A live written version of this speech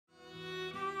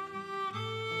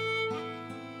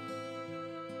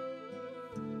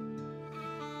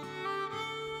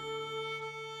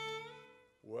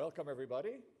Welcome,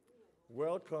 everybody.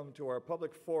 Welcome to our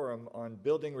public forum on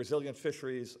building resilient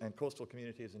fisheries and coastal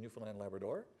communities in Newfoundland and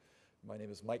Labrador. My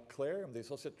name is Mike Clare. I'm the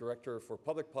Associate Director for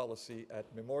Public Policy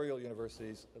at Memorial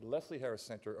University's Leslie Harris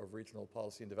Centre of Regional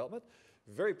Policy and Development.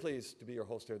 Very pleased to be your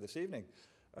host here this evening.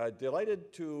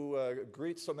 Delighted to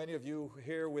greet so many of you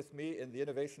here with me in the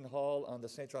Innovation Hall on the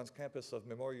St. John's campus of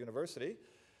Memorial University.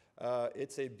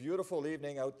 It's a beautiful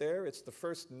evening out there. It's the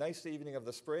first nice evening of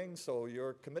the spring, so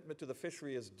your commitment to the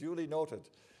fishery is duly noted.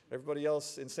 Everybody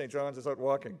else in St. John's is out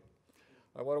walking.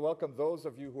 I want to welcome those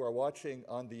of you who are watching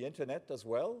on the internet as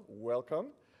well. Welcome.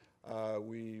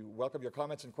 We welcome your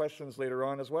comments and questions later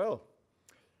on as well.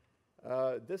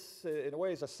 This, in a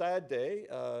way, is a sad day.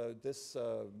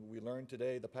 We learned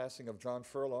today the passing of John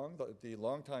Furlong, the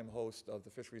longtime host of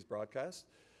the Fisheries broadcast.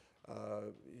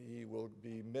 He will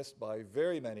be missed by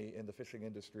very many in the fishing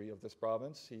industry of this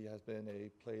province. He has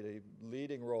played a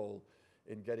leading role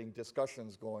in getting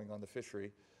discussions going on the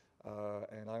fishery.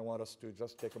 And I want us to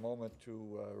just take a moment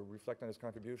to reflect on his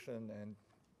contribution and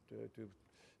to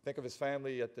think of his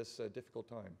family at this difficult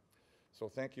time. So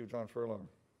thank you, John Furlong.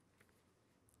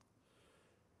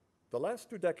 The last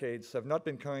 2 decades have not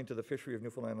been kind to the fishery of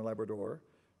Newfoundland and Labrador,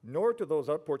 nor to those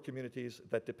outport communities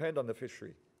that depend on the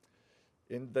fishery.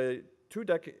 In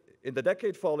the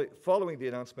decade following the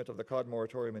announcement of the cod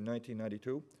moratorium in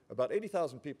 1992, about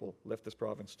 80,000 people left this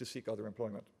province to seek other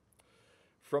employment.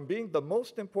 From being the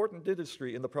most important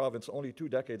industry in the province only 2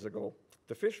 decades ago,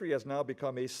 the fishery has now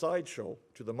become a sideshow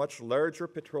to the much larger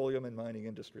petroleum and mining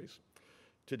industries.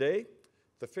 Today,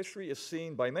 the fishery is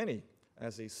seen by many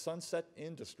as a sunset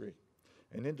industry,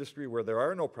 an industry where there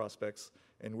are no prospects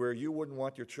and where you wouldn't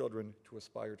want your children to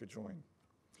aspire to join.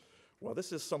 While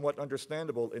this is somewhat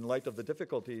understandable in light of the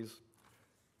difficulties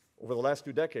over the last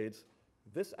 2 decades,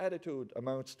 this attitude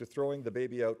amounts to throwing the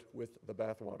baby out with the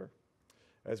bathwater.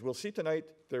 As we'll see tonight,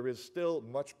 there is still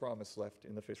much promise left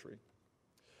in the fishery.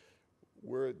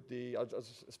 I'll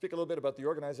just speak a little bit about the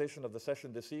organization of the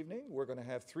session this evening. We're going to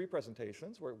have 3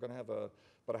 presentations. We're going to have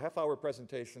about a half-hour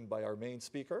presentation by our main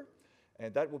speaker,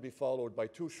 and that will be followed by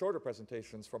 2 shorter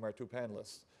presentations from our 2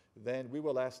 panelists. Then we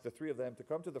will ask the 3 of them to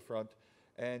come to the front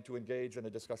and to engage in a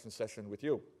discussion session with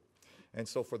you. And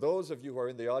so for those of you who are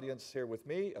in the audience here with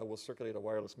me, I will circulate a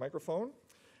wireless microphone.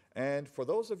 And for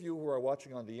those of you who are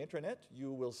watching on the internet,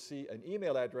 you will see an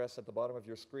email address at the bottom of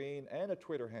your screen and a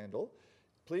Twitter handle.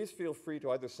 Please feel free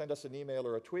to either send us an email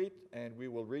or a tweet, and we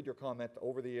will read your comment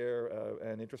over the air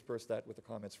and intersperse that with the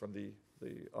comments from the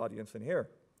audience in here.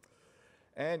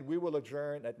 And we will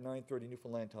adjourn at 9:30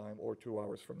 Newfoundland time, or 2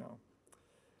 hours from now.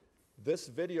 This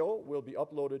video will be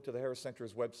uploaded to the Harris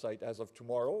Centre's website as of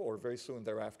tomorrow or very soon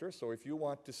thereafter. So if you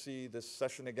want to see this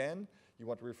session again, you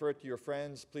want to refer it to your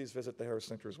friends, please visit the Harris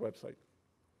Centre's website.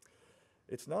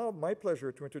 It's now my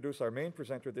pleasure to introduce our main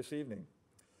presenter this evening.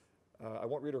 I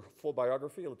won't read her full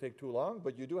biography, it'll take too long,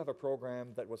 but you do have a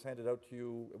program that was handed out to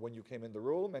you when you came in the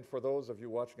room, and for those of you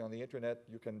watching on the internet,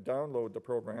 you can download the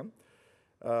program.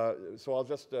 So I'll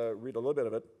just read a little bit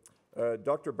of it.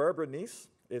 Dr. Barbara Neese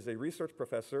is a research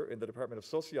professor in the Department of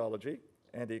Sociology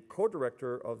and a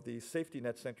co-director of the Safety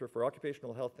Net Center for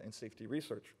Occupational Health and Safety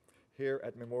Research here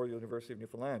at Memorial University of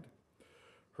Newfoundland.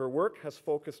 Her work has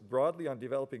focused broadly on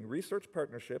developing research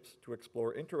partnerships to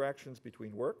explore interactions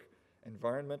between work,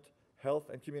 environment, health,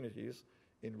 and communities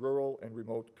in rural and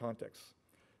remote contexts.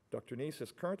 Dr. Neese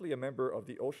is currently a member of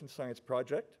the Ocean Science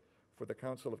Project for the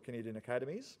Council of Canadian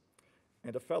Academies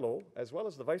and a fellow, as well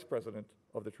as the vice president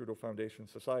of the Trudeau Foundation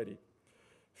Society.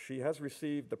 She has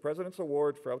received the President's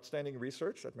Award for Outstanding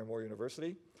Research at Memorial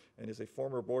University and is a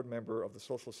former board member of the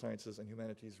Social Sciences and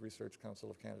Humanities Research Council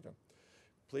of Canada.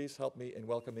 Please help me in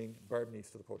welcoming Barb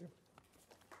Neese to the podium.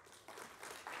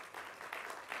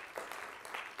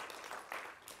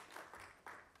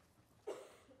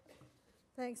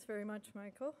 Thanks very much,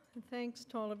 Michael, and thanks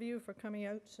to all of you for coming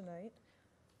out tonight.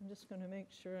 I'm just going to make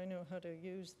sure I know how to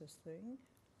use this thing.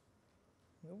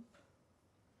 Nope.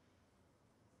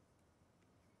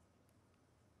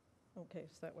 Okay,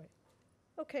 it's that way.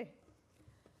 Okay.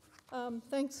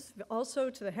 Thanks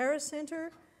also to the Harris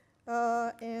Centre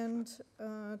and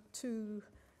to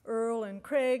Earl and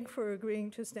Craig for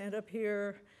agreeing to stand up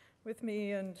here with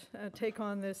me and take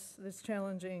on this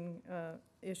challenging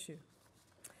issue.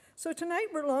 So tonight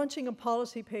we're launching a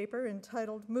policy paper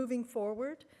entitled Moving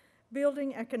Forward,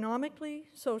 Building Economically,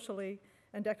 Socially,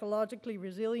 and Ecologically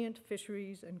Resilient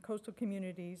Fisheries and Coastal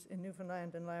Communities in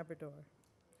Newfoundland and Labrador.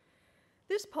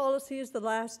 This policy is the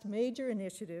last major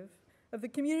initiative of the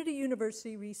Community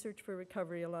University Research for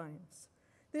Recovery Alliance.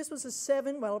 This was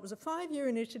it was a 5-year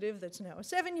initiative that's now a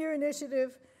 7-year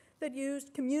initiative that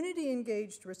used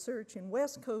community-engaged research in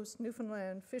West Coast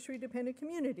Newfoundland fishery-dependent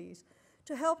communities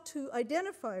to help to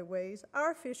identify ways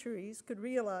our fisheries could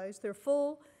realize their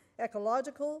full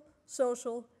ecological,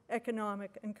 social,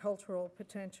 economic, and cultural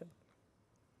potential.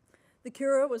 The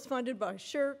Cura was funded by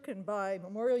SSHRC and by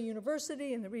Memorial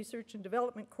University and the Research and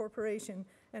Development Corporation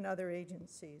and other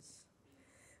agencies.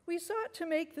 We sought to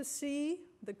make the sea,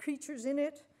 the creatures in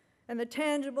it, and the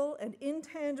tangible and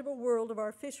intangible world of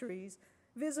our fisheries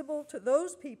visible to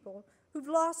those people who've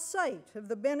lost sight of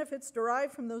the benefits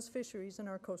derived from those fisheries in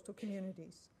our coastal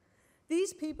communities.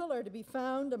 These people are to be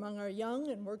found among our young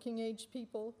and working-age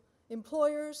people,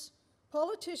 employers,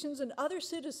 politicians, and other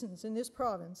citizens in this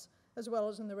province, as well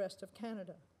as in the rest of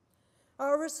Canada.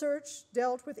 Our research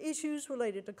dealt with issues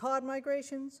related to cod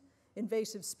migrations,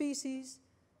 invasive species,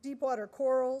 deepwater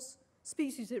corals,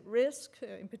 species at risk,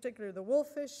 in particular the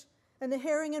wolffish, and the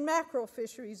herring and mackerel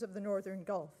fisheries of the Northern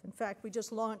Gulf. In fact, we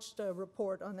just launched a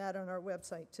report on that on our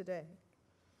website today.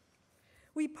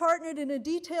 We partnered in a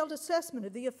detailed assessment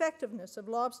of the effectiveness of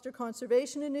lobster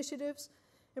conservation initiatives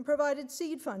and provided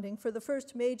seed funding for the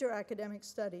first major academic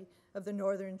study of the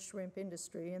northern shrimp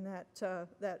industry, and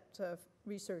that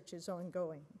research is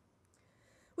ongoing.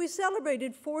 We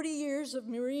celebrated 40 years of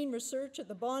marine research at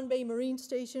the Bond Bay Marine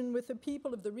Station with the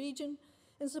people of the region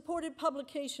and supported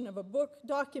publication of a book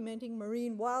documenting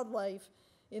marine wildlife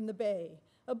in the Bay,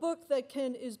 a book that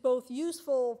is both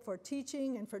useful for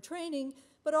teaching and for training,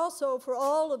 but also for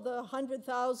all of the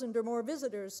 100,000 or more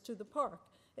visitors to the park.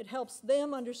 It helps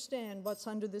them understand what's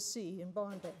under the sea in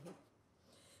Bond Bay.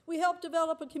 We helped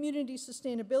develop a community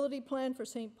sustainability plan for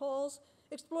St. Paul's,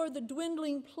 explored the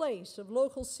dwindling place of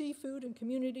local seafood and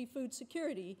community food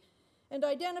security, and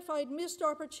identified missed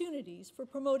opportunities for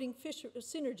promoting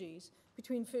synergies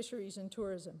between fisheries and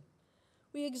tourism.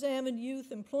 We examined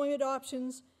youth employment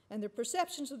options and their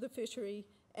perceptions of the fishery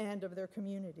and of their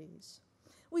communities.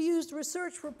 We used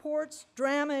research reports,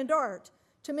 drama, and art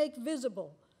to make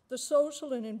visible the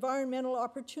social and environmental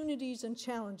opportunities and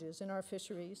challenges in our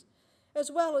fisheries,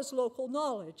 as well as local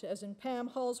knowledge, as in Pam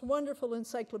Hall's wonderful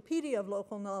encyclopedia of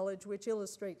local knowledge, which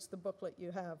illustrates the booklet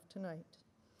you have tonight.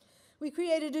 We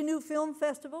created a new film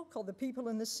festival called The People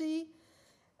in the Sea,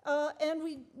 and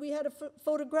we had a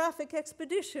photographic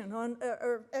exhibition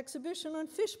on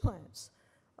fish plants,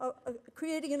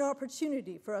 creating an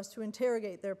opportunity for us to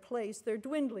interrogate their place, their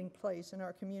dwindling place in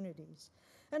our communities.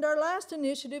 And our last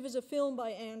initiative is a film by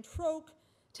Anne Troke,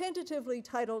 tentatively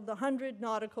titled The 100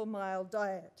 Nautical Mile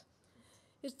Diet.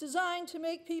 It's designed to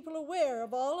make people aware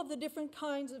of all of the different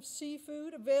kinds of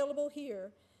seafood available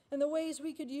here and the ways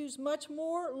we could use much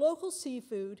more local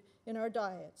seafood in our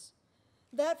diets.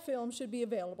 That film should be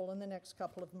available in the next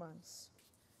couple of months.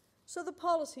 So the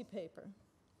policy paper.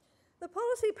 The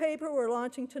policy paper we're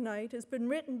launching tonight has been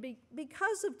written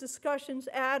because of discussions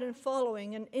at and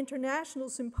following an international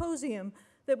symposium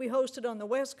that we hosted on the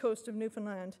west coast of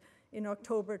Newfoundland in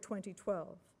October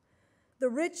 2012. The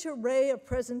rich array of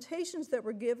presentations that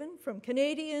were given from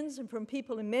Canadians and from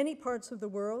people in many parts of the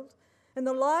world, and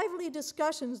the lively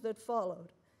discussions that followed,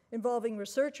 involving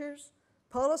researchers,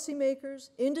 policymakers,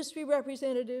 industry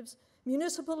representatives,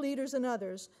 municipal leaders, and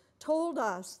others, told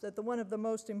us that one of the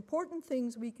most important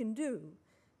things we can do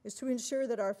is to ensure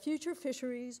that our future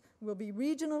fisheries will be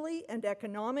regionally and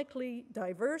economically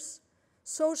diverse,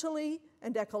 socially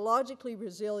and ecologically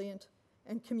resilient,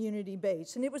 and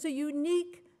community-based. And it was a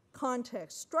unique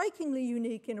context, strikingly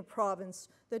unique in a province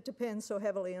that depends so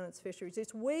heavily on its fisheries.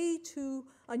 It's way too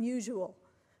unusual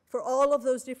for all of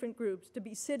those different groups to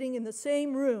be sitting in the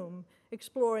same room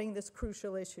exploring this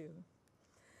crucial issue.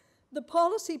 The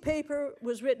policy paper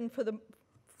was written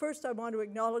first I want to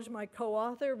acknowledge my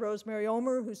co-author, Rosemary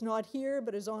Omer, who's not here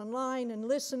but is online and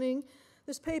listening.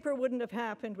 This paper wouldn't have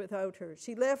happened without her.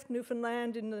 She left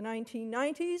Newfoundland in the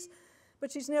 1990s,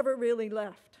 but she's never really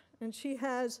left. And she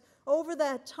has, over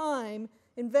that time,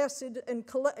 invested and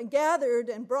gathered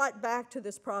and brought back to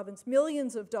this province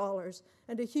millions of dollars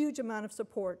and a huge amount of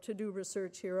support to do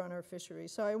research here on our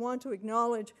fisheries. So I want to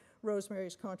acknowledge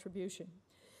Rosemary's contribution.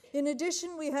 In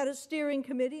addition, we had a steering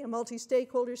committee, a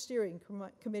multi-stakeholder steering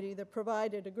committee that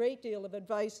provided a great deal of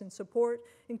advice and support,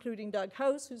 including Doug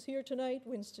House, who's here tonight,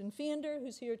 Winston Fiender,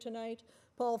 who's here tonight,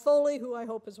 Paul Foley, who I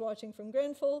hope is watching from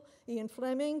Grenfell, Ian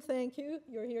Fleming, thank you,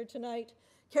 you're here tonight,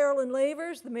 Carolyn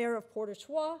Lavers, the mayor of Port au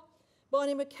Choix,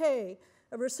 Bonnie McKay,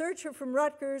 a researcher from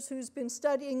Rutgers who's been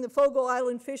studying the Fogo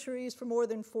Island fisheries for more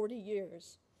than 40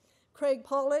 years. Craig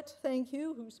Pollitt, thank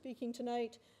you, who's speaking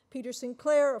tonight, Peter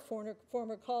Sinclair, a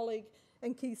former colleague,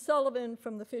 and Keith Sullivan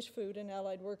from the Fish Food and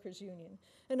Allied Workers Union.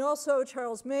 And also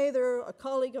Charles Mather, a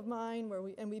colleague of mine,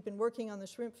 we've been working on the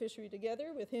shrimp fishery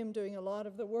together, with him doing a lot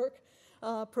of the work,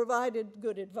 provided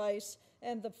good advice,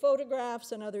 and the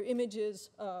photographs and other images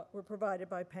were provided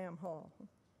by Pam Hall.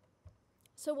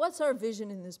 So what's our vision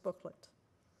in this booklet?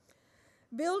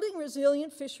 Building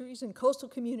resilient fisheries and coastal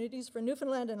communities for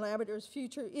Newfoundland and Labrador's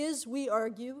future is, we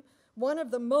argue, one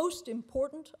of the most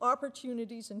important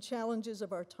opportunities and challenges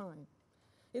of our time.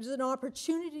 It is an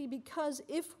opportunity because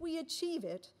if we achieve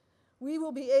it, we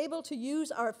will be able to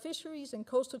use our fisheries and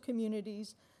coastal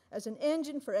communities as an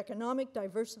engine for economic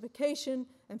diversification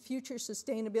and future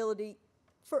sustainability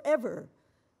forever,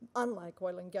 unlike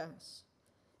oil and gas.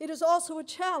 It is also a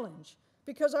challenge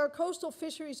because our coastal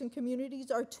fisheries and communities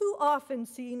are too often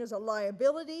seen as a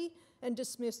liability and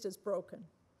dismissed as broken.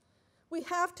 We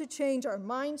have to change our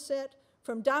mindset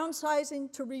from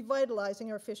downsizing to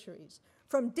revitalizing our fisheries,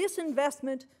 from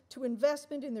disinvestment to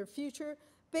investment in their future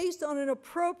based on an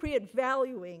appropriate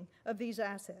valuing of these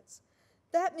assets.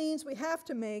 That means we have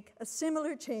to make a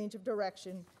similar change of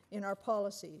direction in our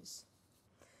policies.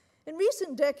 In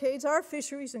recent decades, our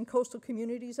fisheries and coastal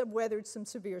communities have weathered some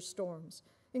severe storms,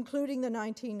 including the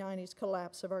 1990s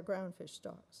collapse of our groundfish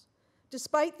stocks.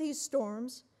 Despite these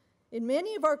storms, in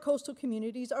many of our coastal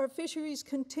communities, our fisheries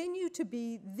continue to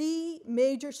be the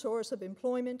major source of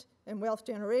employment and wealth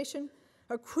generation,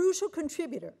 a crucial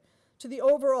contributor to the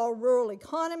overall rural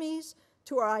economies,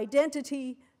 to our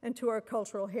identity, and to our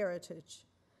cultural heritage.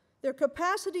 Their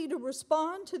capacity to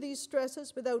respond to these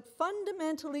stresses without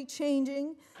fundamentally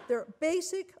changing their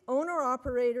basic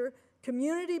owner-operator,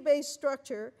 community-based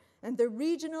structure and their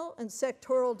regional and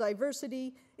sectoral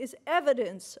diversity is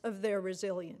evidence of their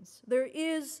resilience. There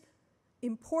is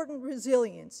important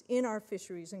resilience in our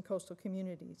fisheries and coastal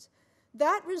communities.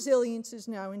 That resilience is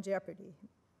now in jeopardy.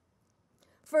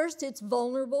 First, it's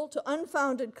vulnerable to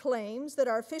unfounded claims that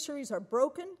our fisheries are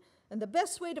broken, and the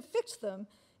best way to fix them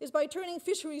is by turning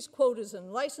fisheries quotas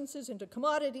and licenses into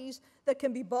commodities that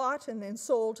can be bought and then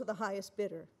sold to the highest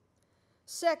bidder.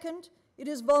 Second, it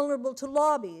is vulnerable to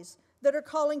lobbies that are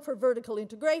calling for vertical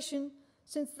integration,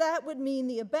 since that would mean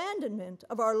the abandonment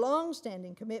of our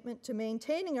long-standing commitment to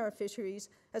maintaining our fisheries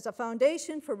as a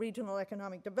foundation for regional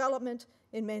economic development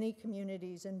in many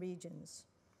communities and regions.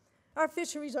 Our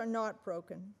fisheries are not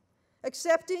broken.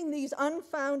 Accepting these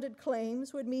unfounded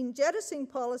claims would mean jettisoning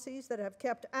policies that have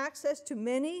kept access to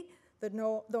many,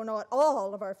 though not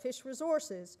all, of our fish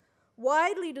resources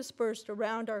widely dispersed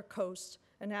around our coasts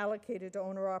and allocated to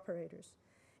owner-operators.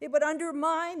 It would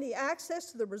undermine the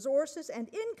access to the resources and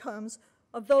incomes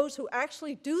of those who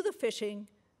actually do the fishing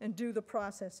and do the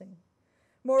processing.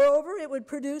 Moreover, it would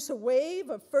produce a wave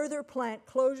of further plant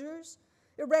closures,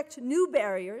 erect new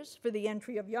barriers for the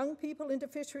entry of young people into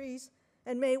fisheries,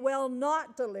 and may well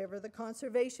not deliver the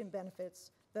conservation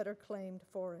benefits that are claimed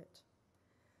for it.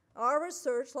 Our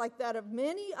research, like that of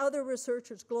many other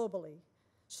researchers globally,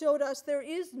 showed us there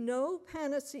is no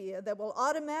panacea that will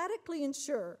automatically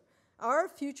ensure our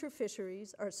future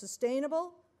fisheries are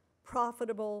sustainable,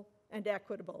 profitable, and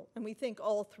equitable, and we think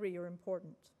all three are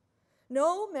important.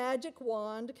 No magic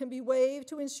wand can be waved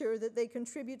to ensure that they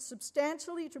contribute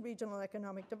substantially to regional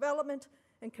economic development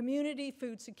and community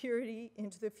food security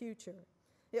into the future.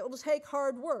 It will take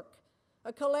hard work,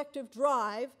 a collective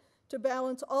drive to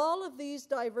balance all of these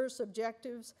diverse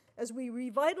objectives as we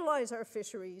revitalize our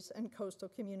fisheries and coastal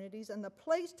communities, and the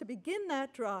place to begin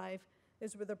that drive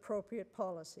is with appropriate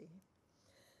policy.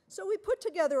 So we put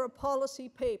together a policy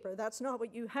paper. That's not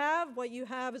what you have. What you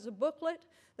have is a booklet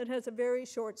that has a very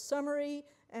short summary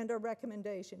and our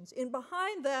recommendations. In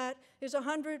behind that is a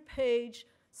 100-page,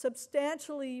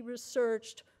 substantially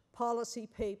researched policy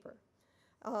paper.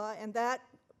 And that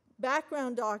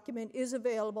background document is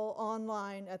available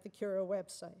online at the Cura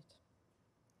website.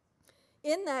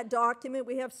 In that document,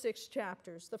 we have 6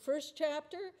 chapters. The first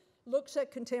chapter looks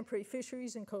at contemporary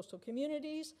fisheries and coastal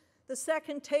communities. The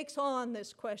second takes on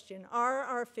this question, are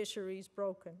our fisheries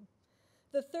broken?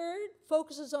 The third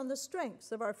focuses on the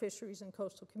strengths of our fisheries and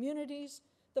coastal communities.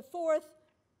 The fourth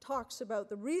talks about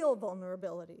the real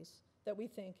vulnerabilities that we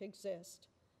think exist.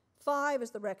 5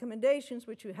 is the recommendations,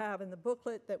 which you have in the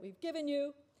booklet that we've given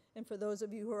you. And for those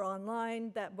of you who are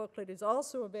online, that booklet is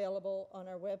also available on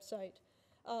our website.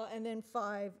 And then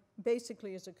 5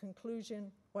 basically is a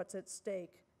conclusion, what's at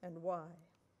stake and why.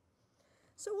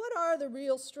 So what are the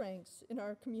real strengths in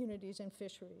our communities and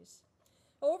fisheries?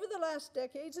 Over the last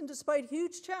decades, and despite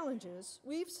huge challenges,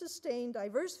 we've sustained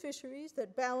diverse fisheries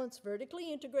that balance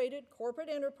vertically integrated corporate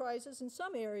enterprises in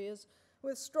some areas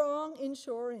with strong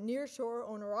inshore and nearshore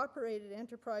owner-operated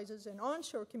enterprises and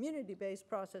onshore community-based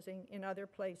processing in other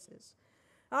places.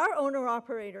 Our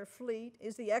owner-operator fleet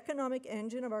is the economic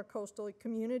engine of our coastal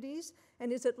communities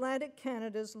and is Atlantic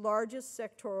Canada's largest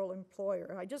sectoral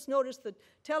employer. I just noticed the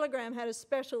Telegram had a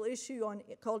special issue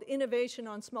called Innovation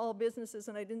on Small Businesses,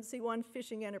 and I didn't see one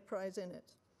fishing enterprise in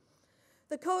it.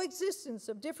 The coexistence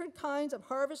of different kinds of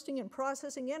harvesting and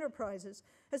processing enterprises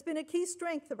has been a key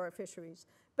strength of our fisheries,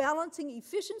 balancing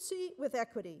efficiency with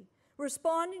equity,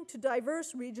 responding to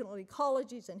diverse regional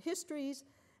ecologies and histories,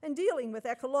 and dealing with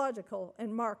ecological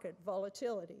and market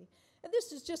volatility. And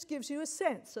this just gives you a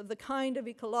sense of the kind of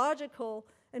ecological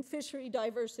and fishery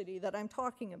diversity that I'm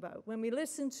talking about. When we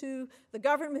listen to the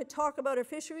government talk about our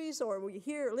fisheries, or we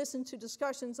listen to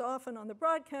discussions often on the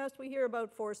broadcast, we hear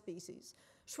about 4 species: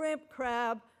 shrimp,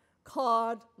 crab,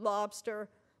 cod, lobster,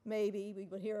 maybe we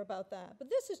would hear about that. But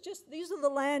these are the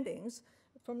landings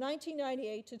from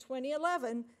 1998 to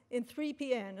 2011 in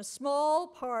 3PN, a small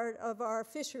part of our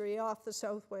fishery off the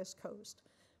southwest coast.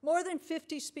 More than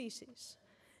 50 species.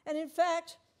 And in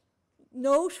fact,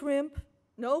 no shrimp,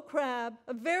 no crab,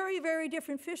 a very, very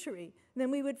different fishery than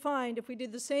we would find if we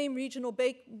did the same regional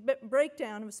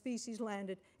breakdown of species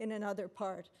landed in another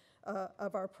part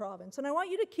of our province. And I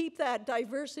want you to keep that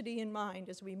diversity in mind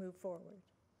as we move forward.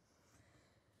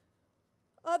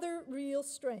 Other real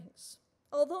strengths.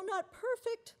 Although not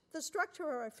perfect, the structure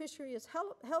of our fishery has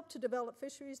helped to develop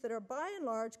fisheries that are by and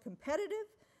large competitive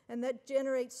and that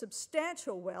generate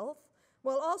substantial wealth,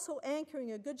 while also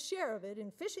anchoring a good share of it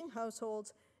in fishing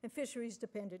households and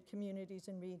fisheries-dependent communities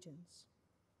and regions.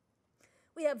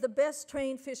 We have the best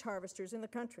trained fish harvesters in the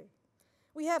country.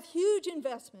 We have huge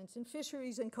investments in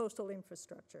fisheries and coastal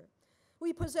infrastructure.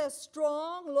 We possess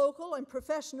strong local and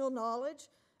professional knowledge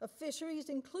of fisheries,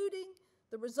 including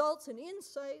the results and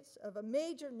insights of a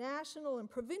major national and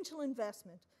provincial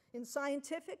investment in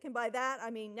scientific, and by that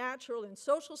I mean natural and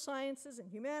social sciences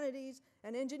and humanities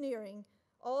and engineering,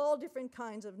 all different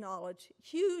kinds of knowledge,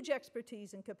 huge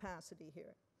expertise and capacity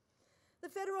here. The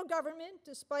federal government,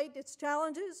 despite its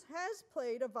challenges, has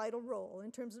played a vital role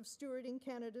in terms of stewarding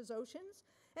Canada's oceans,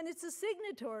 and it's a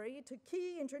signatory to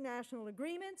key international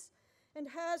agreements and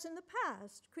has in the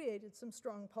past created some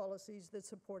strong policies that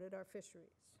supported our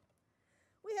fisheries.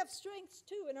 We have strengths,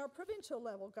 too, in our provincial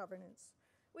level governance.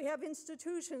 We have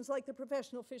institutions like the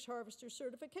Professional Fish Harvester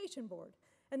Certification Board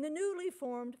and the newly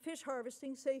formed Fish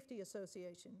Harvesting Safety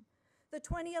Association. The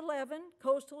 2011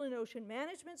 Coastal and Ocean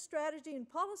Management Strategy and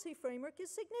Policy Framework is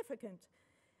significant,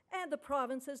 and the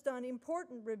province has done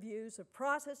important reviews of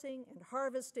processing and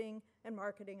harvesting and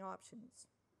marketing options.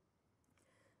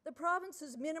 The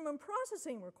province's minimum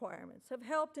processing requirements have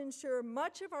helped ensure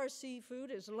much of our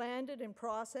seafood is landed and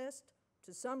processed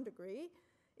to some degree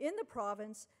in the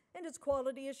province, and its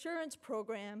quality assurance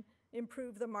program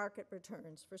improved the market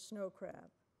returns for snow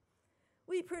crab.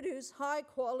 We produce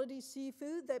high-quality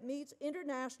seafood that meets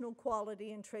international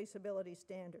quality and traceability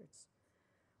standards.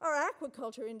 Our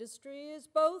aquaculture industry is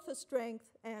both a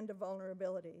strength and a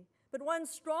vulnerability, but one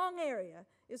strong area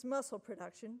is mussel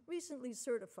production, recently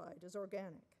certified as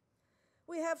organic.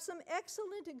 We have some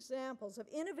excellent examples of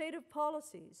innovative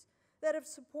policies that have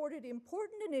supported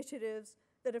important initiatives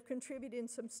that have contributed in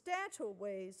substantial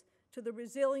ways to the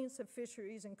resilience of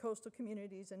fisheries and coastal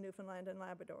communities in Newfoundland and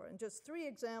Labrador. And just 3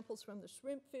 examples from the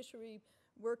shrimp fishery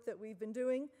work that we've been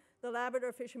doing: the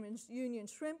Labrador Fishermen's Union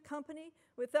Shrimp Company,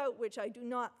 without which I do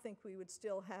not think we would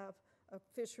still have a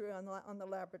fishery on the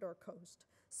Labrador coast;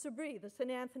 SABRI, the St.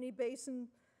 Anthony Basin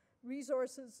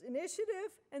Resources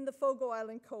Initiative, and the Fogo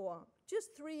Island Co-op.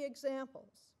 Just 3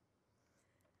 examples.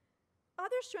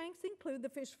 Other strengths include the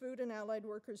Fish Food and Allied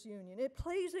Workers Union. It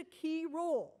plays a key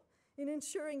role in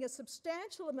ensuring a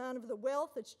substantial amount of the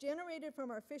wealth that's generated from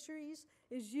our fisheries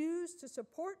is used to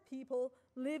support people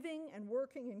living and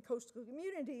working in coastal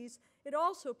communities. It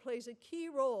also plays a key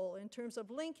role in terms of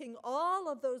linking all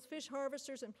of those fish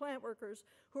harvesters and plant workers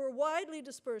who are widely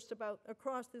dispersed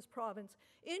across this province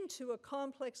into a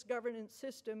complex governance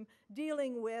system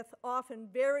dealing with often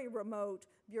very remote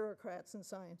bureaucrats and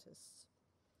scientists.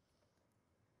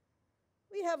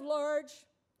 We have large,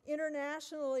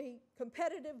 internationally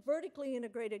competitive, vertically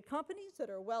integrated companies that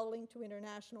are well linked to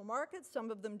international markets, some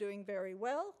of them doing very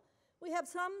well. We have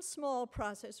some small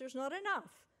processors, not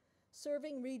enough,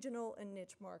 serving regional and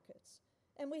niche markets.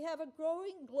 And we have a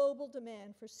growing global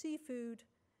demand for seafood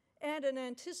and an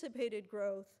anticipated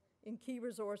growth in key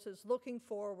resources looking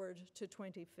forward to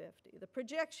 2050. The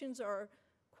projections are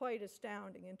quite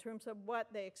astounding in terms of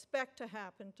what they expect to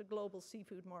happen to global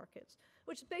seafood markets,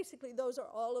 which basically those are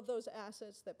all of those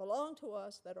assets that belong to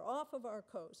us that are off of our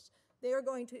coasts. They are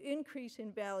going to increase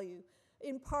in value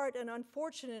in part and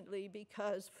unfortunately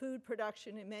because food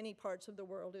production in many parts of the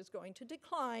world is going to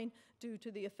decline due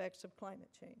to the effects of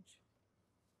climate change.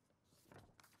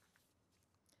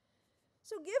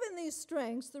 So given these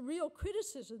strengths, the real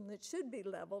criticism that should be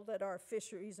leveled at our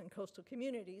fisheries and coastal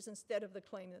communities, instead of the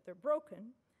claim that they're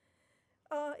broken,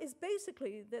 is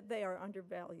basically that they are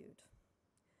undervalued.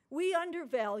 We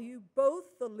undervalue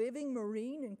both the living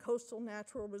marine and coastal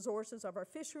natural resources of our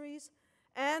fisheries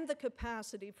and the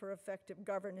capacity for effective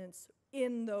governance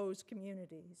in those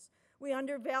communities. We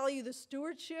undervalue the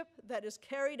stewardship that is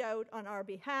carried out on our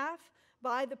behalf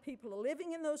by the people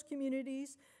living in those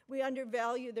communities. We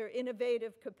undervalue their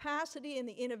innovative capacity and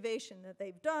the innovation that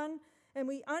they've done, and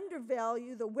we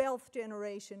undervalue the wealth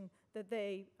generation that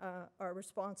they are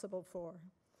responsible for.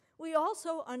 We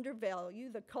also undervalue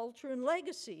the culture and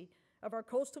legacy of our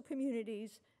coastal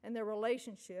communities and their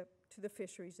relationship to the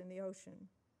fisheries in the ocean.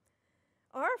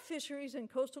 Our fisheries and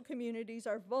coastal communities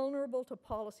are vulnerable to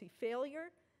policy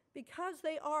failure because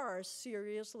they are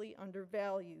seriously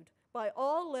undervalued by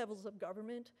all levels of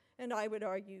government, and I would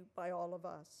argue by all of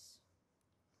us.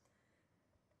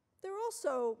 They're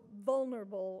also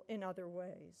vulnerable in other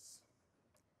ways.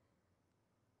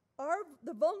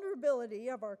 The vulnerability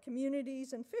of our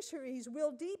communities and fisheries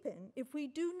will deepen if we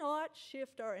do not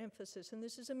shift our emphasis, and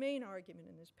this is a main argument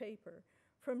in this paper,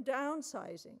 from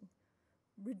downsizing,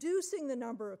 reducing the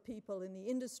number of people in the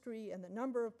industry and the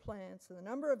number of plants and the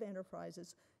number of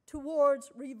enterprises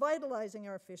towards revitalizing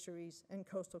our fisheries and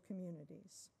coastal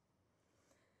communities.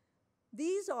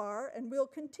 These are, and will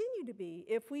continue to be,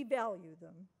 if we value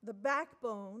them, the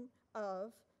backbone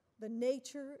of the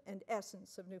nature and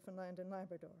essence of Newfoundland and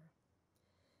Labrador.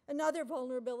 Another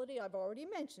vulnerability I've already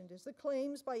mentioned is the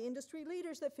claims by industry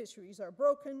leaders that fisheries are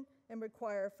broken and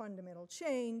require fundamental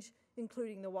change,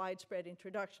 including the widespread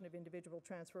introduction of individual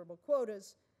transferable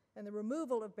quotas and the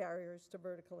removal of barriers to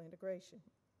vertical integration.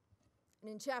 And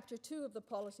in Chapter 2 of the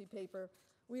policy paper,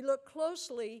 we look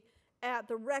closely at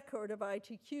the record of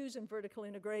ITQs and vertical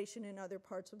integration in other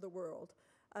parts of the world.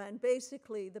 And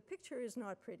basically, the picture is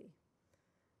not pretty.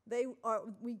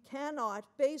 We cannot,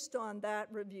 based on that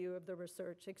review of the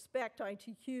research, expect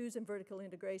ITQs and vertical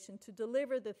integration to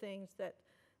deliver the things that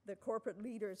the corporate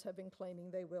leaders have been claiming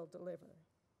they will deliver.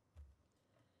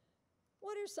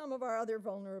 What are some of our other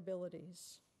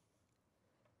vulnerabilities?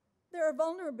 There are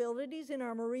vulnerabilities in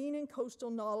our marine and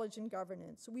coastal knowledge and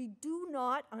governance. We do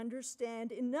not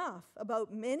understand enough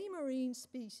about many marine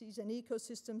species and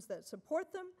ecosystems that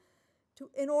support them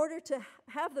in order to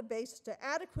have the basis to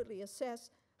adequately assess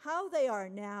how they are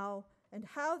now and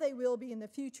how they will be in the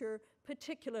future,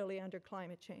 particularly under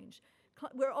climate change.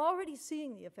 We're already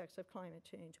seeing the effects of climate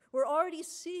change. We're already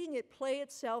seeing it play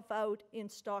itself out in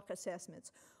stock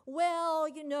assessments. Well,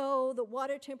 you know, the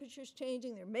water temperature's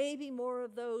changing, there may be more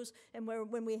of those, and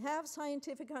when we have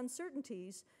scientific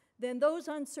uncertainties, then those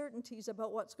uncertainties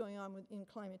about what's going on in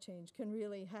climate change can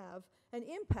really have an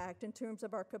impact in terms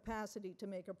of our capacity to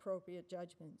make appropriate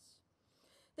judgments.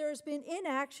 There has been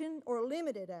inaction or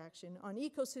limited action on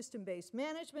ecosystem-based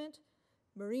management,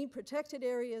 marine protected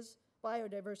areas,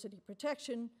 biodiversity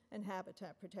protection, and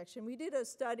habitat protection. We did a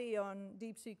study on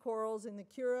deep-sea corals in the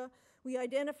Cura. We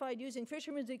identified, using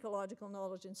fishermen's ecological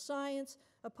knowledge and science,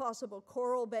 a possible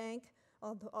coral bank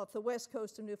off the west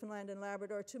coast of Newfoundland and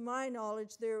Labrador. To my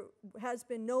knowledge, there has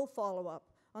been no follow-up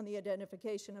on the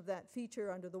identification of that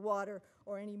feature under the water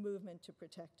or any movement to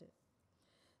protect it.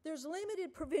 There's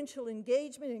limited provincial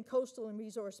engagement in coastal and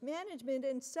resource management,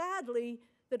 and sadly,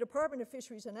 the Department of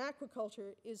Fisheries and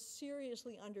Aquaculture is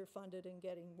seriously underfunded and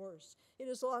getting worse. It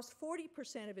has lost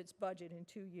 40% of its budget in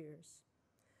 2 years.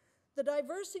 The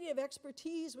diversity of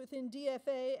expertise within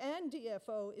DFA and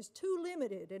DFO is too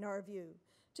limited, in our view,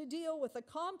 to deal with the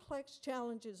complex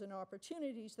challenges and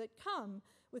opportunities that come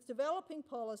with developing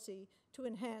policy to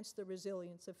enhance the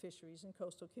resilience of fisheries and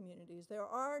coastal communities. There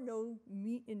are no,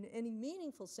 in any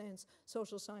meaningful sense,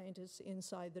 social scientists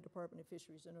inside the Department of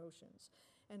Fisheries and Oceans.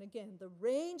 And again, the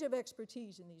range of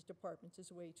expertise in these departments is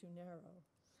way too narrow.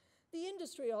 The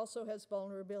industry also has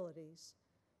vulnerabilities.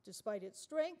 Despite its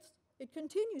strength, it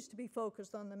continues to be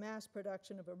focused on the mass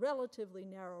production of a relatively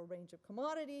narrow range of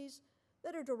commodities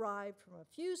that are derived from a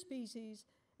few species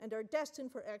and are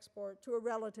destined for export to a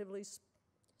relatively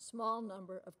small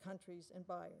number of countries and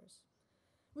buyers.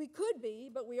 We could be,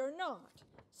 but we are not,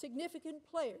 significant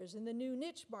players in the new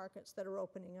niche markets that are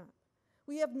opening up.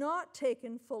 We have not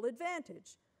taken full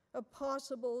advantage of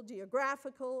possible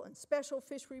geographical and special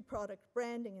fishery product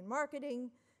branding and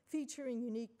marketing featuring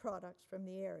unique products from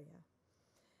the area.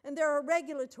 And there are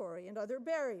regulatory and other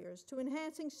barriers to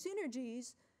enhancing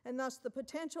synergies and thus the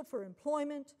potential for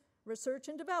employment, research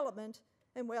and development,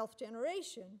 and wealth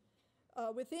generation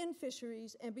within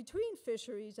fisheries and between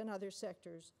fisheries and other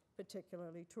sectors,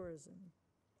 particularly tourism.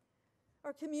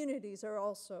 Our communities are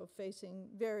also facing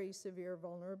very severe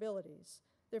vulnerabilities.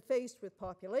 They're faced with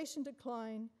population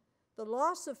decline, the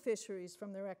loss of fisheries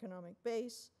from their economic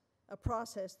base, a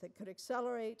process that could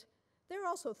accelerate. They're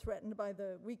also threatened by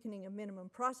the weakening of minimum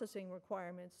processing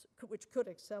requirements, which could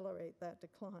accelerate that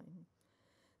decline.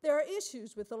 There are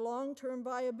issues with the long-term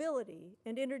viability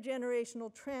and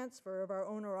intergenerational transfer of our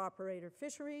owner-operator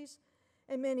fisheries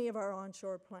and many of our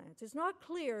onshore plants. It's not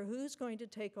clear who's going to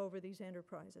take over these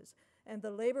enterprises, and the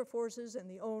labor forces and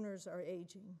the owners are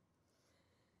aging.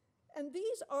 And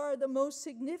these are the most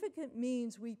significant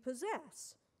means we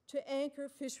possess to anchor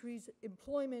fisheries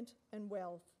employment and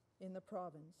wealth in the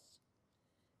province.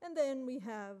 And then we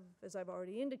have, as I've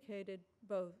already indicated,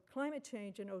 both climate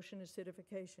change and ocean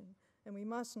acidification, and we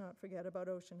must not forget about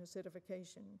ocean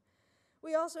acidification.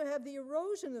 We also have the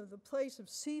erosion of the place of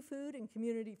seafood and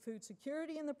community food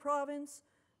security in the province.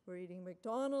 We're eating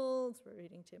McDonald's, we're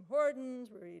eating Tim Hortons,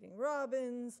 we're eating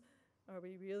Robins. Are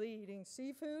we really eating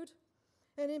seafood?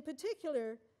 And in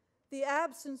particular, the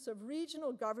absence of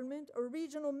regional government or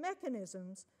regional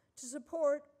mechanisms to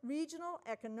support regional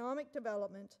economic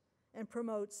development and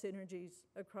promote synergies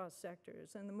across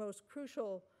sectors. And the most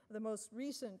crucial, the most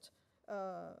recent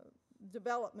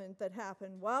development that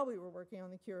happened while we were working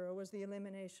on the CURA was the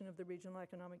elimination of the regional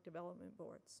economic development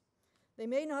boards. They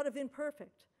may not have been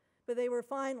perfect, but they were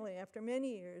finally, after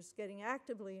many years, getting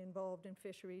actively involved in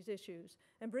fisheries issues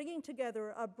and bringing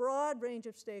together a broad range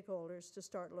of stakeholders to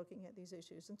start looking at these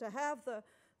issues and to have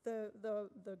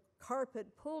the carpet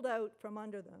pulled out from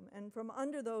under them and from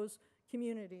under those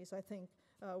communities, I think,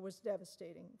 was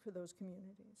devastating for those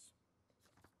communities.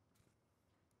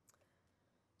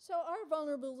 So our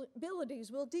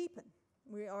vulnerabilities will deepen,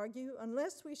 we argue,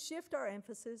 unless we shift our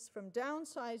emphasis from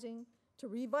downsizing to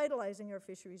revitalizing our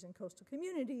fisheries and coastal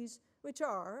communities, which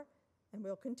are, and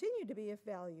will continue to be if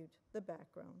valued, the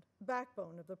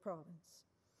backbone of the province.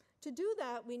 To do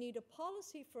that, we need a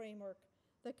policy framework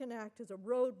that can act as a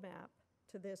roadmap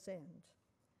to this end.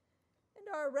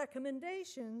 And our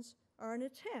recommendations are an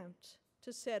attempt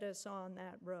to set us on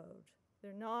that road.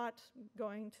 They're not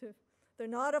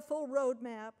a full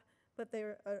roadmap, but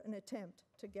they're an attempt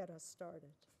to get us started.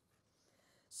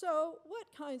 So what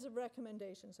kinds of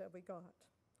recommendations have we got?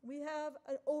 We have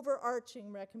an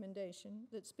overarching recommendation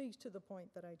that speaks to the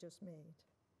point that I just made.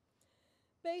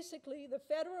 Basically, the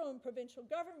federal and provincial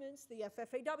governments, the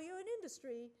FFAW and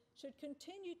industry, should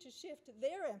continue to shift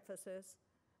their emphasis.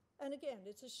 And again,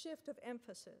 it's a shift of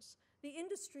emphasis. The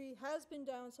industry has been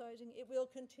downsizing. It will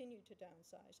continue to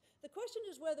downsize. The question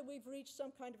is whether we've reached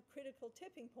some kind of critical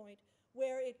tipping point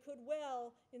where it could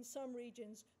well, in some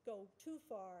regions, go too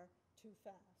far, too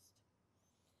fast.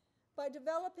 By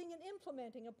developing and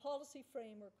implementing a policy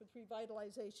framework with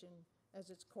revitalization as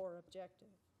its core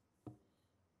objective.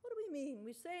 What do we mean?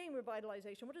 We're saying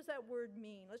revitalization. What does that word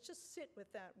mean? Let's just sit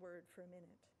with that word for a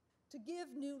minute. To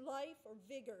give new life or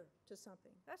vigor to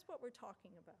something. That's what we're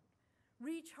talking about.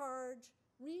 Recharge,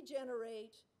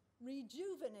 regenerate,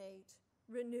 rejuvenate,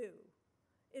 renew.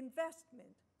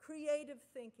 Investment, creative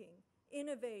thinking,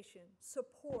 innovation,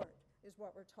 support is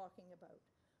what we're talking about.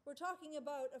 We're talking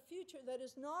about a future that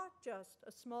is not just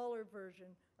a smaller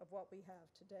version of what we have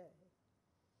today.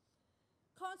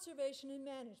 Conservation and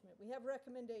management, we have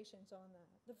recommendations on that.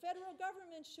 The federal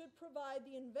government should provide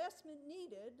the investment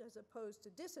needed, as opposed to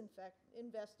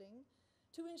disinvesting,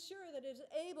 to ensure that it is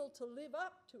able to live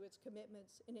up to its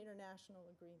commitments in international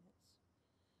agreements.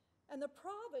 And the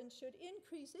province should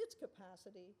increase its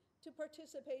capacity to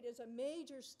participate as a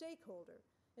major stakeholder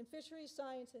in fisheries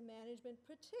science and management,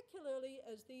 particularly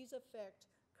as these affect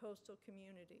coastal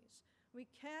communities. We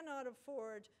cannot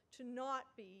afford to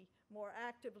not be more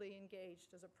actively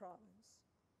engaged as a province.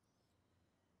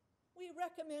 We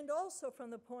recommend also, from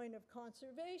the point of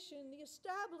conservation, the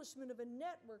establishment of a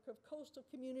network of coastal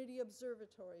community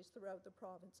observatories throughout the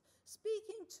province,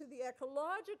 speaking to the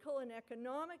ecological and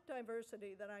economic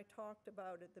diversity that I talked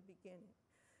about at the beginning.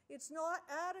 It's not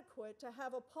adequate to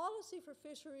have a policy for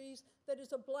fisheries that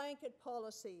is a blanket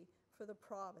policy for the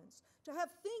province. To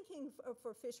have thinking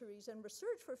for fisheries and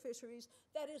research for fisheries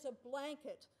that is a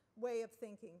blanket way of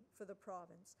thinking for the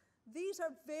province. These are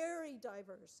very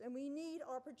diverse, and we need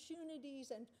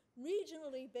opportunities and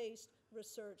regionally based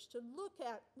research to look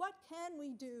at what can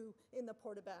we do in the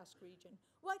Port aux Basques region,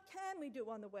 what can we do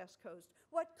on the West Coast,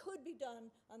 what could be done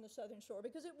on the Southern Shore,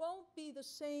 because it won't be the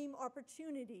same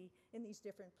opportunity in these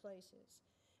different places.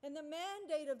 And the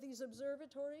mandate of these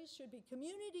observatories should be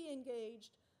community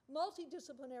engaged,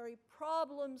 multidisciplinary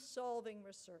problem-solving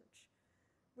research.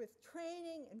 with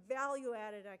training and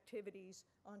value-added activities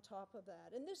on top of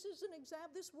that. And this is an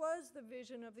example, this was the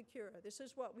vision of the Cura. This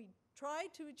is what we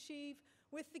tried to achieve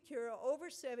with the Cura over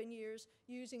 7 years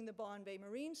using the Bonne Bay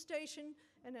Marine Station.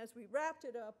 And as we wrapped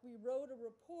it up, we wrote a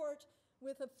report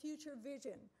with a future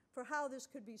vision for how this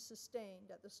could be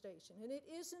sustained at the station. And it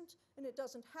isn't, and it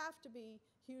doesn't have to be,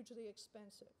 hugely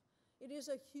expensive. It is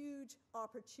a huge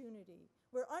opportunity.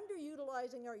 We're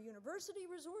underutilizing our university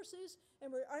resources,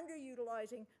 and we're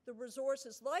underutilizing the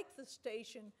resources like the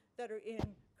station that are in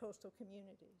coastal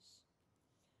communities.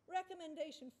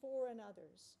 Recommendation 4 and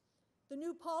others. The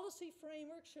new policy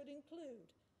framework should include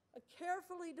a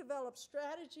carefully developed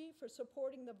strategy for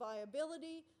supporting the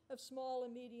viability of small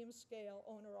and medium-scale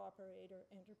owner-operator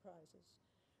enterprises,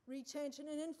 retention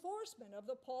and enforcement of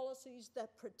the policies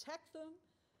that protect them,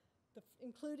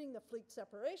 including the fleet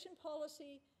separation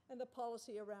policy and the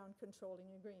policy around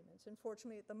controlling agreements. And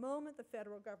fortunately, at the moment, the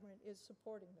federal government is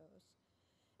supporting those.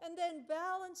 And then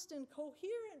balanced and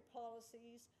coherent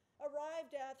policies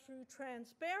arrived at through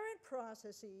transparent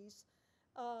processes.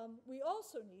 We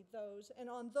also need those, and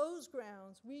on those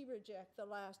grounds, we reject the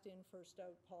last in, first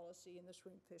out policy in the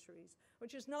shrimp fisheries,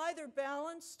 which is neither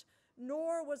balanced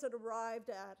nor was it arrived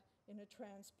at in a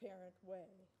transparent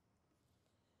way.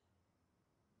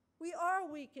 We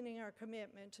are weakening our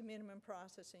commitment to minimum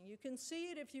processing. You can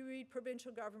see it if you read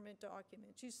provincial government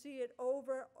documents. You see it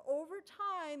over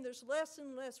time, there's less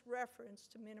and less reference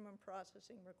to minimum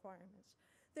processing requirements.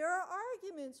 There are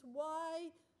arguments why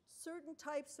certain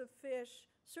types of fish,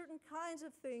 certain kinds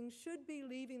of things should be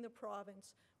leaving the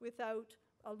province without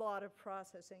a lot of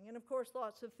processing. And of course,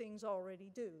 lots of things already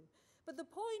do. But the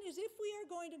point is, if we are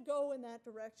going to go in that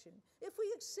direction, if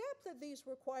we accept that these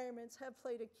requirements have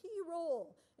played a key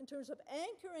role in terms of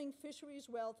anchoring fisheries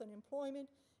wealth and employment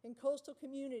in coastal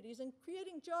communities and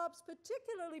creating jobs,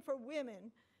 particularly for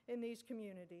women in these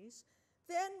communities,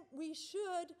 then we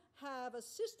should have a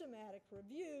systematic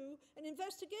review and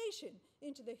investigation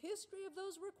into the history of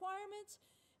those requirements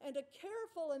and a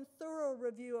careful and thorough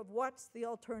review of what's the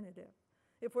alternative.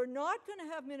 If we're not going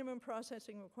to have minimum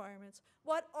processing requirements,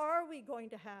 what are we going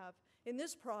to have in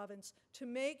this province to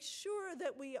make sure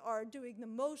that we are doing the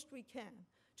most we can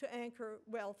to anchor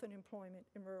wealth and employment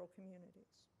in rural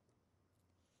communities?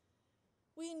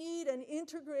 We need an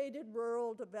integrated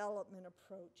rural development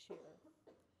approach here.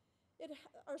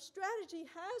 Our strategy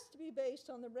has to be based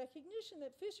on the recognition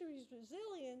that fisheries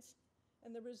resilience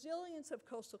and the resilience of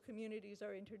coastal communities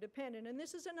are interdependent. And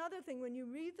this is another thing, when you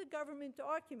read the government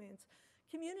documents,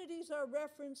 communities are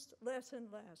referenced less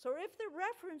and less. Or if they're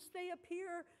referenced, they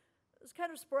appear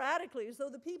kind of sporadically, as though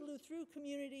the people who threw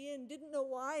community in didn't know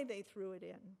why they threw it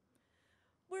in.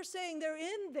 We're saying they're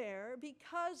in there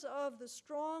because of the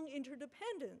strong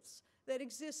interdependence that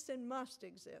exists and must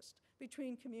exist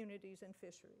between communities and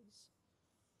fisheries.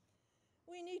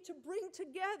 We need to bring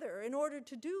together, in order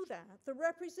to do that, the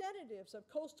representatives of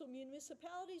coastal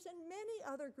municipalities and many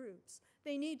other groups.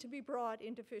 They need to be brought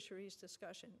into fisheries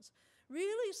discussions.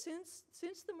 Really, since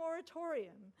the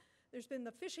moratorium, there's been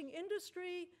the fishing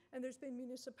industry, and there's been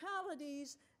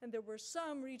municipalities, and there were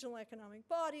some regional economic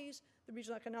bodies. The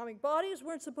regional economic bodies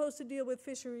weren't supposed to deal with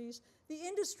fisheries. The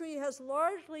industry has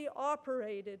largely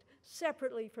operated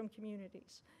separately from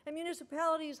communities. And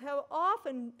municipalities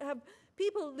have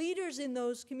people, leaders in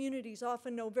those communities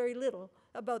often know very little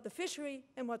about the fishery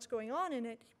and what's going on in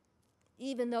it,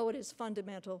 even though it is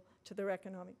fundamental to their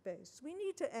economic base. We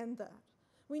need to end that.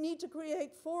 We need to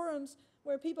create forums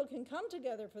where people can come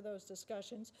together for those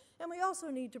discussions, and we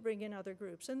also need to bring in other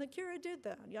groups. And the Cura did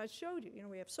that. I showed you,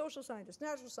 we have social scientists,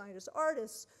 natural scientists,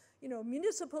 artists,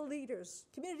 municipal leaders,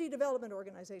 community development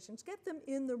organizations. Get them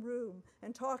in the room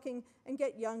and talking, and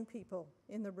get young people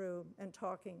in the room and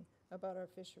talking about our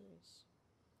fisheries.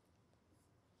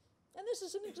 And this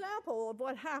is an example of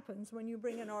what happens when you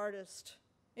bring an artist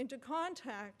into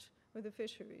contact with the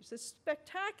fisheries. This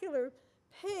spectacular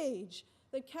page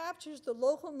that captures the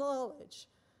local knowledge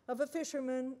of a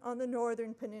fisherman on the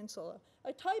northern peninsula,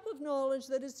 a type of knowledge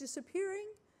that is disappearing,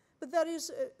 but that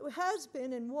has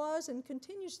been and was and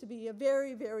continues to be a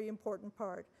very, very important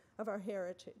part of our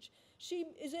heritage. She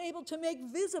is able to make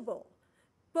visible,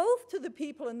 both to the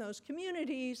people in those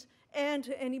communities and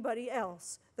to anybody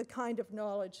else, the kind of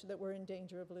knowledge that we're in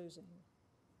danger of losing.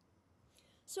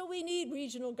 So we need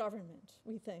regional government,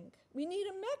 we think. We need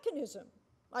a mechanism,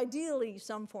 ideally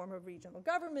some form of regional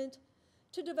government,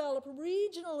 to develop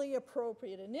regionally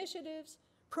appropriate initiatives,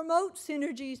 promote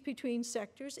synergies between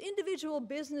sectors. Individual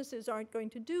businesses aren't going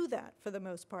to do that for the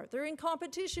most part. They're in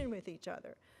competition with each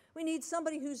other. We need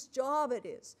somebody whose job it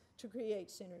is to create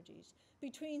synergies.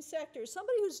 between sectors,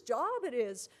 somebody whose job it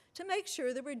is to make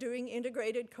sure that we're doing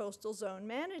integrated coastal zone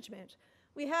management.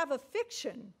 We have a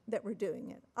fiction that we're doing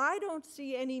it. I don't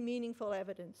see any meaningful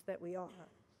evidence that we are.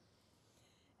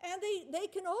 And they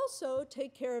can also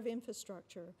take care of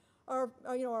infrastructure. Our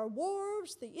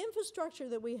wharves, the infrastructure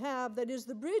that we have that is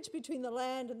the bridge between the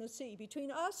land and the sea,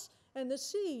 between us and the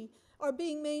sea, are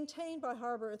being maintained by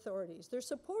harbor authorities. They're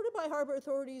supported by harbor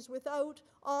authorities without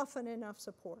often enough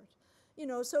support.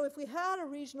 So if we had a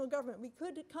regional government, we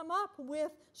could come up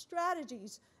with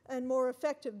strategies and more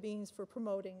effective means for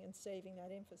promoting and saving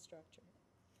that infrastructure.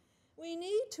 We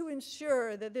need to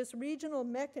ensure that this regional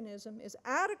mechanism is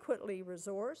adequately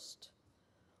resourced,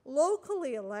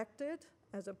 locally elected,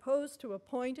 as opposed to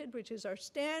appointed, which is our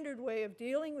standard way of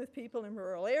dealing with people in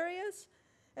rural areas,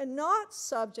 and not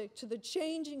subject to the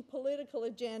changing political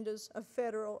agendas of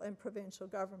federal and provincial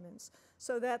governments,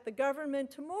 so that the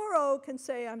government tomorrow can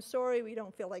say, I'm sorry, we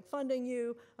don't feel like funding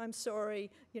you, I'm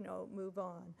sorry, move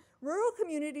on. Rural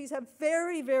communities have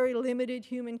very, very limited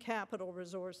human capital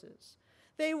resources.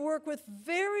 They work with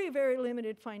very, very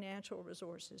limited financial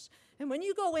resources. And when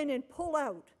you go in and pull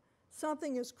out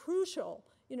something as crucial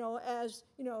as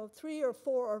 3 or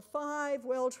 4 or 5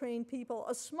 well-trained people,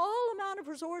 a small amount of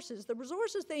resources, the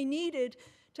resources they needed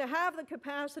to have the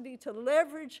capacity to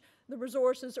leverage the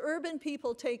resources urban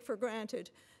people take for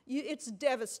granted, it's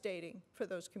devastating for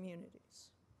those communities.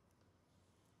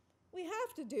 We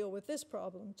have to deal with this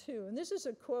problem too, and this is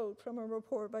a quote from a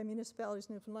report by Municipalities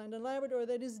Newfoundland and Labrador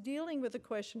that is dealing with the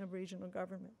question of regional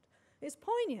government. It's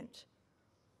poignant.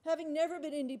 Having never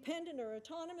been independent or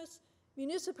autonomous,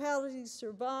 municipalities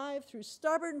survive through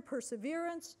stubborn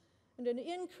perseverance and an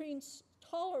increased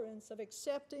tolerance of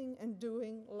accepting and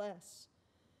doing less.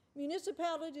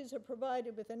 Municipalities are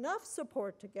provided with enough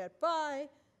support to get by,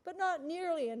 but not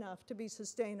nearly enough to be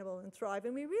sustainable and thrive.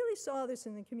 And we really saw this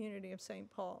in the community of St.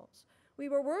 Paul's. We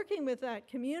were working with that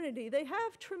community. They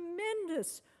have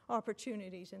tremendous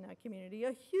opportunities in that community.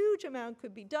 A huge amount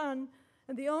could be done,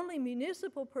 and the only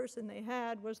municipal person they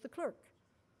had was the clerk,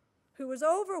 who was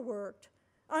overworked,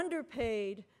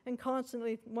 underpaid, and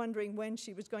constantly wondering when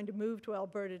she was going to move to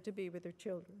Alberta to be with her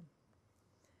children.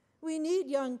 We need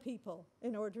young people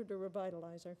in order to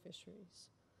revitalize our fisheries.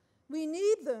 We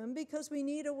need them because we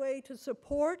need a way to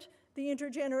support the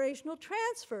intergenerational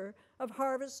transfer of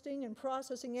harvesting and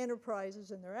processing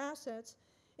enterprises and their assets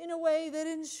in a way that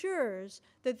ensures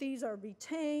that these are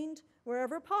retained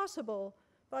wherever possible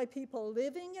by people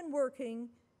living and working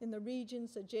in the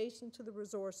regions adjacent to the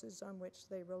resources on which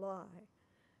they rely.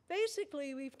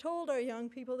 Basically, we've told our young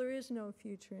people there is no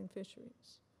future in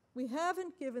fisheries. We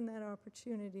haven't given that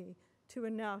opportunity to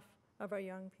enough of our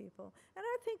young people. And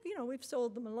I think, we've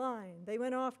sold them a line. They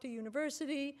went off to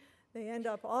university. They end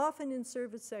up often in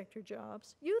service sector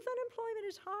jobs. Youth unemployment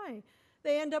is high.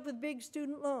 They end up with big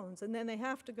student loans, and then they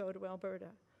have to go to Alberta.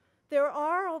 There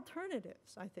are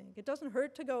alternatives, I think. It doesn't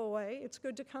hurt to go away. It's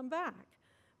good to come back.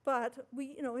 But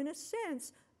we, in a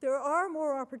sense, there are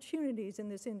more opportunities in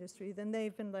this industry than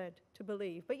they've been led to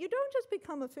believe. But you don't just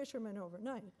become a fisherman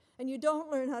overnight, and you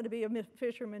don't learn how to be a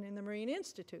fisherman in the Marine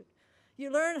Institute. You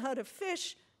learn how to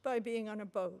fish by being on a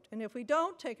boat. And if we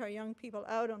don't take our young people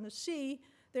out on the sea,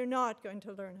 they're not going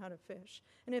to learn how to fish.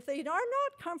 And if they are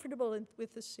not comfortable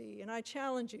with the sea, and I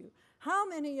challenge you, how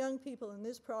many young people in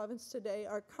this province today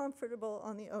are comfortable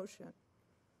on the ocean?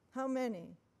 How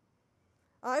many?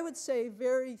 I would say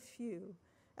very few.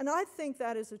 And I think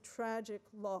that is a tragic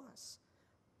loss,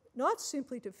 not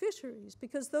simply to fisheries,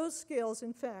 because those skills,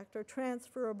 in fact, are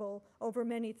transferable over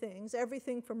many things,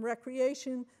 everything from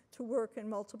recreation to work in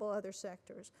multiple other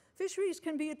sectors. Fisheries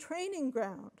can be a training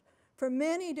ground for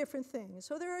many different things.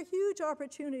 So there are huge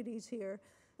opportunities here,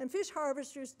 and fish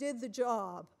harvesters did the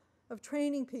job of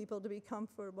training people to be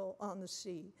comfortable on the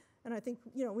sea. And I think,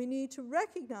 we need to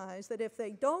recognize that if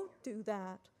they don't do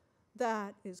that,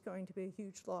 that is going to be a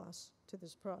huge loss to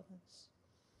this province.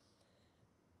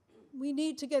 We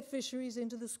need to get fisheries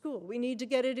into the school. We need to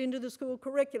get it into the school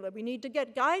curricula. We need to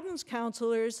get guidance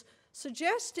counselors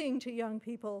suggesting to young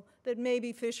people that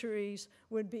maybe fisheries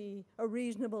would be a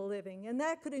reasonable living. And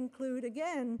that could include,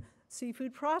 again,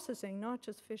 seafood processing, not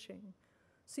just fishing.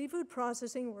 Seafood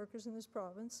processing workers in this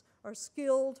province are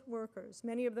skilled workers.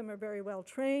 Many of them are very well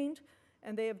trained,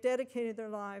 and they have dedicated their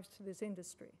lives to this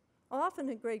industry, often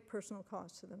at great personal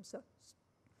cost to themselves.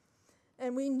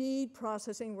 And we need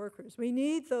processing workers. We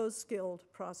need those skilled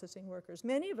processing workers.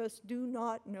 Many of us do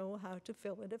not know how to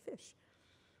fillet a fish.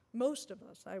 Most of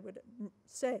us, I would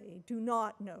say, do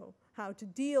not know how to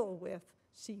deal with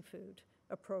seafood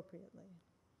appropriately.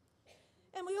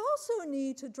 And we also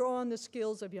need to draw on the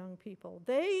skills of young people.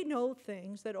 They know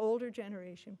things that older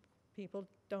generation People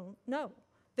don't know.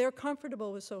 They're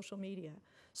comfortable with social media.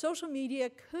 Social media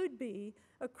could be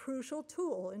a crucial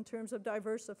tool in terms of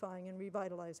diversifying and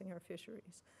revitalizing our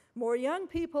fisheries. More young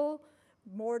people,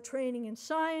 more training in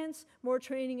science, more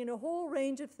training in a whole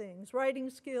range of things, writing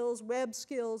skills, web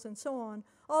skills, and so on.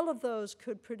 All of those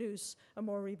could produce a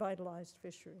more revitalized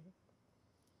fishery.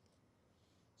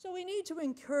 So we need to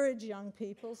encourage young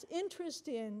people's interest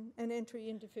in and entry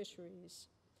into fisheries.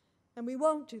 And we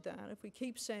won't do that if we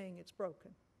keep saying it's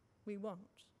broken. We won't.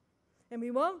 And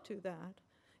we won't do that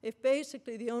if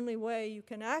basically the only way you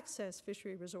can access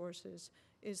fishery resources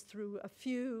is through a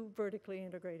few vertically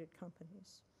integrated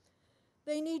companies.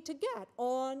 They need to get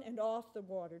on and off the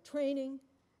water training,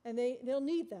 and they'll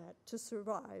need that to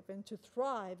survive and to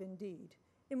thrive indeed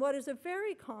in what is a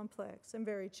very complex and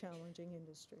very challenging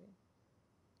industry.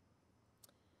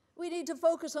 We need to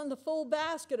focus on the full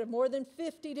basket of more than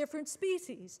 50 different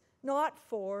species, not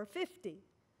 450,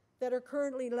 that are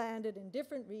currently landed in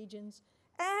different regions,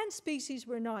 and species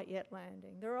we're not yet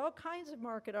landing. There are all kinds of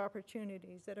market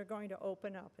opportunities that are going to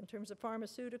open up in terms of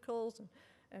pharmaceuticals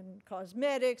and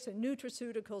cosmetics and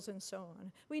nutraceuticals and so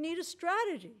on. We need a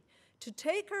strategy to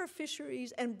take our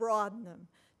fisheries and broaden them,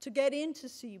 to get into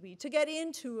seaweed, to get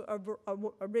into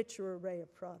a richer array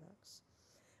of products.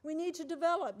 We need to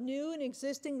develop new and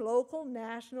existing local,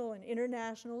 national, and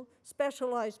international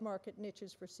specialized market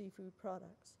niches for seafood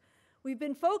products. We've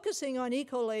been focusing on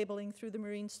eco-labeling through the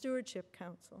Marine Stewardship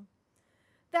Council.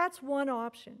 That's one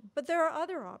option, but there are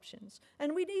other options.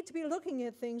 And we need to be looking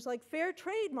at things like fair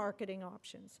trade marketing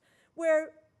options, where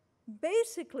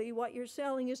basically what you're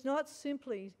selling is not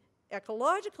simply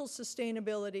ecological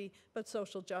sustainability, but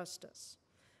social justice.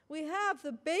 We have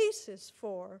the basis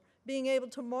for being able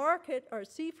to market our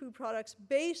seafood products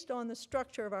based on the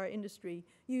structure of our industry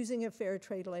using a fair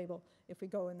trade label if we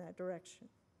go in that direction.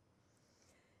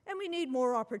 And we need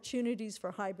more opportunities for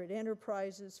hybrid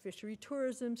enterprises, fishery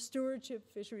tourism, stewardship,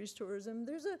 fisheries tourism.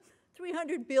 There's a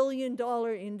 $300 billion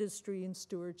industry in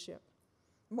stewardship,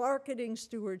 marketing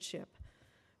stewardship.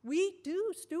 We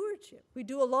do stewardship. We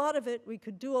do a lot of it. We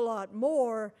could do a lot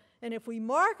more. And if we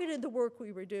marketed the work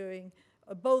we were doing,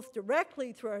 both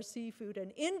directly through our seafood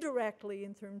and indirectly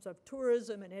in terms of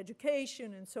tourism and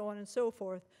education and so on and so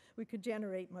forth, we could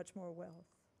generate much more wealth.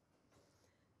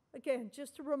 Again,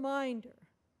 just a reminder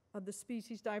of the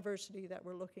species diversity that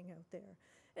we're looking out there.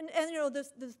 And you know,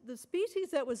 the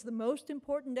species that was the most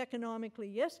important economically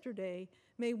yesterday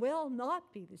may well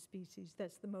not be the species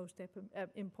that's the most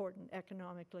important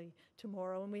economically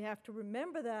tomorrow. And we have to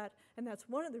remember that, and that's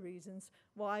one of the reasons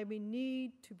why we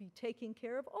need to be taking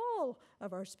care of all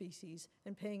of our species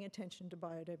and paying attention to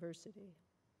biodiversity.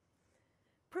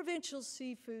 Provincial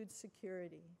seafood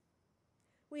security.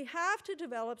 We have to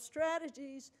develop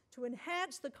strategies to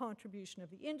enhance the contribution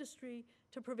of the industry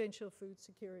to provincial food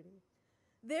security,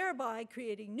 thereby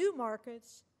creating new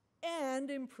markets and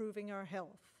improving our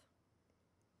health.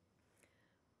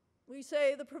 We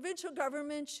say the provincial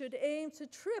government should aim to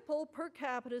triple per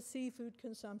capita seafood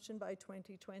consumption by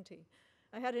 2020.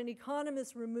 I had an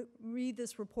economist read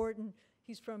this report, and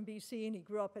he's from BC, and he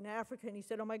grew up in Africa, and he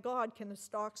said, "Oh my God, can the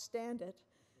stocks stand it?"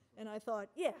 And I thought,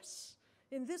 yes.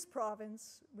 In this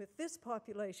province, with this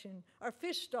population, our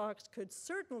fish stocks could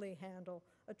certainly handle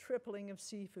a tripling of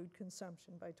seafood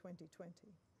consumption by 2020.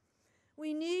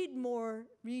 We need more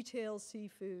retail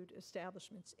seafood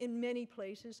establishments in many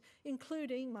places,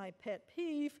 including, my pet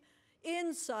peeve,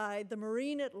 inside the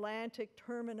Marine Atlantic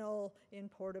terminal in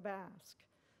Port-aux-Basques,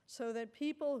 so that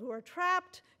people who are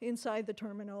trapped inside the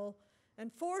terminal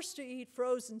and forced to eat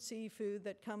frozen seafood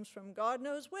that comes from God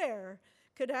knows where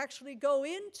could actually go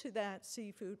into that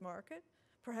seafood market,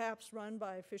 perhaps run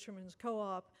by a fisherman's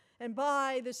co-op, and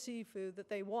buy the seafood that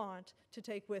they want to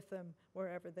take with them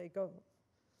wherever they go.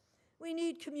 We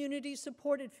need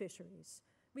community-supported fisheries.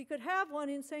 We could have one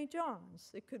in St.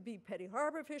 John's. It could be Petty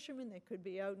Harbor fishermen. They could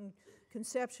be out in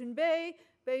Conception Bay.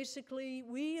 Basically,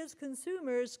 we as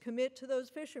consumers commit to those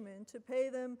fishermen to pay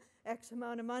them X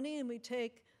amount of money, and we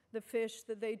take the fish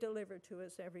that they deliver to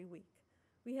us every week.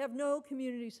 We have no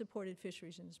community-supported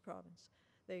fisheries in this province.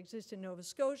 They exist in Nova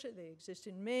Scotia, they exist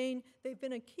in Maine. They've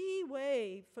been a key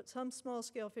way for some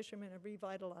small-scale fishermen have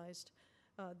revitalized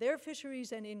their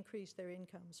fisheries and increased their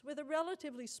incomes with a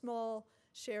relatively small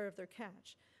share of their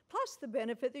catch. Plus the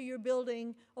benefit that you're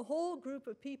building a whole group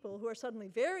of people who are suddenly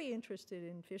very interested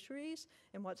in fisheries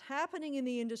and what's happening in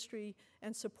the industry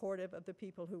and supportive of the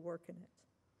people who work in it.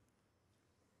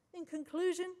 In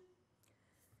conclusion,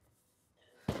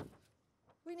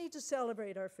 we need to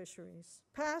celebrate our fisheries,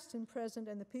 past and present,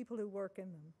 and the people who work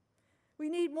in them. We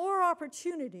need more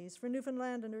opportunities for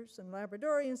Newfoundlanders and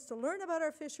Labradorians to learn about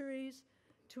our fisheries,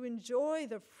 to enjoy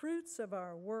the fruits of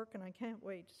our work, and I can't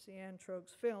wait to see Anne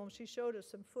Troke's film. She showed us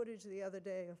some footage the other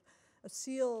day of a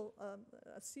seal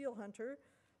hunter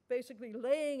basically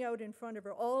laying out in front of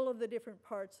her all of the different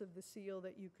parts of the seal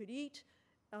that you could eat,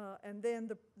 and then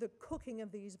the cooking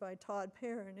of these by Todd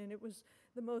Perrin, and it was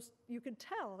the most, you could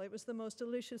tell, it was the most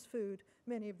delicious food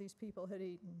many of these people had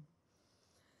eaten.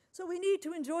 So we need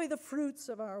to enjoy the fruits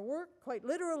of our work, quite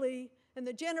literally, and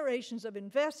the generations of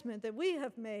investment that we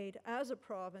have made as a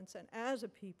province and as a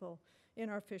people in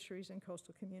our fisheries and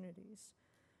coastal communities.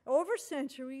 Over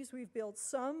centuries, we've built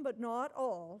some, but not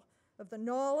all, of the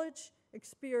knowledge,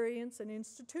 experience, and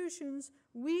institutions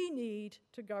we need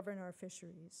to govern our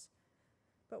fisheries.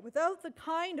 But without the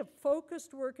kind of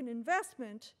focused work and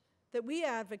investment that we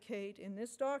advocate in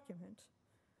this document,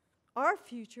 our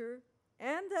future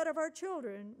and that of our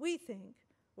children, we think,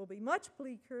 will be much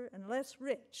bleaker and less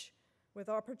rich with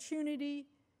opportunity,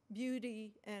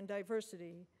 beauty, and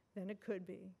diversity than it could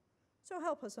be. So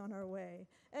help us on our way.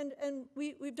 And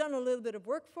we've done a little bit of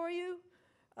work for you.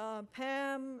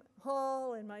 Pam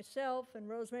Hall and myself and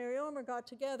Rosemary Omer got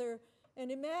together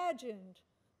and imagined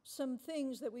some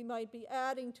things that we might be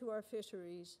adding to our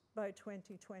fisheries by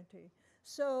 2020.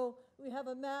 So we have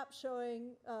a map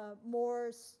showing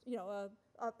more,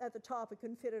 up at the top, we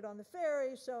couldn't fit it on the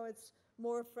ferry, so it's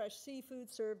more fresh seafood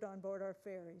served on board our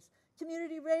ferries.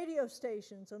 Community radio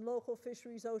stations and local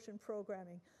fisheries ocean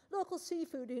programming. Local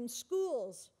seafood in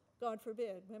schools, God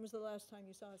forbid. When was the last time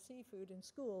you saw seafood in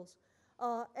schools?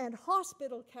 And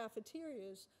hospital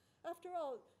cafeterias. After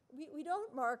all, we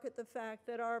don't market the fact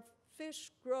that our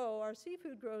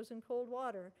seafood grows in cold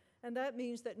water, and that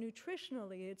means that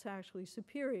nutritionally it's actually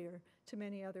superior to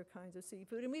many other kinds of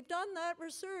seafood. And we've done that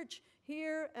research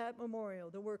here at Memorial.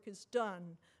 The work is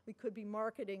done. We could be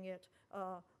marketing it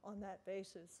on that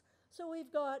basis. So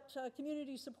we've got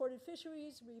community-supported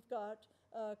fisheries. We've got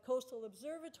coastal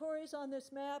observatories on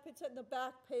this map. It's at the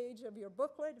back page of your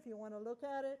booklet if you want to look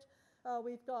at it.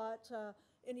 We've got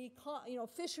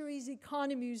fisheries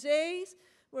economusees,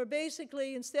 where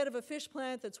basically instead of a fish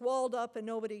plant that's walled up and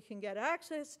nobody can get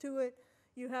access to it,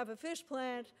 you have a fish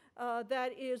plant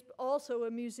that is also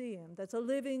a museum, that's a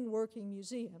living, working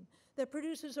museum that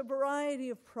produces a variety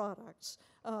of products,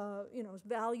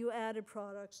 value-added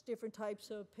products, different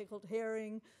types of pickled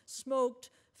herring,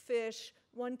 smoked fish,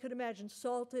 one could imagine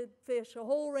salted fish, a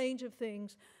whole range of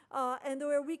things, and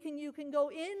where you can go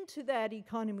into that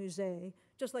economusee,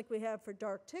 just like we have for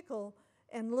Dark Tickle,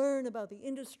 and learn about the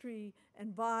industry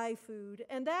and buy food.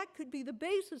 And that could be the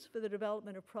basis for the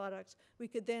development of products we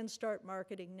could then start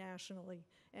marketing nationally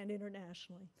and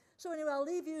internationally. So anyway, I'll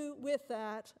leave you with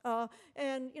that.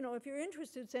 And if you're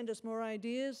interested, send us more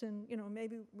ideas. And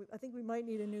I think we might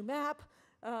need a new map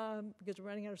because we're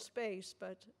running out of space.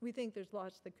 But we think there's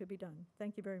lots that could be done.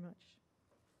 Thank you very much.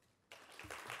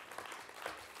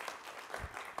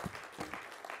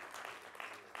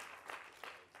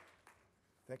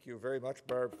 Thank you very much,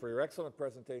 Barb, for your excellent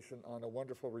presentation on a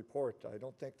wonderful report. I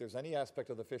don't think there's any aspect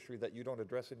of the fishery that you don't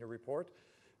address in your report,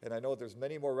 and I know there's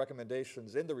many more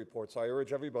recommendations in the report, so I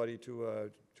urge everybody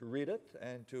to read it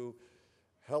and to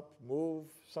help move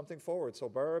something forward. So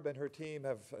Barb and her team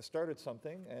have started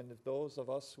something, and those of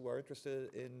us who are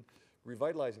interested in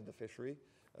revitalizing the fishery,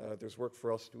 there's work for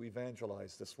us to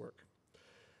evangelize this work.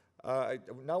 I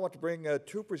now want to bring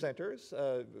two presenters,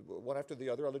 one after the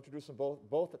other. I'll introduce them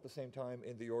both at the same time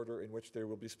in the order in which they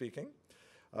will be speaking.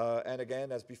 And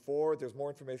again, as before, there's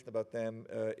more information about them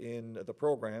in the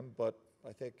program, but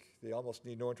I think they almost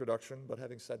need no introduction. But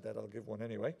having said that, I'll give one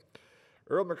anyway.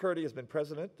 Earl McCurdy has been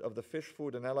president of the Fish,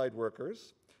 Food and Allied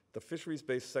Workers, the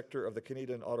fisheries-based sector of the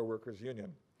Canadian Auto Workers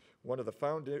Union, one of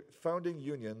the founding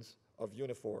unions of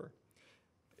Unifor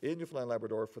in Newfoundland and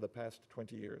Labrador for the past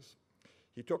 20 years.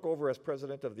 He took over as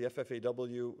president of the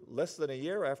FFAW less than a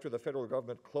year after the federal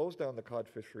government closed down the cod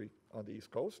fishery on the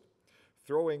East Coast,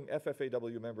 throwing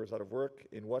FFAW members out of work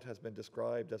in what has been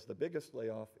described as the biggest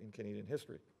layoff in Canadian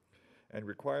history, and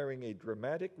requiring a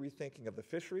dramatic rethinking of the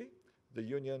fishery, the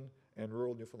union, and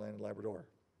rural Newfoundland and Labrador.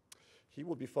 He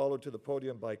will be followed to the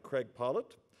podium by Craig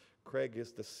Pollitt. Craig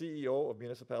is the CEO of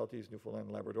Municipalities Newfoundland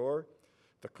and Labrador,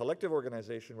 the collective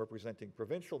organization representing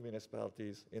provincial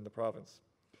municipalities in the province.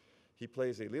 He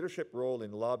plays a leadership role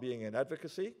in lobbying and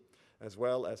advocacy, as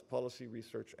well as policy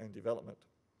research and development.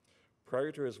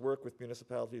 Prior to his work with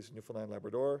Municipalities Newfoundland and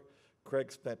Labrador,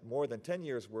 Craig spent more than 10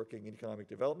 years working in economic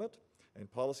development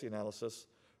and policy analysis,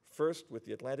 first with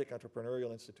the Atlantic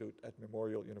Entrepreneurial Institute at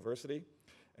Memorial University,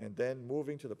 and then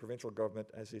moving to the provincial government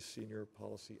as a senior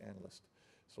policy analyst.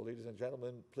 So ladies and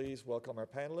gentlemen, please welcome our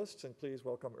panelists, and please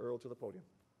welcome Earl to the podium.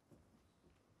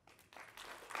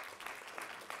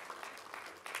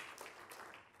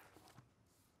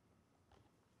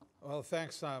 Well,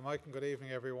 thanks, Mike, and good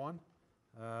evening, everyone.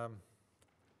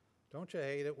 Don't you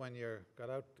hate it when you're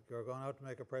going out to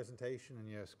make a presentation and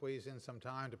you squeeze in some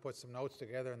time to put some notes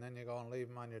together and then you go and leave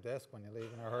them on your desk when you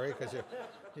leave in a hurry because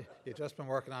you've just been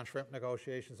working on shrimp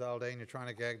negotiations all day and you're trying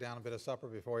to gag down a bit of supper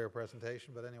before your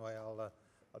presentation. But anyway, I'll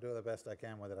do the best I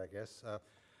can with it, I guess.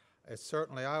 It's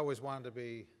certainly, I always wanted to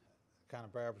be kind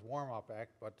of Barb's warm-up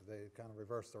act, but they kind of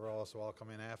reversed the role, so I'll come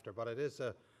in after. But it is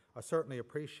I certainly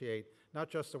appreciate not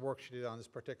just the work she did on this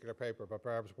particular paper, but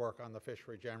Barb's work on the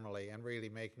fishery generally and really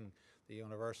making the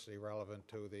university relevant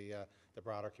to the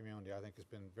broader community. I think it's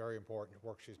been very important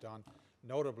work she's done,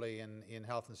 notably in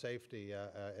health and safety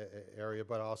area,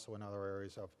 but also in other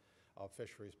areas of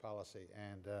fisheries policy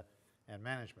and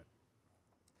management.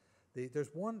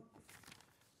 There's one,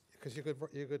 because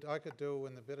I could do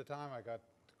in the bit of time I got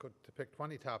to pick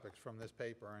 20 topics from this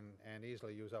paper and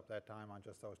easily use up that time on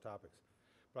just those topics.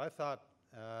 But I thought,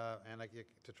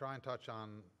 to try and touch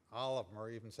on all of them or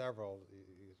even several,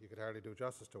 you could hardly do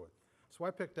justice to it. So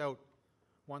I picked out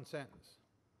one sentence,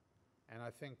 and I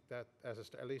think that as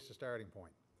at least a starting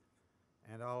point.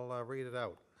 And I'll read it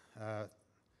out.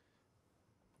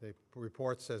 The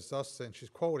report says thus, and she's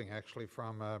quoting actually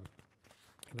from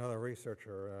another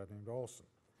researcher named Olson.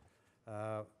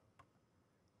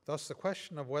 Thus, the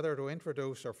question of whether to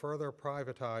introduce or further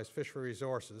privatize fishery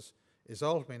resources is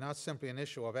ultimately not simply an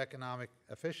issue of economic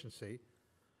efficiency,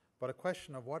 but a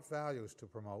question of what values to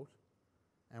promote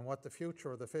and what the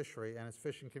future of the fishery and its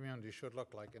fishing community should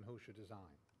look like and who should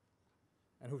design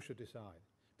and who should decide.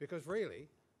 Because really,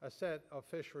 a set of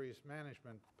fisheries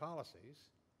management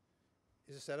policies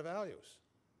is a set of values.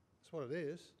 That's what it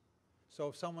is. So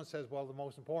if someone says, well, the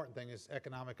most important thing is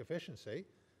economic efficiency,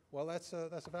 well, that's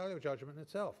a value judgment in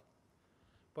itself.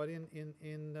 But in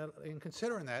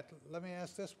considering that, let me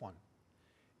ask this one.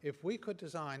 If we could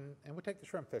design, and we'll take the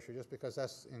shrimp fishery just because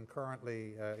that's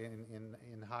currently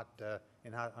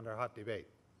under hot debate.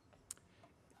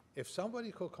 If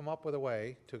somebody could come up with a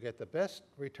way to get the best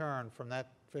return from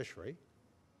that fishery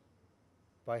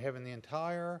by having the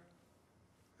entire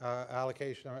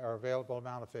allocation or available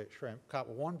amount of shrimp caught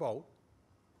with one boat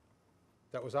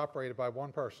that was operated by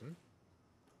one person,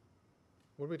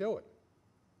 would we do it?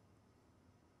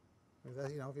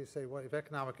 You know, if you say, well, if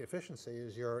economic efficiency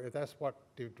is if that's what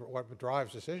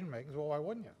drives decision making, well, why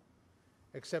wouldn't you?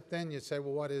 Except then you'd say,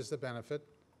 well, what is the benefit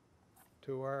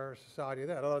to our society of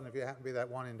that? Other than if you happen to be that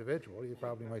one individual, you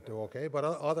probably might do okay. But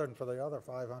other than for the other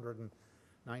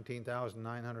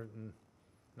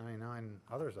 519,999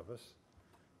 others of us,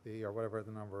 or whatever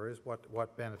the number is,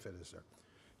 what benefit is there?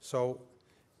 So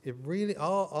it really,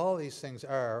 all these things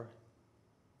are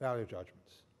value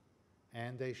judgments.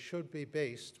 And they should be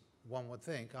based, one would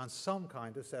think, on some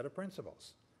kind of set of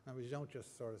principles. And we don't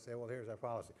just sort of say, well, here's our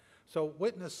policy. So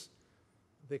witness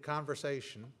the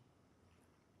conversation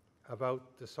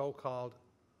about the so-called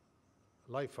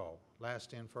LIFO,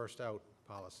 last in, first out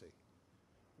policy,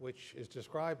 which is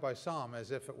described by some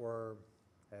as if it were,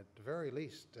 at the very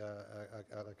least,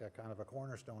 like a kind of a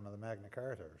cornerstone of the Magna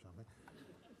Carta or something,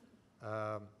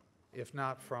 if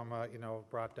not from,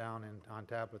 brought down on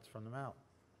tablets from the Mount.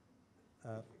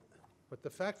 But the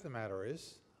fact of the matter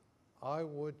is, I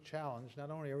would challenge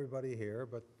not only everybody here,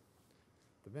 but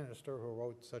the minister who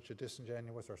wrote such a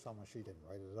disingenuous, or someone, she didn't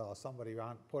write it at all, somebody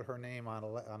put her name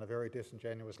on a very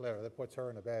disingenuous letter that puts her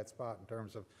in a bad spot in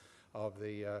terms of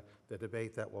the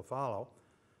debate that will follow.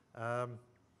 I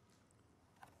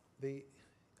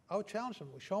would challenge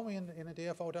them, show me in a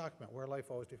DFO document where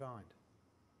LIFO is defined.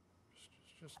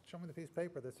 Just show me the piece of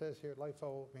paper that says here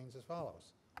LIFO means as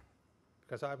follows,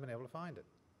 because I've been able to find it.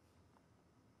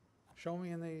 Show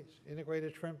me in the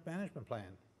Integrated Shrimp Management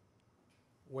Plan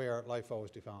where LIFO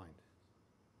is defined.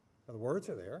 Now, the words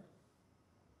are there,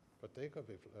 but they could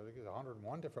be, there's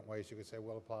 101 different ways you could say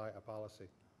we'll apply a policy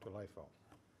to LIFO.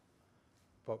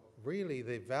 But really,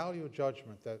 the value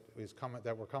judgment that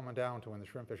we're coming down to in the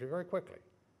shrimp fishery very quickly,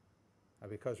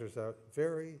 because there's a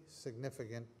very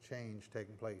significant change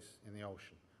taking place in the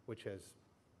ocean, which has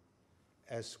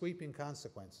sweeping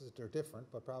consequences. They're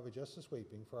different, but probably just as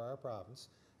sweeping for our province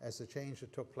as the change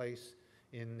that took place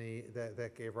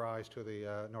that gave rise to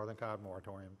the Northern Cod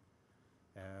moratorium.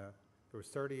 There was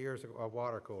 30 years of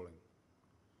water cooling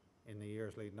in the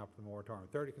years leading up to the moratorium.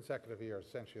 30 consecutive years,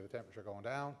 essentially, of the temperature going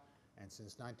down. And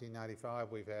since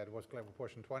 1995, we've had, we're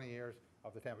pushing 20 years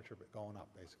of the temperature going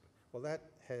up, basically. Well,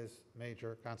 that has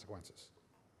major consequences.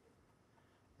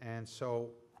 And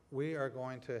so we are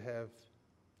going to have,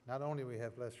 not only we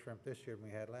have less shrimp this year than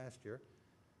we had last year,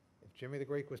 if Jimmy the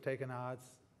Greek was taking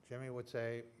odds, Jimmy would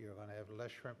say, you're going to have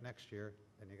less shrimp next year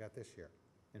than you got this year.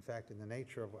 In fact, in the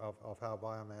nature of how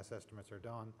biomass estimates are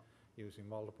done, using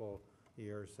multiple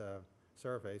years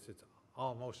surveys, it's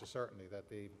almost a certainty that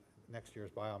the next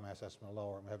year's biomass estimate will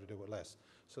lower and we have to do it less.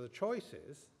 So the choice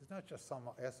is, it's not just some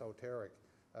esoteric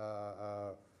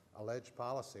alleged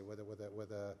policy with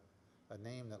a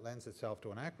name that lends itself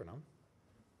to an acronym.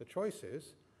 The choice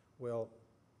is, will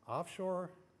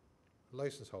offshore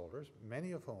license holders,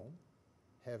 many of whom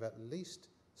have at least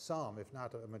some, if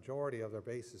not a majority of their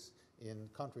bases in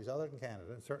countries other than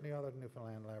Canada, and certainly other than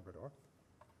Newfoundland and Labrador,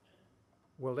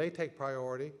 will they take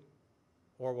priority,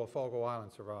 or will Fogo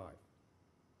Island survive?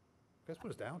 That's what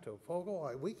it's down to. Fogo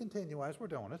Island, we continue as we're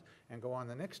doing it, and go on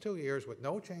the next 2 years with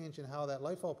no change in how that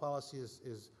LIFO policy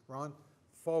is run.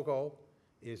 Fogo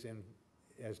is in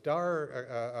as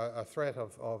dire a threat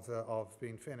of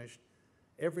being finished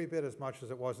every bit as much as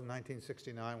it was in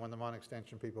 1969 when the Mon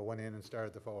Extension people went in and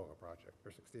started the Fogo project,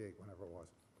 or 68, whenever it was.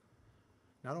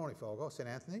 Not only Fogo, St.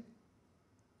 Anthony,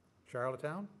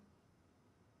 Charlottetown,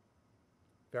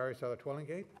 various other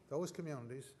Twillingate, those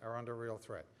communities are under real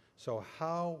threat. So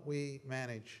how we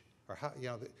manage, or how,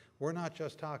 we're not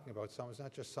just talking about some, it's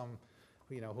not just some,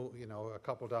 a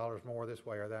couple dollars more this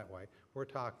way or that way. We're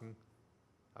talking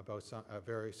about a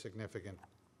very significant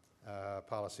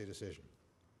policy decision.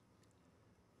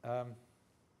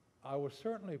 I was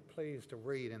certainly pleased to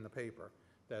read in the paper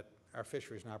that our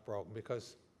fishery is not broken,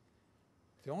 because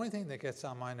the only thing that gets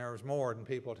on my nerves more than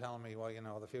people telling me,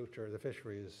 well, the future of the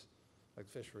fishery is,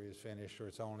 like the fishery is finished, or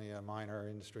it's only a minor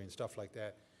industry and stuff like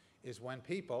that, is when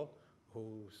people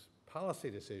whose policy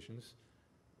decisions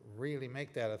really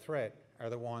make that a threat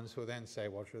are the ones who then say,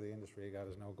 well, sure, the industry you got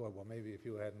is no good. Well, maybe if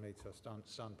you hadn't made such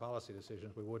stunned policy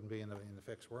decisions, we wouldn't be in the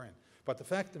fix we're in. But the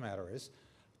fact of the matter is,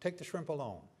 take the shrimp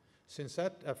alone. Since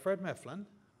that, Fred Mifflin,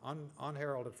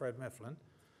 unheralded Fred Mifflin,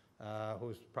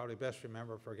 who's probably best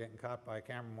remembered for getting caught by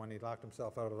Cameron when he locked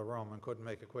himself out of the room and couldn't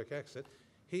make a quick exit,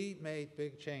 he made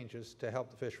big changes to help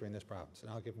the fishery in this province,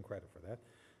 and I'll give him credit for that.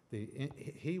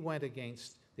 He went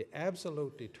against the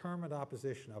absolute determined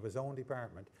opposition of his own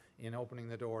department in opening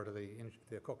the door to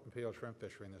the cooked and peeled shrimp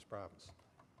fishery in this province.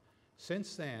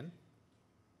 Since then,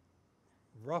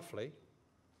 roughly,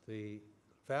 the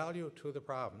value to the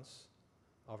province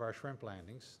of our shrimp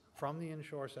landings from the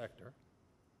inshore sector,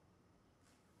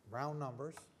 round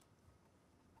numbers,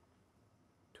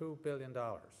 $2 billion.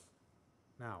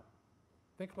 Now,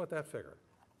 think about that figure.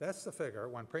 That's the figure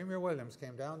when Premier Williams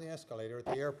came down the escalator at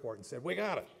the airport and said, we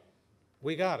got it.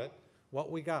 We got it. What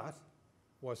we got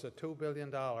was a $2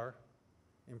 billion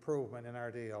improvement in our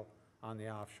deal on the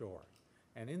offshore.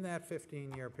 And in that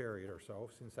 15-year period or so,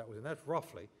 since that was, and that's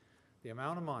roughly the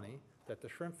amount of money that the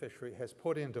shrimp fishery has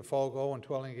put into Fogo and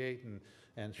Twillingate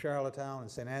and Charlottetown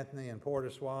and St. Anthony and Port au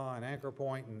Soir and Anchor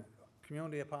Point and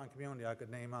community upon community I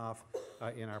could name off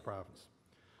in our province.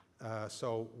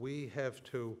 So we have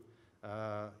to,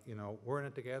 we're in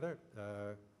it together.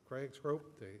 Craig's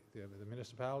group, the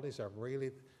municipalities are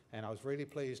really, and I was really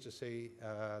pleased to see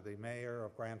the mayor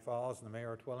of Grand Falls and the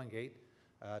mayor of Twillingate,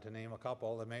 to name a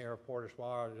couple. The mayor of Port au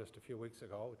Soir just a few weeks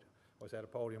ago was at a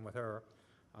podium with her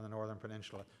on the Northern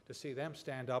Peninsula, to see them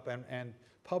stand up and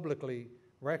publicly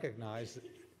recognize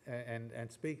and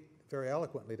speak very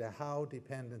eloquently to how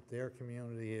dependent their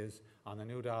community is on the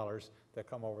new dollars that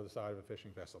come over the side of a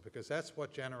fishing vessel, because that's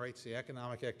what generates the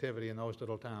economic activity in those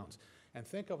little towns. And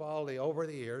think of all over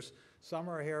the years, some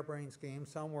are harebrained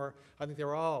schemes, some were, I think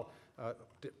they're all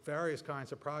various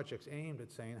kinds of projects aimed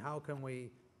at saying, how can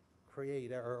we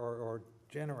create or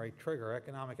trigger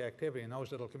economic activity in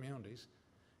those little communities?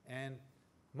 And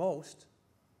most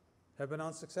have been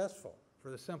unsuccessful for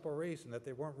the simple reason that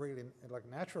they weren't really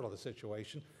natural to the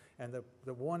situation. And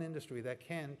the one industry that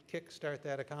can kickstart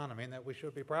that economy and that we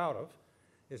should be proud of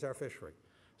is our fishery.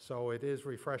 So it is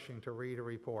refreshing to read a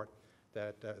report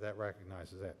that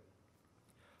recognizes that.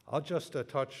 I'll just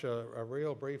touch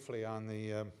real briefly on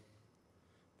the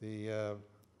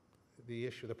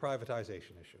issue, the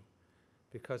privatization issue,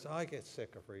 because I get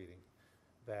sick of reading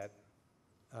that,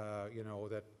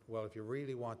 well, if you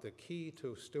really want the key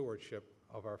to stewardship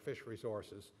of our fish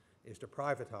resources is to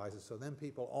privatize it, so then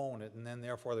people own it, and then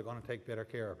therefore they're going to take better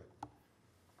care of it.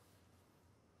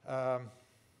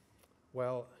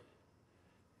 Well,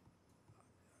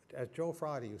 as Joe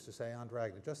Friday used to say on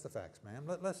Dragnet, just the facts, ma'am.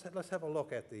 Let's have a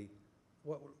look at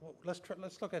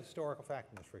let's look at historical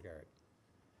fact in this regard.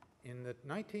 In the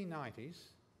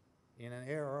 1990s, in an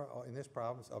era in this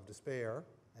province of despair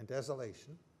and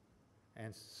desolation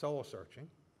and soul searching,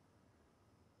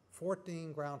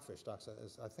 14 ground fish stocks,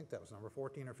 I think that was number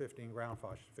 14 or 15 ground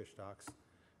fish stocks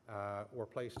were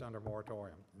placed under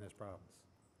moratorium in this province,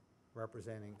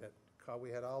 representing that We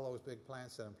had all those big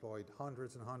plants that employed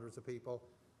hundreds and hundreds of people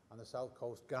on the south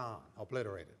coast gone,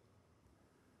 obliterated.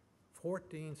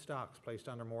 14 stocks placed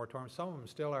under moratorium. Some of them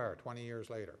still are 20 years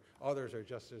later. Others are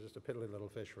just a piddly little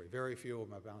fishery. Very few of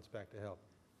them have bounced back to health.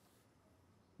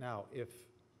 Now, if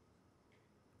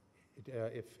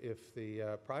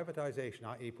the privatization,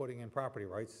 i.e. putting in property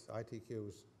rights,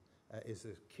 ITQs, is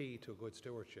the key to good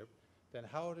stewardship, then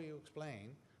how do you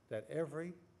explain that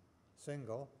every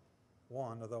single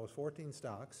one of those 14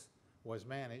 stocks was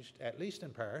managed, at least in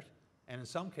part, and in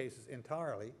some cases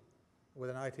entirely, with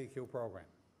an ITQ program?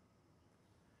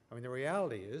 I mean, the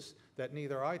reality is that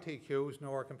neither ITQs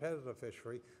nor competitive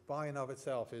fishery, by and of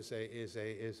itself,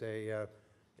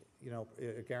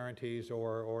 guarantees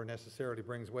or necessarily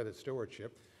brings with it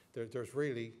stewardship. There's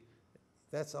really,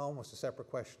 that's almost a separate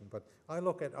question. But I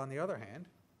look at, on the other hand,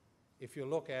 if you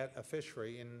look at a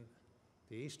fishery in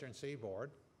the eastern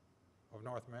seaboard of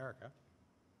North America,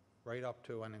 right up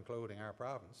to and including our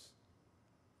province,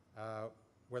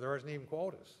 where there isn't even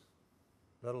quotas,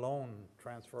 let alone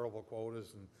transferable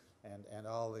quotas and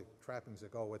all the trappings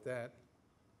that go with that,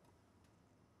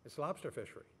 it's lobster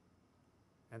fishery.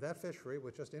 And that fishery,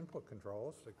 with just input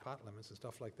controls, like pot limits and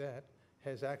stuff like that,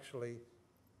 has actually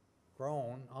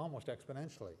grown almost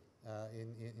exponentially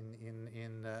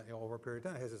over a period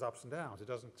of time. It has its ups and downs. It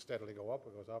doesn't steadily go up,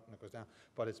 it goes up and it goes down,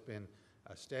 but it's been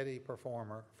a steady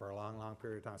performer for a long, long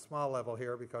period of time. Small level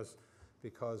here because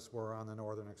we're on the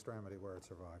northern extremity where it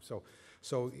survives.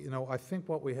 So you know, I think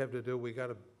what we have to do, we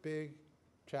got a big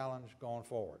challenge going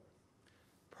forward.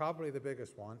 Probably the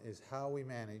biggest one is how we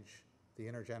manage the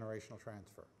intergenerational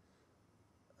transfer.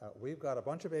 We've got a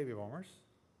bunch of baby boomers.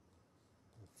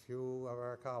 A few of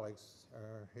our colleagues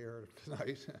are here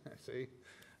tonight, see,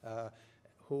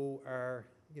 who are,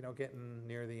 you know, getting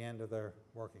near the end of their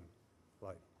working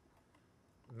life.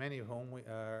 Many of whom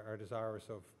are desirous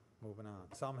of moving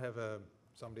on. Some have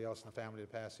somebody else in the family to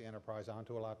pass the enterprise on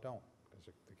to, a lot don't, because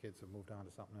the kids have moved on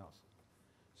to something else.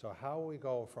 So how we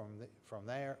go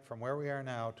from where we are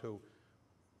now to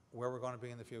where we're going to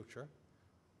be in the future,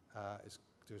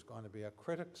 there's going to be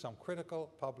some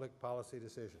critical public policy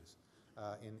decisions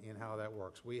in how that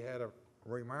works. We had a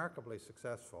remarkably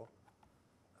successful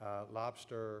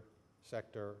lobster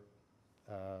sector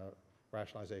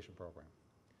rationalization program.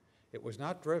 It was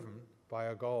not driven by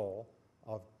a goal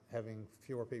of having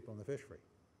fewer people in the fishery.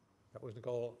 That wasn't the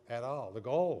goal at all. The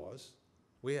goal was,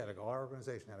 our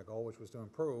organization had a goal which was to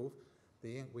improve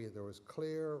there was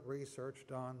clear research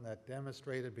done that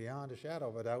demonstrated beyond a shadow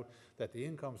of a doubt that the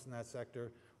incomes in that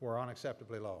sector were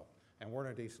unacceptably low and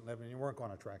weren't a decent living, and you weren't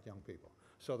going to attract young people.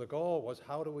 So the goal was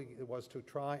was to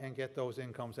try and get those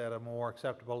incomes at a more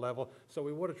acceptable level so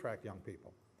we would attract young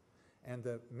people. And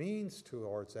the means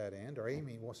towards that end, or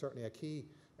certainly a key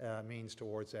means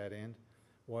towards that end,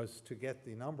 was to get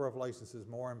the number of licenses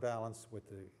more in balance with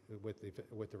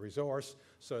the resource,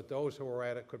 so that those who were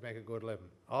at it could make a good living.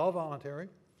 All voluntary.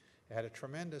 It had a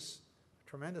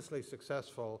tremendously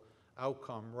successful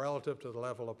outcome relative to the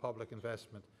level of public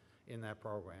investment in that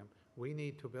program. We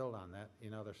need to build on that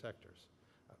in other sectors.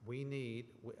 We need,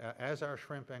 as our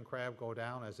shrimp and crab go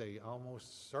down, as they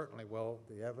almost certainly will,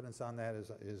 the evidence on that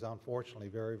is unfortunately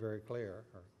very, very clear,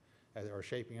 or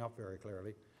shaping up very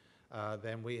clearly.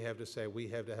 Then we have to say we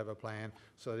have to have a plan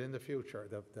so that in the future,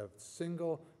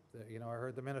 you know, I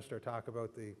heard the minister talk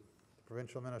about the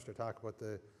provincial minister talk about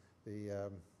the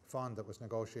fund that was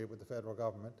negotiated with the federal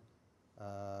government,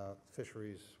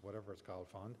 Fisheries, whatever it's called,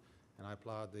 fund, and I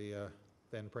applaud the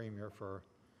then Premier for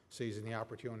seizing the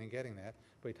opportunity and getting that.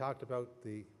 But he talked about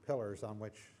the pillars on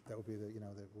which that would be that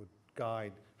would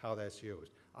guide how that's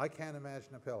used. I can't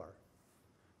imagine a pillar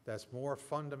that's more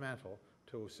fundamental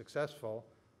to successful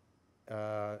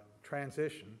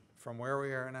transition from where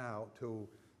we are now to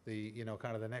the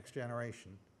kind of the next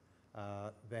generation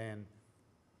than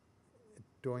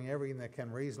doing everything that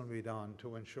can reasonably be done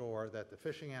to ensure that the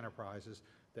fishing enterprises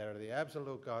that are the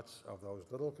absolute guts of those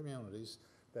little communities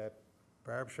that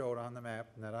Barb showed on the map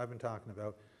and that I've been talking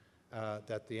about,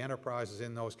 that the enterprises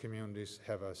in those communities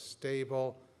have a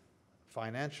stable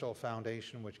financial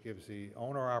foundation which gives the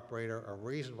owner-operator a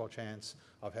reasonable chance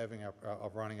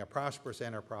of running a prosperous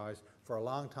enterprise for a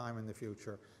long time in the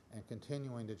future and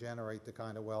continuing to generate the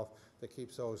kind of wealth that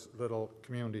keeps those little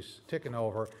communities ticking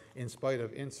over in spite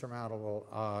of insurmountable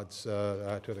odds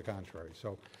to the contrary.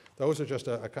 So those are just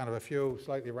a kind of a few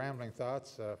slightly rambling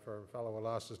thoughts for a fellow who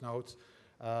lost his notes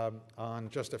on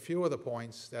just a few of the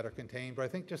points that are contained, but I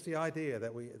think just the idea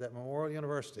that Memorial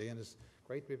University, and it's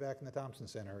great to be back in the Thompson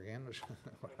Center again, which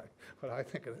what I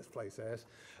think of this place as.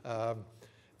 And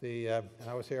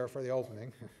I was here for the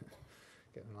opening.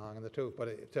 getting long in the tooth.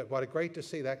 But great to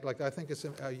see that. Like, I think it's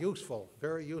a useful,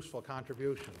 very useful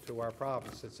contribution to our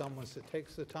province that someone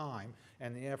takes the time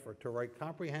and the effort to write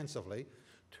comprehensively,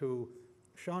 to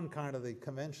shun kind of the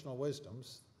conventional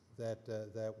wisdoms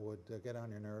that would get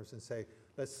on your nerves, and say,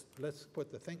 let's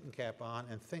put the thinking cap on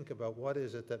and think about what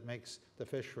is it that makes the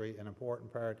fishery an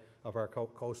important part of our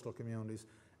coastal communities,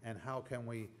 and how can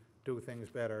we do things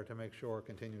better to make sure it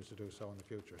continues to do so in the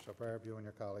future. So Barb, you and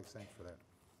your colleagues, thanks for that.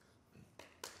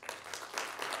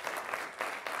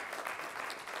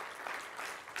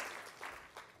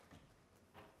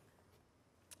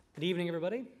 Good evening,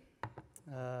 everybody.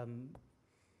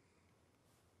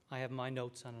 I have my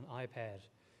notes on an iPad,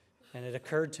 and it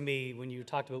occurred to me when you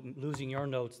talked about losing your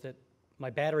notes that my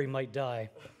battery might die.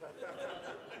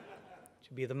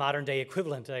 Should be the modern day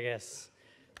equivalent, I guess.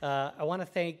 I want to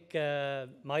thank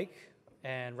Mike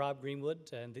and Rob Greenwood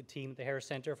and the team at the Harris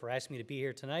Centre for asking me to be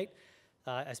here tonight.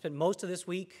 I spent most of this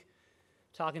week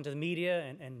talking to the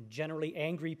media and generally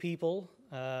angry people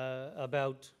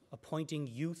about appointing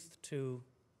youth to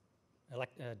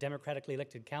democratically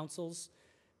elected councils.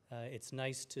 It's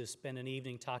nice to spend an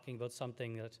evening talking about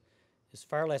something that is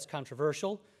far less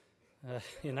controversial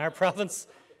in our province,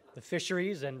 the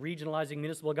fisheries and regionalizing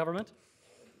municipal government.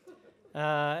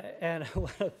 And I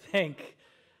want to thank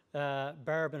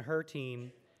Barb and her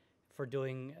team for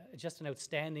doing just an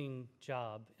outstanding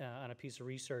job on a piece of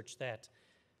research that,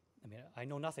 I mean, I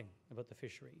know nothing about the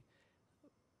fishery,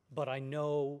 but I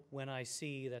know when I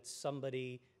see that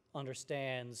somebody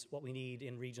understands what we need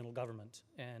in regional government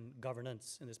and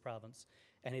governance in this province,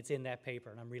 and it's in that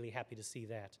paper, and I'm really happy to see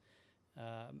that.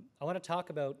 I want to talk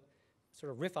about,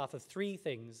 sort of riff off of three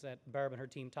things that Barb and her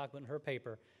team talk about in her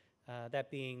paper,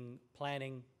 that being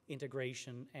planning,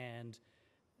 integration, and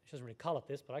she doesn't really call it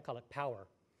this, but I call it power.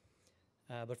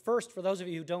 But first, for those of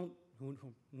you who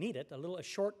need it, a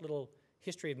short little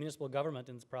history of municipal government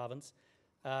in this province.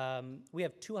 We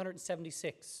have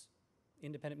 276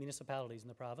 independent municipalities in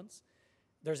the province.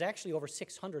 There's actually over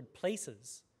 600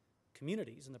 places,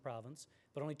 communities in the province,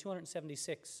 but only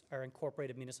 276 are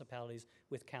incorporated municipalities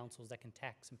with councils that can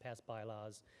tax and pass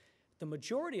bylaws. The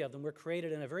majority of them were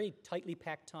created in a very tightly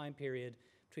packed time period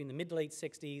between the mid to late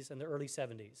 60s and the early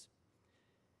 70s.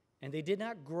 And they did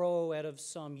not grow out of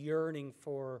some yearning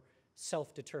for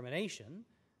self-determination.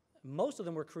 Most of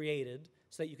them were created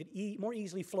so that you could more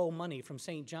easily flow money from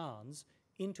St. John's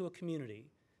into a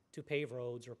community to pave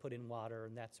roads or put in water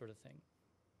and that sort of thing.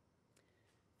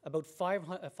 About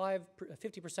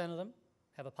 50% of them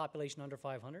have a population under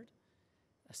 500.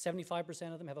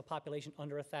 75% of them have a population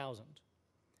under 1,000.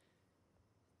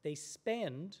 They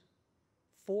spend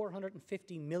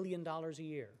 $450 million a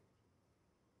year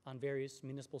on various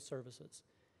municipal services.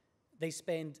 They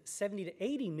spend $70 to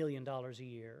 $80 million a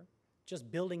year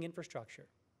just building infrastructure.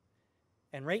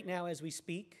 And right now, as we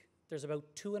speak, there's about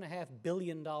 $2.5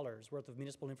 billion worth of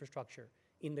municipal infrastructure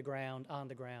in the ground, on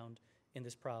the ground in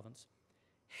this province.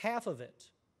 Half of it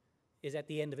is at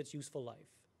the end of its useful life.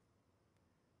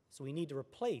 So we need to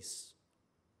replace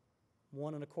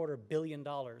 $1.25 billion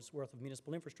worth of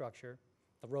municipal infrastructure,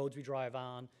 the roads we drive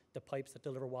on, the pipes that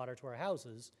deliver water to our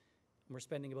houses, and we're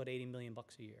spending about $80 million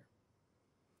a year.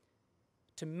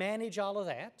 To manage all of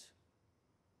that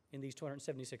in these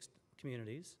 276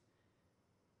 communities,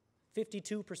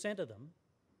 52% of them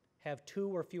have 2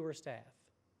 or fewer staff.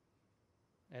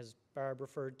 As Barb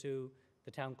referred to,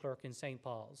 the town clerk in St.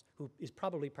 Paul's, who is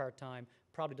probably part-time,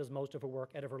 probably does most of her work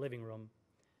out of her living room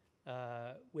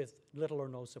with little or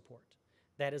no support.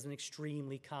 That is an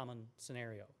extremely common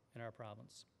scenario in our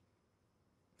province.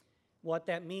 What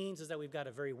that means is that we've got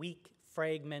a very weak,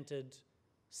 fragmented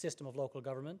system of local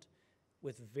government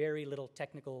with very little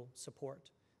technical support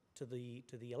to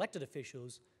the elected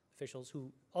officials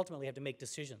who ultimately have to make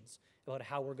decisions about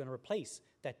how we're going to replace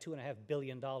that $2.5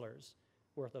 billion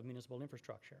worth of municipal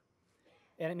infrastructure.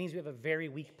 And it means we have a very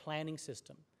weak planning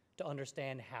system to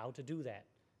understand how to do that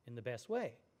in the best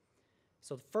way.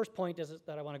 So the first point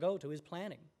that I want to go to is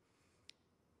planning.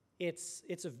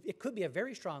 It could be a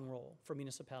very strong role for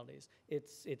municipalities.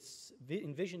 It's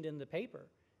envisioned in the paper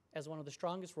as one of the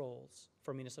strongest roles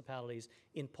for municipalities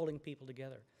in pulling people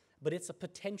together. But it's a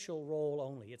potential role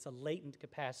only. It's a latent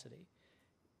capacity.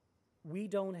 We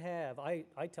don't have, I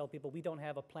tell people, we don't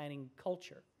have a planning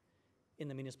culture in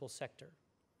the municipal sector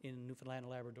in Newfoundland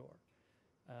and Labrador.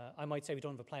 I might say we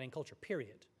don't have a planning culture,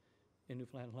 period, in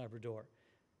Newfoundland and Labrador.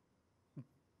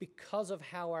 Because of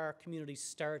how our communities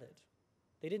started.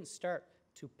 They didn't start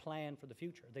to plan for the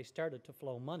future. They started to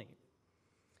flow money.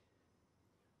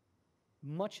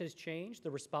 Much has changed.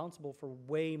 They're responsible for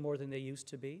way more than they used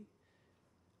to be.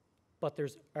 But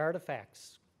there's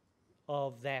artifacts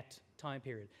of that time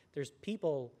period. There's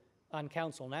people on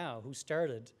council now who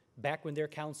started back when their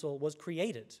council was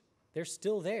created. They're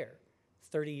still there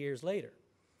 30 years later.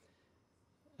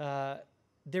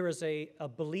 There is a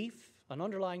belief, an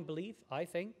underlying belief, I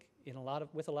think,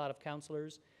 with a lot of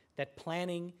councillors, that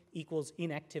planning equals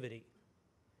inactivity.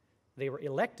 They were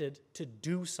elected to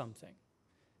do something,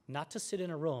 not to sit in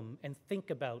a room and think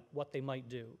about what they might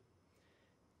do.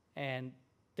 And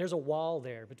there's a wall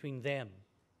there between them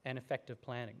and effective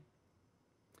planning.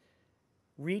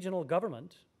 Regional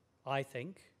government, I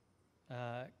think,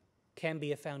 can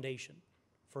be a foundation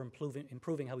for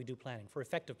improving how we do planning, for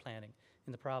effective planning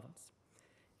in the province.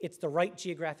 It's the right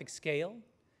geographic scale.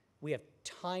 We have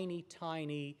tiny,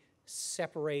 tiny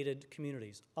separated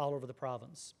communities all over the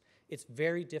province. It's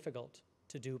very difficult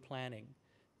to do planning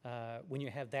when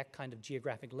you have that kind of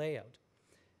geographic layout.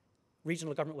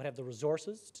 Regional government would have the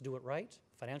resources to do it right,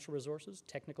 financial resources,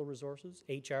 technical resources,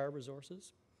 HR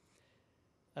resources.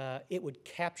 It would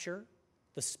capture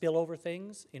the spillover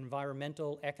things,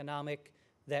 environmental, economic,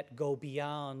 that go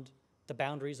beyond the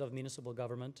boundaries of municipal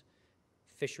government,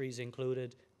 fisheries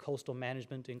included, coastal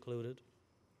management included.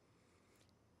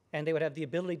 And they would have the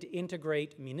ability to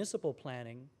integrate municipal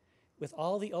planning with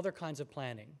all the other kinds of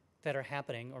planning that are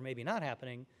happening, or maybe not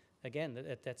happening, again,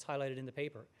 that's highlighted in the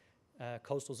paper.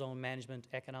 Coastal zone management,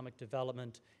 economic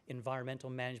development, environmental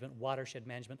management, watershed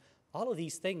management. All of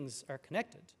these things are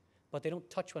connected, but they don't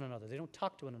touch one another. They don't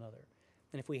talk to one another.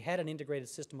 And if we had an integrated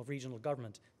system of regional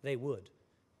government, they would,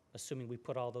 assuming we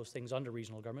put all those things under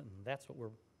regional government, and that's what we're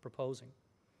proposing.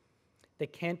 They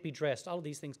can't be addressed. All of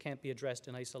these things can't be addressed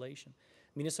in isolation.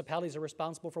 Municipalities are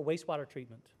responsible for wastewater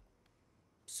treatment,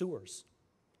 sewers.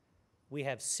 We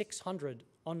have 600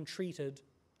 untreated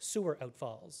sewer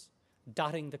outfalls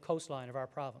dotting the coastline of our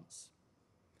province.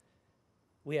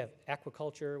 We have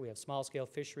aquaculture, we have small-scale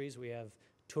fisheries, we have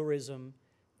tourism,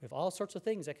 we have all sorts of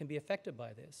things that can be affected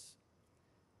by this.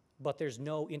 But there's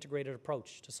no integrated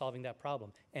approach to solving that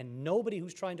problem. And nobody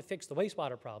who's trying to fix the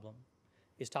wastewater problem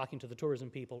is talking to the tourism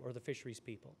people or the fisheries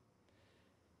people.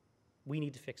 We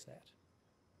need to fix that.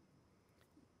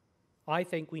 I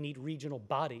think we need regional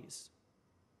bodies,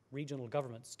 regional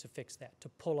governments to fix that, to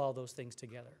pull all those things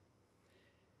together.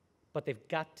 But they've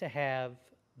got to have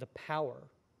the power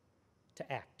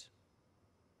to act.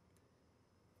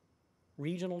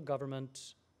 Regional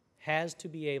government has to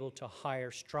be able to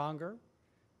hire stronger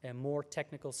and more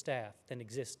technical staff than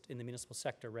exist in the municipal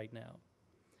sector right now.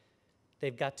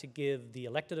 They've got to give the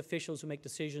elected officials who make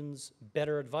decisions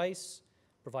better advice,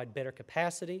 provide better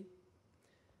capacity,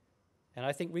 and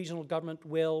I think regional government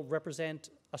will represent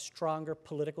a stronger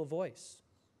political voice.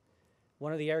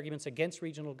 One of the arguments against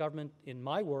regional government in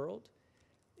my world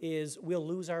is we'll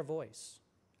lose our voice.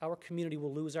 Our community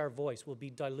will lose our voice, will be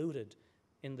diluted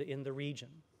in the region.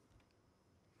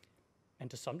 And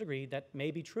to some degree, that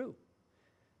may be true.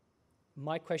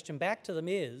 My question back to them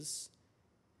is,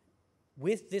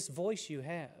 with this voice you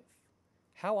have,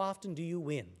 how often do you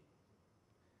win?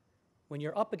 When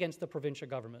you're up against the provincial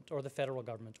government or the federal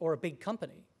government or a big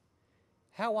company,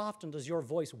 how often does your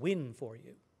voice win for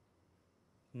you?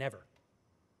 Never.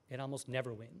 It almost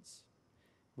never wins.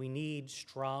 We need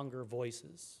stronger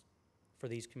voices for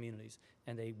these communities,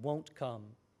 and they won't come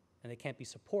and they can't be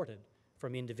supported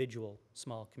from individual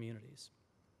small communities.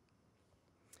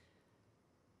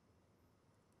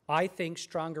 I think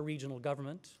stronger regional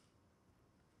government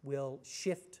will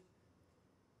shift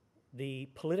the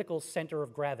political center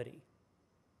of gravity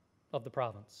of the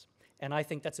province, and I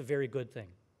think that's a very good thing.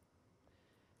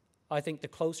 I think the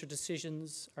closer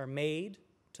decisions are made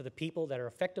to the people that are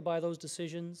affected by those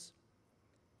decisions,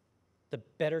 the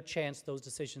better chance those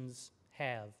decisions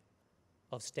have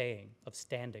of standing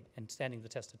the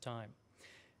test of time.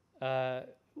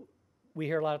 We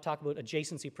hear a lot of talk about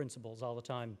adjacency principles all the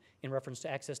time in reference to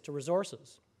access to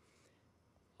resources.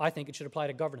 I think it should apply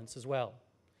to governance as well.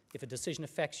 If a decision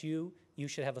affects you, you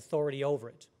should have authority over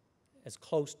it, as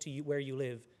close to you, where you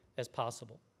live as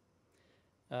possible.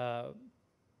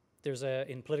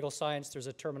 In political science, there's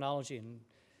a terminology, and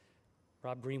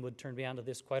Rob Greenwood turned me on to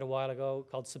this quite a while ago,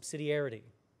 called subsidiarity,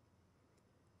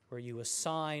 where you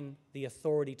assign the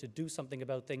authority to do something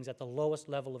about things at the lowest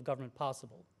level of government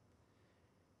possible.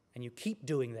 And you keep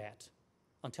doing that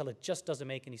until it just doesn't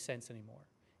make any sense anymore.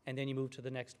 And then you move to the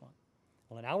next one.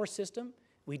 Well, in our system,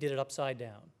 we did it upside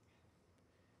down.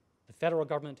 The federal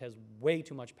government has way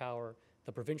too much power.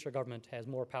 The provincial government has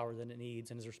more power than it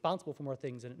needs and is responsible for more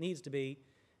things than it needs to be.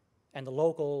 And the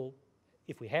local,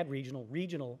 if we had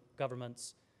regional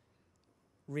governments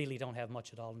really don't have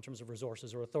much at all in terms of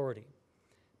resources or authority.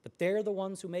 But they're the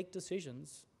ones who make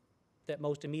decisions that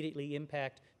most immediately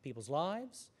impact people's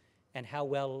lives and how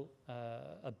well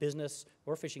a business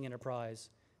or fishing enterprise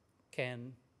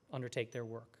can undertake their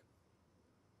work.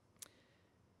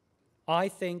 I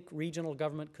think regional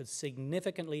government could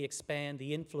significantly expand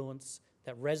the influence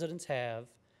that residents have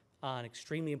on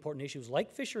extremely important issues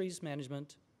like fisheries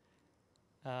management,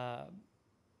 and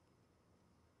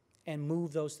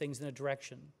move those things in a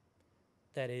direction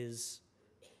that is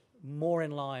more in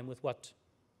line with what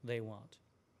they want.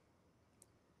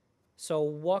 So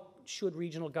what should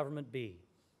regional government be?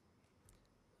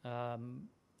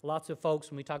 Lots of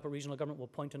folks, when we talk about regional government, will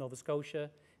point to Nova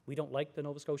Scotia. We don't like the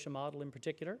Nova Scotia model in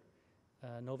particular.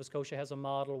 Nova Scotia has a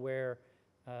model where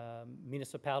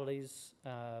municipalities,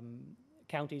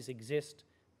 counties exist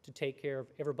to take care of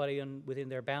everybody within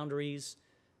their boundaries.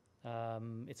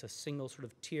 It's a single sort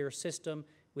of tier system.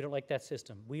 We don't like that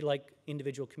system. We like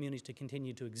individual communities to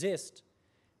continue to exist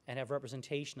and have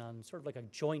representation on sort of like a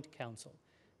joint council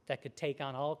that could take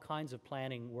on all kinds of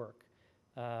planning work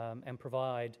and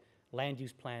provide land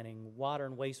use planning, water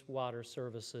and wastewater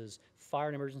services, fire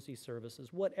and emergency services,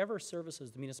 whatever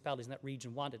services the municipalities in that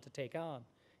region wanted to take on,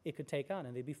 it could take on,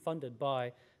 and they'd be funded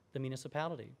by the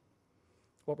municipality.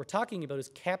 What we're talking about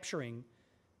is capturing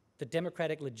the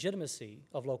democratic legitimacy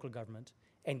of local government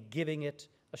and giving it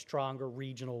a stronger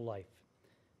regional life,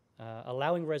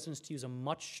 allowing residents to use a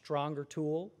much stronger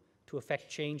tool to affect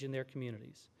change in their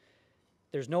communities.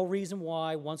 There's no reason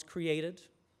why, once created,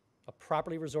 a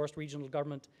properly resourced regional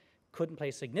government couldn't play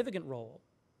a significant role,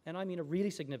 and I mean a really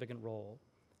significant role,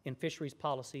 in fisheries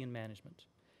policy and management.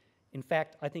 In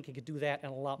fact, I think it could do that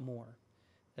and a lot more.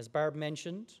 As Barb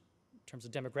mentioned, in terms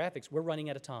of demographics, we're running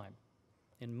out of time.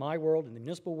 In my world, in the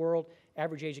municipal world,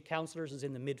 average age of councillors is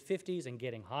in the mid-50s and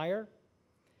getting higher.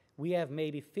 We have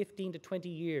maybe 15 to 20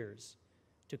 years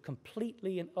to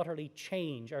completely and utterly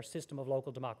change our system of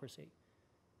local democracy,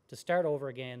 to start over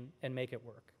again and make it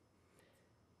work.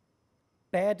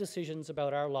 Bad decisions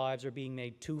about our lives are being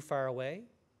made too far away,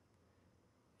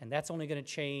 and that's only going to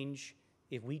change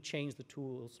if we change the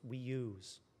tools we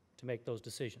use to make those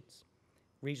decisions.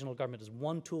 Regional government is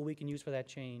one tool we can use for that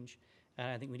change, and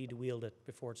I think we need to wield it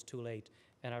before it's too late.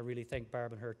 And I really thank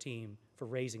Barb and her team for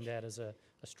raising that as a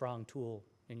strong tool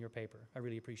in your paper. I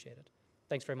really appreciate it.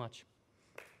 Thanks very much.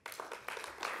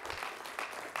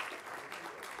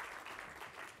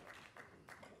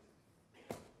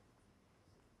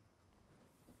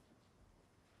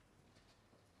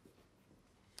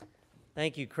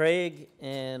 Thank you, Craig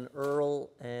and Earl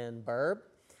and Barb.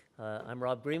 I'm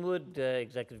Rob Greenwood,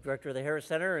 Executive Director of the Harris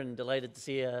Centre, and delighted to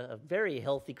see a very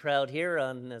healthy crowd here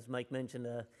on, as Mike mentioned,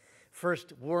 a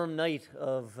first warm night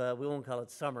of, we won't call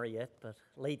it summer yet, but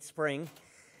late spring.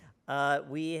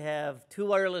 We have 2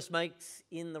 wireless mics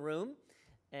in the room,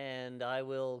 and I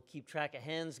will keep track of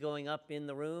hands going up in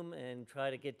the room and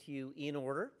try to get to you in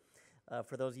order.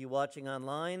 For those of you watching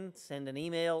online, send an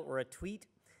email or a tweet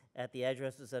at the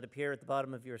addresses that appear at the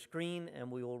bottom of your screen, and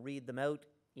we will read them out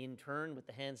in turn with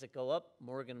the hands that go up.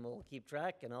 Morgan will keep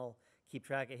track, and I'll keep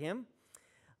track of him.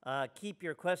 Keep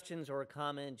your questions or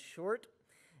comments short,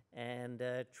 and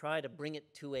try to bring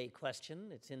it to a question.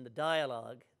 It's in the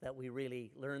dialogue that we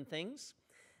really learn things.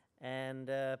 And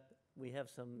we have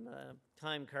some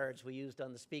time cards we used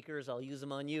on the speakers. I'll use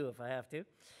them on you if I have to.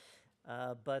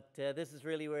 But this is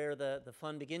really where the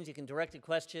fun begins. You can direct a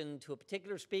question to a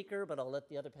particular speaker, but I'll let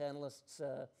the other panelists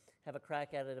have a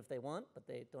crack at it if they want, but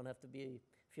they don't have to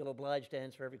feel obliged to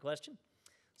answer every question.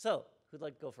 So, who'd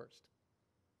like to go first?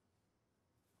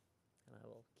 And I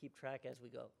will keep track as we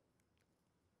go.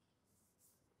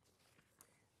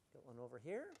 Got one over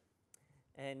here.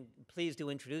 And please do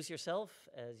introduce yourself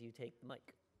as you take the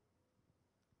mic.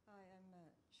 Hi, I'm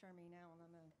Charmaine Allen.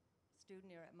 I'm a student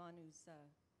here at MUN who's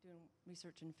doing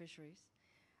research in fisheries.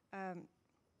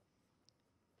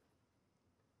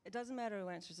 It doesn't matter who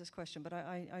answers this question, but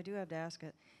I do have to ask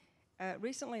it.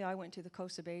 Recently, I went to the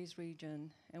Coastal Bays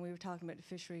region, and we were talking about the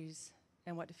fisheries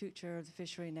and what the future of the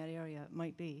fishery in that area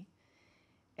might be.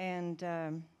 And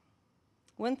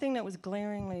one thing that was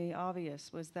glaringly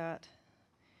obvious was that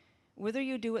whether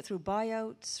you do it through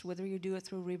buyouts, whether you do it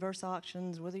through reverse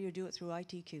auctions, whether you do it through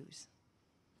ITQs,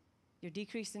 you're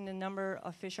decreasing the number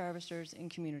of fish harvesters in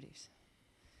communities.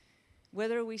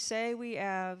 Whether we say we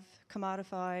have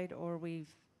commodified or we've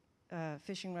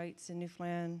fishing rights in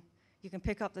Newfoundland, you can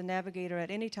pick up the Navigator at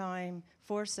any time,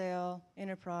 for sale,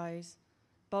 enterprise,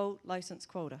 boat, license,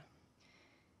 quota.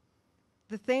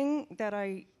 The thing that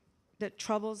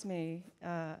troubles me,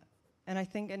 and I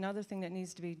think another thing that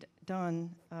needs to be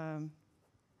done,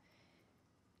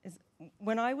 is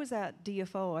when I was at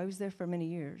DFO, I was there for many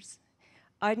years,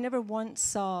 I'd never once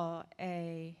saw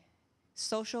a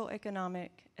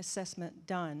social-economic assessment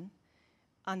done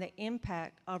on the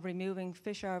impact of removing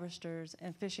fish harvesters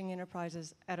and fishing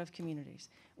enterprises out of communities,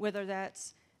 whether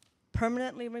that's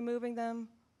permanently removing them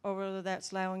or whether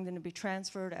that's allowing them to be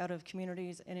transferred out of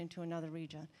communities and into another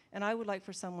region. And I would like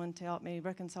for someone to help me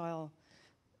reconcile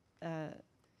the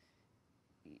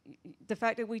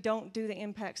fact that we don't do the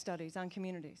impact studies on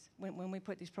communities when we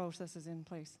put these processes in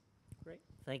place. Great.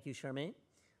 Thank you, Charmaine.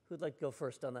 Who'd like to go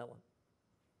first on that one?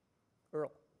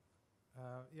 Earl.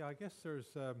 Yeah, I guess there's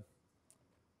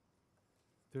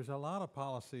a lot of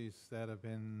policies that have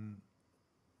been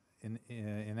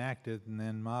enacted and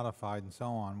then modified and so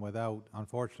on without,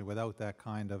 unfortunately, without that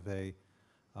kind of a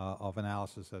of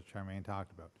analysis that Charmaine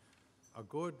talked about. A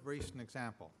good recent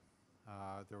example,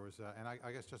 there was, and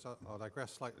I guess just I'll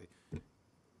digress slightly.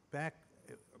 Back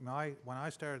when I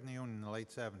started in the union in the late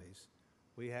 70s,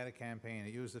 we had a campaign.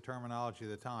 It used the terminology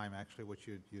of the time, actually, which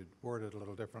you'd word it a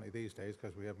little differently these days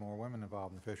because we have more women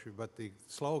involved in the fishery. But the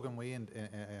slogan we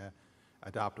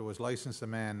adopted was "License the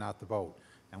man, not the boat."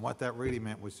 And what that really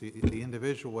meant was the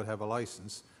individual would have a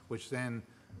license, which then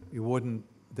it wouldn't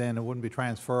be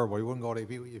transferable. You wouldn't go to,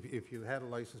 if you had a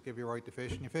license, give you a right to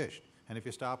fish, and you fished. And if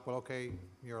you stopped, well, okay,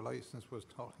 your license was,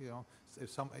 you know,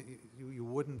 if you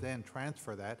wouldn't then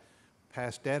transfer that,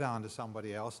 pass debt on to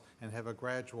somebody else, and have a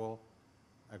gradually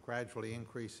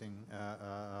increasing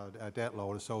debt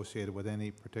load associated with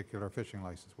any particular fishing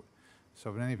license.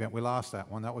 So in any event, we lost that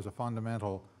one. That was a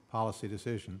fundamental policy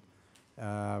decision.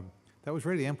 That was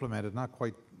really implemented, not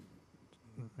quite,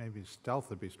 maybe stealth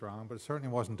would be strong, but it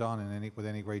certainly wasn't done with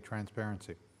any great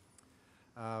transparency.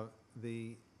 But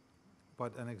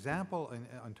an example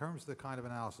in terms of the kind of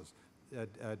analysis,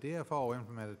 DFO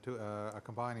implemented a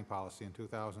combining policy in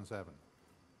 2007,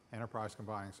 enterprise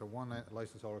combining. So one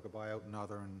license holder could buy out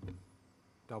another and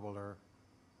double their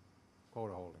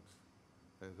quota holdings,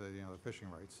 the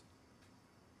fishing rights.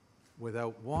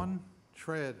 Without one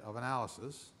shred of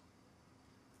analysis,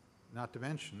 not to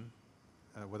mention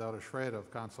without a shred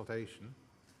of consultation,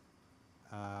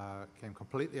 came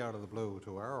completely out of the blue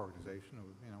to our organization.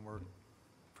 You know, we're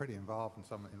pretty involved in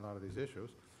a lot of these issues.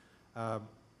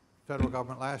 Federal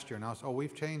government last year announced, oh,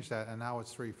 we've changed that, and now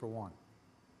it's 3 for 1.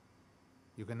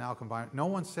 You can now combine. No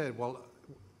one said, well,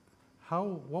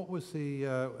 what was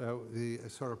the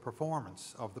sort of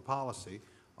performance of the policy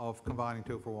of combining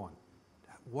 2 for 1?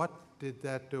 What did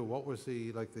that do? What was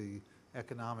the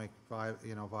economic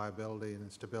viability and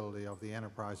stability of the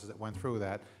enterprises that went through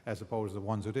that as opposed to the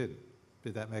ones who didn't?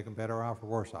 Did that make them better off or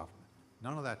worse off?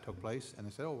 None of that took place, and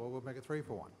they said, oh, well, we'll make it 3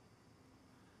 for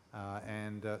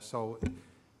 1. So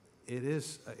it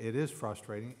is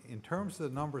frustrating. In terms of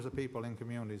the numbers of people in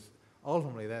communities,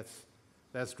 ultimately that's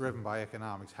driven by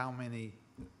economics. How many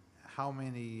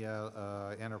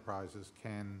enterprises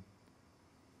can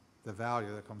the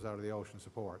value that comes out of the ocean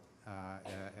support?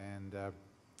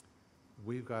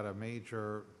 We've got a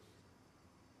major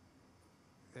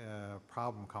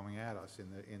problem coming at us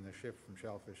in the shift from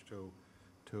shellfish to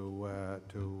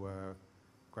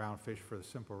ground fish, for the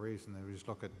simple reason that we just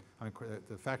look at,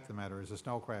 the fact of the matter is the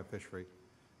snow crab fishery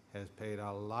has paid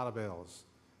a lot of bills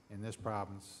in this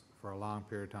province for a long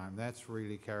period of time. That's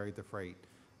really carried the freight.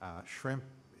 Shrimp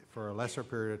for a lesser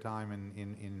period of time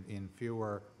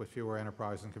with fewer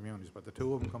enterprises and communities, but the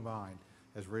two of them combined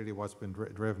is really what's been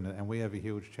driven it, and we have a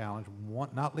huge challenge,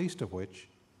 not least of which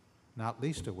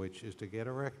is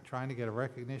to trying to get a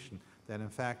recognition that in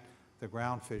fact the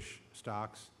ground fish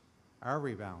stocks are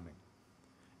rebounding.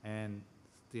 And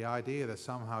the idea that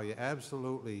somehow you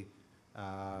absolutely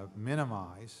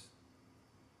minimize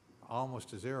almost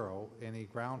to zero any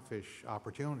ground fish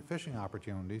fishing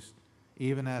opportunities,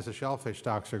 even as the shellfish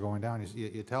stocks are going down.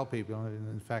 You tell people,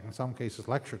 in fact in some cases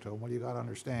lecture to them, well, you got to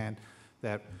understand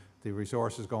that the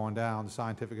resource is going down, the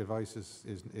scientific advice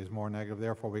is more negative,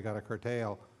 therefore we got to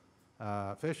curtail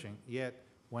fishing. Yet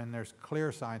when there's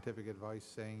clear scientific advice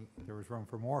saying there was room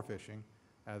for more fishing,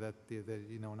 that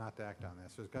not to act on that.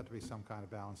 So there's got to be some kind of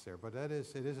balance there. But it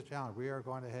is a challenge. We are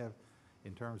going to have,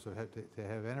 in terms of to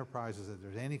have enterprises that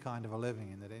there's any kind of a living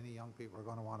in, that any young people are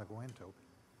going to want to go into.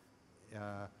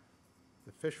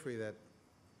 The fishery that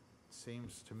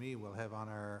seems to me we'll have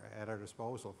at our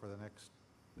disposal for the next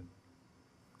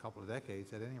couple of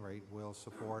decades, at any rate, will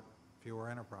support fewer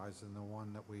enterprises than the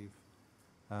one that we've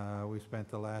spent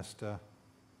the last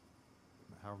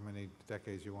however many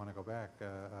decades you want to go back,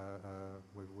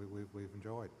 we've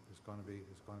enjoyed. It's going to be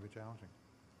challenging.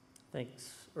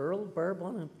 Thanks. Earl, Barb,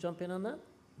 want to jump in on that?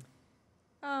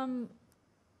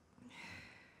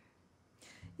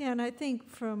 Yeah, and I think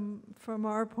from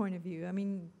our point of view, I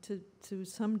mean, to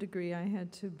some degree, I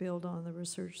had to build on the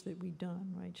research that we'd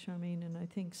done, right, Charmaine? And I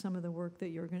think some of the work that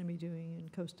you're going to be doing in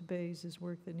Coast Bays is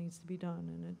work that needs to be done,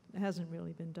 and it hasn't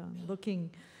really been done. Looking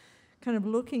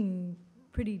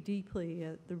pretty deeply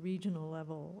at the regional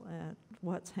level at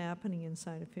what's happening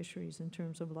inside of fisheries in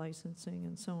terms of licensing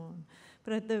and so on.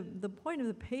 But the point of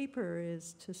the paper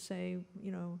is to say,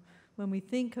 you know, when we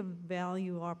think of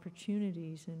value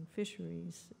opportunities in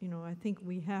fisheries, you know, I think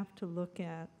we have to look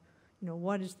at, you know,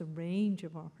 what is the range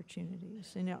of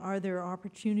opportunities, and are there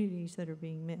opportunities that are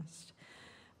being missed?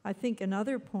 I think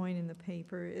another point in the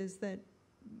paper is that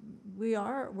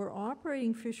we're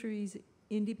operating fisheries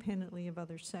independently of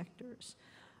other sectors.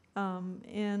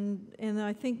 And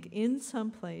I think in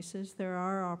some places there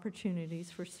are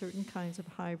opportunities for certain kinds of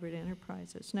hybrid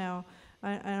enterprises. Now,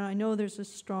 I know there's a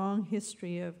strong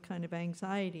history of kind of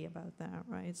anxiety about that,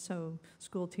 right? So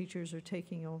school teachers are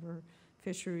taking over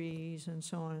fisheries and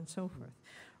so on and so forth,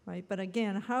 right? But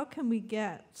again, how can we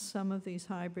get some of these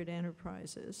hybrid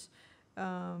enterprises,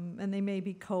 and they may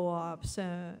be co-ops,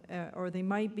 or they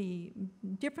might be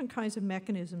different kinds of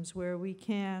mechanisms where we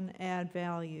can add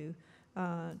value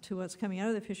to what's coming out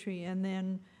of the fishery, and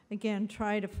then again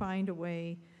try to find a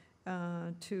way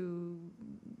to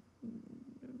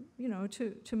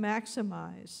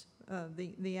maximize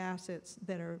the assets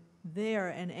that are there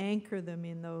and anchor them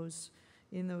in those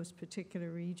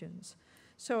particular regions.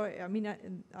 So I mean,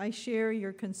 I share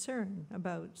your concern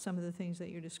about some of the things that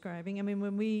you're describing. I mean,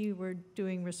 when we were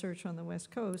doing research on the West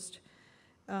Coast,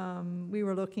 we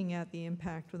were looking at the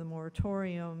impact of the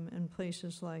moratorium in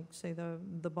places like, say,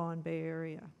 the Bond Bay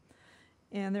area.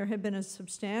 And there had been a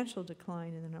substantial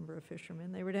decline in the number of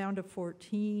fishermen. They were down to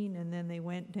 14, and then they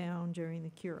went down during the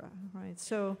Cura, right?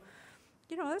 So,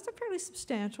 you know, that's a fairly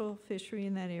substantial fishery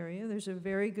in that area. There's a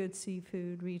very good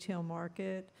seafood retail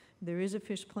market. There is a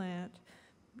fish plant.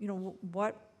 You know,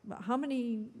 how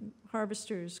many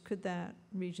harvesters could that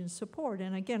region support?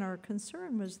 And again, our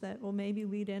concern was that, well, maybe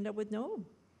we'd end up with no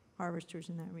harvesters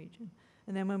in that region.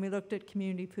 And then when we looked at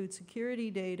community food security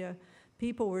data,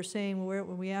 people were saying, well,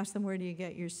 when we asked them, where do you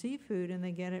get your seafood? And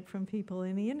they get it from people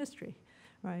in the industry,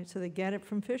 right? So they get it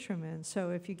from fishermen.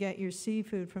 So if you get your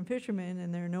seafood from fishermen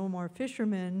and there are no more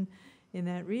fishermen in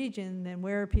that region, then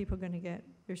where are people going to get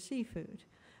their seafood?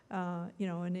 You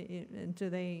know, and do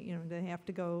they, you know, they have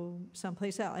to go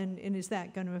someplace else? And is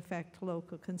that going to affect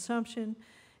local consumption?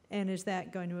 And is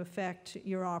that going to affect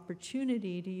your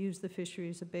opportunity to use the fishery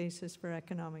as a basis for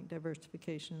economic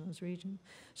diversification in those regions?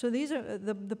 So these are,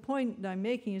 the point I'm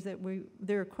making is that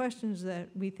there are questions that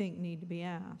we think need to be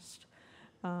asked.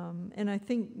 And I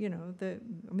think, you know, the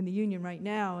union right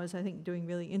now is, I think, doing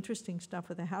really interesting stuff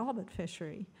with the halibut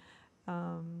fishery.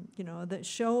 You know, that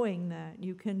showing that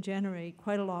you can generate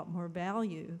quite a lot more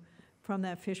value from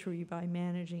that fishery by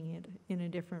managing it in a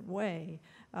different way.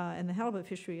 And the halibut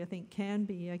fishery, I think, can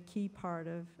be a key part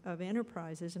of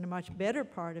enterprises, and a much better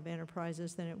part of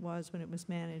enterprises than it was when it was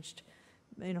managed.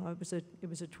 You know, it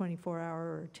was a 24-hour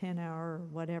or 10-hour or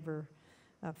whatever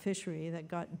fishery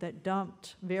that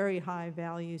dumped very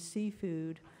high-value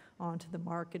seafood onto the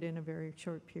market in a very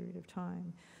short period of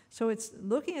time. So it's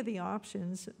looking at the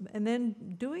options and then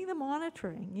doing the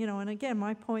monitoring, you know, and again,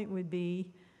 my point would be,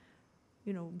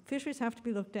 you know, fisheries have to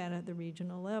be looked at the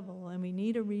regional level, and we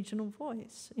need a regional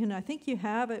voice. And I think you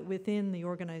have it within the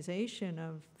organization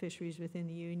of fisheries within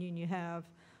the union. You have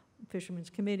fishermen's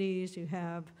committees, you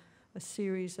have a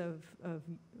series of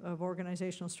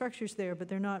organizational structures there, but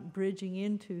they're not bridging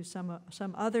into some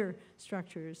other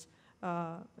structures,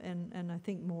 and I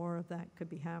think more of that could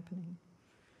be happening.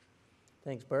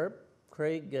 Thanks, Barb.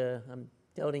 Craig, I'm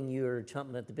doubting you're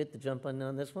chomping at the bit to jump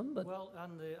on this one, but... Well,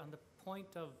 on the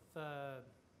point of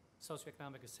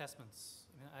socioeconomic assessments,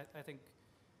 I mean, I think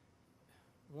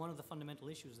one of the fundamental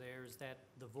issues there is that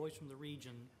the voice from the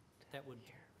region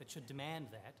that should demand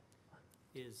that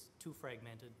is too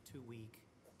fragmented, too weak,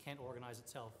 can't organize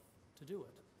itself to do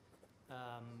it.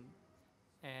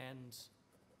 And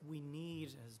we need,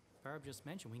 as Barb just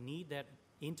mentioned, we need that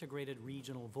integrated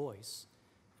regional voice.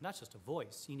 Not just a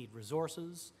voice, you need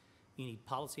resources, you need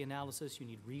policy analysis, you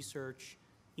need research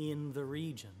in the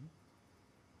region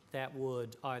that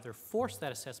would either force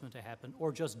that assessment to happen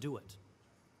or just do it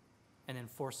and then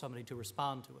force somebody to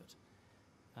respond to it.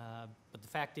 But the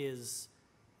fact is,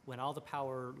 when all the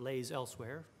power lays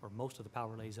elsewhere, or most of the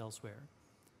power lays elsewhere,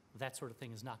 that sort of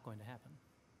thing is not going to happen.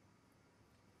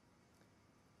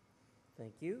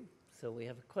 Thank you. So we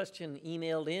have a question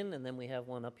emailed in, and then we have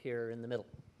one up here in the middle.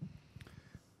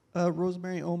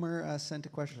 Rosemary Omer sent a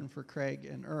question for Craig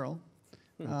and Earl.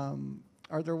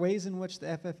 Are there ways in which the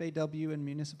FFAW and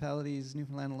municipalities,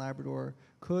 Newfoundland and Labrador,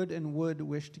 could and would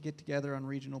wish to get together on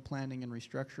regional planning and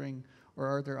restructuring, or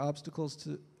are there obstacles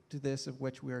to this of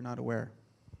which we are not aware?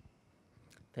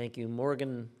 Thank you,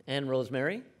 Morgan and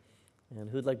Rosemary. And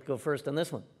who'd like to go first on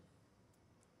this one?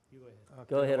 You go ahead.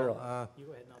 Go ahead, Earl. You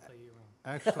go ahead and I'll tell you wrong.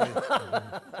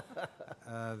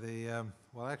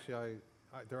 Actually,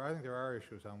 I think there are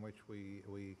issues on which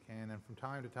we can, and from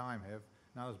time to time have,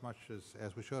 not as much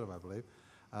as we should have, I believe.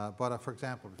 But for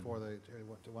example,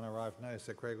 when I arrived tonight, I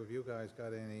said, Craig, have you guys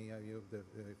got any, the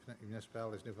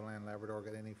municipalities, Newfoundland and Labrador,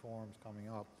 got any forums coming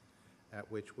up at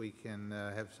which we can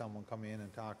have someone come in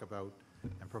and talk about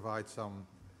and provide some,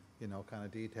 kind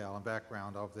of detail and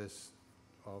background of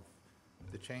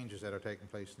the changes that are taking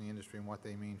place in the industry and what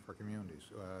they mean for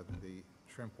communities. The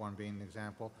shrimp one being an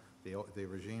example, the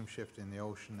regime shift in the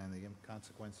ocean and the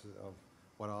consequences of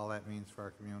what all that means for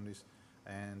our communities.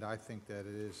 And I think that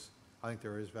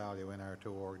there is value in our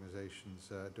two organizations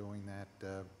doing that,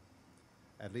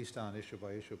 at least on an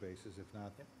issue-by-issue basis,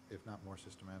 if not more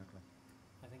systematically.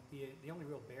 I think the only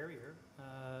real barrier,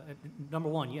 number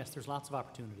one, yes, there's lots of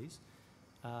opportunities,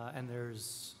 and there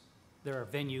are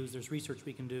venues, there's research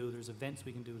we can do, there's events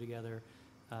we can do together,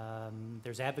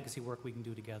 there's advocacy work we can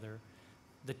do together.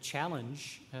 The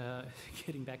challenge,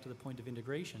 getting back to the point of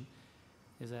integration,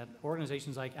 is that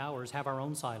organizations like ours have our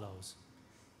own silos.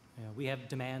 We have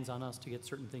demands on us to get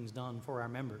certain things done for our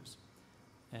members.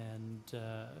 And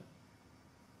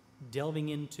delving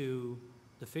into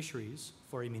the fisheries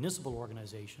for a municipal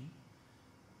organization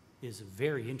is a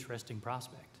very interesting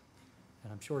prospect.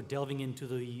 And I'm sure delving into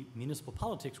the municipal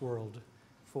politics world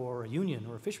for a union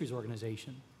or a fisheries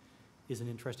organization is an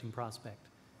interesting prospect.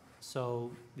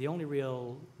 So the only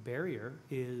real barrier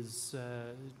is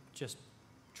just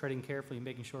treading carefully and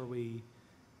making sure we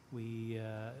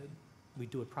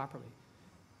do it properly.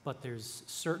 But there's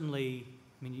certainly,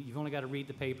 you've only got to read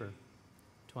the paper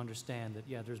to understand that,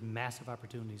 yeah, there's massive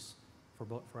opportunities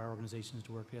for our organizations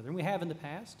to work together. And we have in the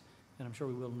past, and I'm sure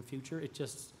we will in the future. It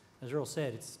just, as Earl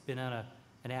said, it's been on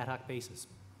an ad hoc basis,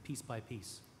 piece by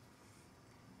piece.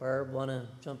 Barb, want to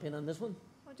jump in on this one?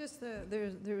 Well, just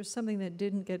there was something that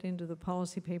didn't get into the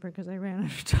policy paper because I ran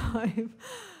out of time.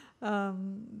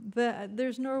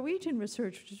 There's Norwegian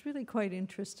research, which is really quite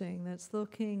interesting. That's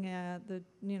looking at the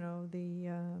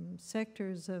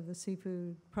sectors of the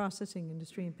seafood processing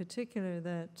industry in particular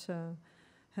that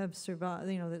have survived.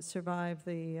 That survived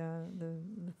the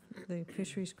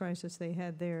fisheries crisis they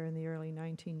had there in the early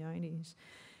 1990s.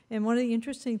 And one of the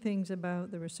interesting things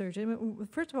about the research,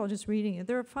 first of all, just reading it,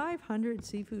 there are 500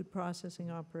 seafood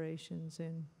processing operations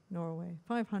in Norway.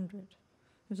 500.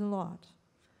 There's a lot.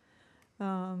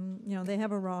 They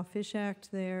have a Raw Fish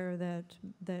Act there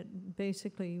that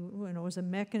basically was a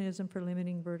mechanism for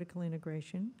limiting vertical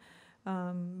integration.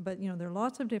 But there are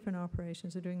lots of different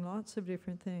operations. They're doing lots of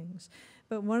different things.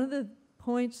 But one of the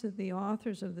points that the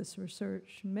authors of this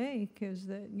research make is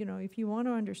that if you want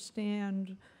to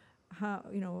understand how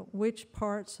which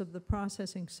parts of the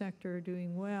processing sector are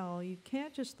doing well, you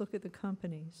can't just look at the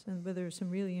companies, and but there's some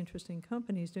really interesting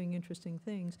companies doing interesting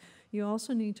things. You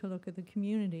also need to look at the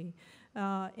community,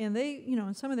 and they,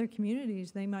 in some of their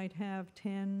communities, they might have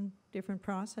 10 different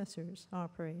processors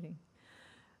operating.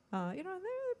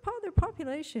 Their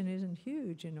population isn't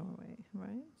huge in Norway,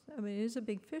 right? It is a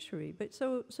big fishery, but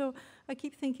so I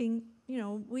keep thinking,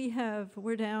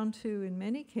 we're down to, in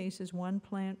many cases, one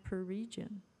plant per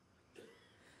region.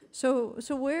 So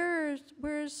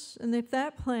where's and if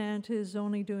that plant is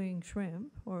only doing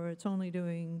shrimp, or it's only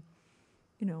doing,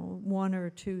 one or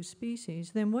two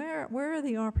species, then where are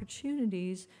the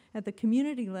opportunities at the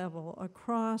community level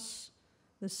across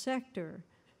the sector,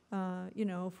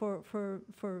 for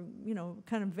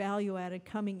kind of value added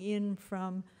coming in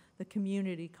from the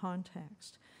community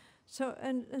context? So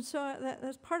so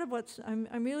that's part of what's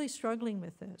I'm really struggling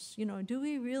with this. Do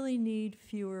we really need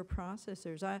fewer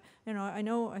processors?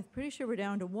 I'm pretty sure we're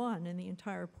down to one in the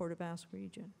entire Port aux Basques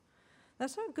region.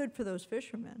 That's not good for those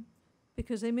fishermen,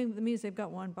 because it means they've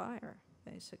got one buyer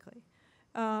basically,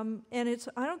 and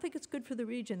I don't think it's good for the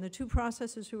region. The two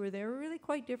processors who were there were really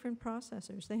quite different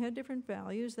processors. They had different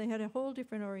values. They had a whole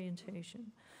different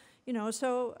orientation. I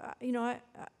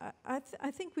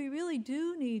think we really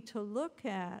do need to look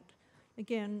at,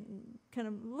 again, kind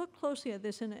of look closely at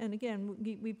this, and again,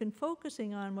 we've been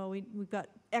focusing on, we've got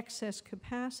excess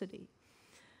capacity.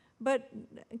 But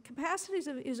capacity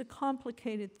is a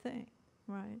complicated thing,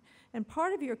 right? And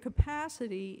part of your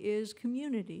capacity is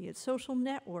community, it's social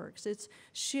networks, it's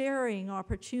sharing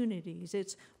opportunities,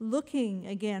 it's looking,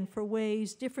 again, for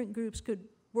ways different groups could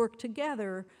work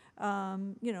together,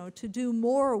 to do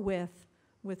more with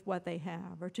with what they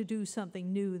have, or to do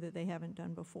something new that they haven't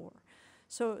done before.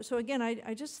 So again, I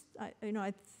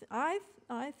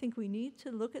think we need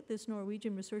to look at this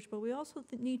Norwegian research, but we also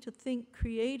need to think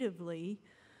creatively.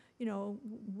 You know,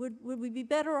 would we be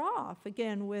better off,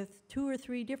 again, with 2 or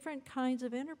 3 different kinds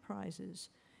of enterprises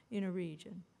in a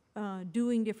region,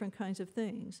 doing different kinds of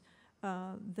things,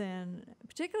 than,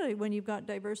 particularly when you've got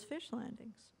diverse fish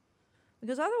landings?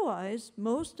 Because otherwise,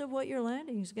 most of what you're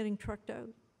landing is getting trucked out.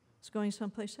 It's going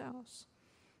someplace else.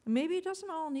 And maybe it doesn't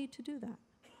all need to do that.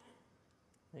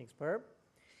 Thanks, Barb.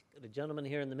 Got a gentleman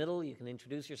here in the middle. You can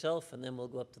introduce yourself, and then we'll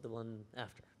go up to the one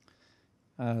after.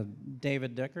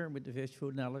 David Decker with the Fish,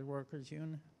 Food and Allied Workers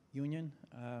Union.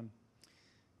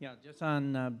 Yeah, just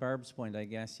on Barb's point, I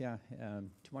guess, yeah,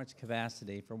 too much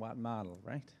capacity for what model,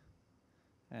 right?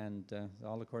 And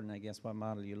all according, I guess, what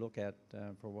model you look at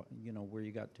for what, you know, where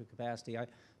you got too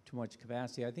much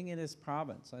capacity. I think in this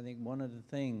province, I think one of the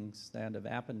things that have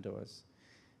happened to us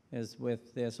is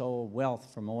with this old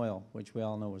wealth from oil, which we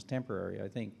all know is temporary. I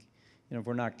think, you know, if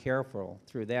we're not careful,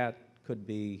 through that could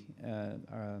be,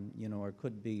 you know, or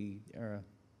could be, the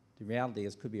reality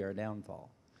is could be our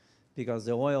downfall. Because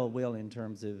the oil will,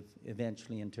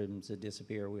 eventually in terms of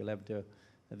disappear. We'll have to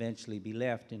eventually be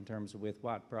left in terms of with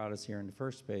what brought us here in the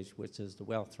first place, which is the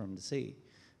wealth from the sea.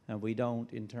 And we don't,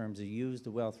 in terms of use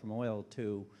the wealth from oil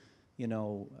to, you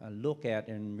know, look at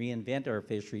and reinvent our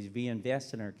fisheries,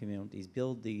 reinvest in our communities,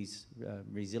 build these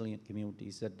resilient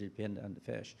communities that depend on the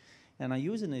fish. And I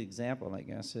use an example, I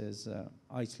guess, is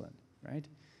Iceland, right?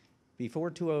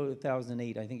 Before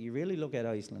 2008, I think you really look at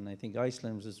Iceland, I think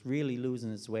Iceland was really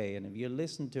losing its way. And if you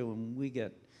listen to, and we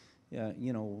get,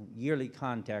 you know, yearly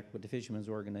contact with the fishermen's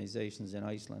organizations in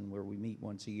Iceland where we meet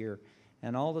once a year.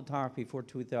 And all the talk before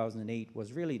 2008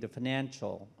 was really the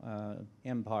financial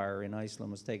empire in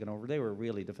Iceland was taken over. They were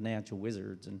really the financial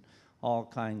wizards and all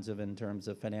kinds of, in terms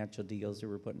of financial deals they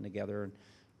were putting together. And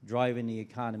driving the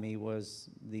economy was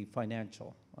the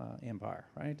financial empire,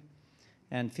 right?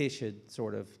 And fish had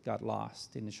sort of got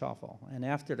lost in the shuffle. And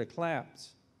after the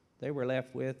collapse, they were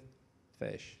left with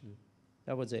fish.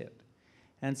 That was it.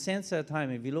 And since that time,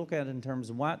 if you look at it in terms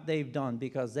of what they've done,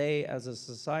 because they, as a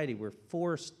society, were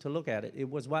forced to look at it, it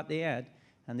was what they had,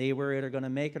 and they were either going to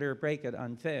make it or break it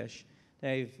on fish.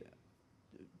 They've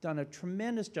done a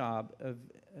tremendous job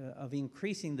of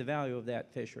increasing the value of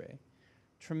that fishery.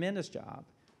 Tremendous job.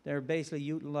 They're basically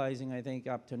utilizing, I think,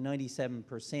 up to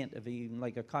 97% of even,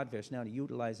 like a codfish now, they're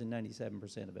utilizing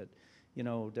 97% of it. You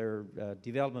know, their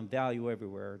development value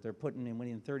everywhere. They're putting in,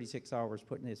 within 36 hours,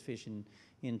 putting this fish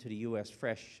into the U.S.,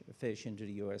 fresh fish into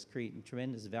the U.S., creating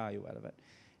tremendous value out of it.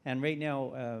 And right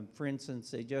now, for instance,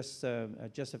 they just a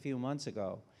few months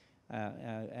ago,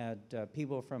 had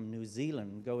people from New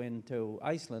Zealand go into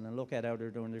Iceland and look at how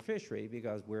they're doing their fishery,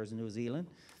 because where's New Zealand?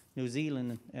 New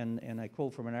Zealand, and I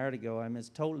quote from an article, is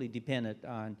totally dependent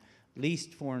on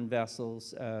leased foreign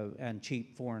vessels and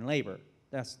cheap foreign labor.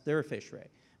 That's their fishery,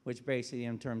 which basically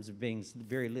in terms of being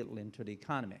very little into the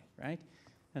economy, right?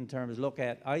 In terms of look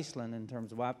at Iceland, in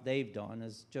terms of what they've done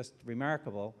is just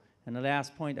remarkable. And the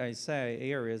last point I say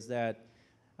here is that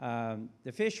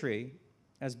the fishery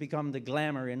has become the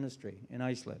glamour industry in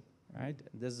Iceland, right?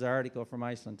 This is an article from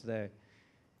Iceland today.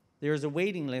 There's a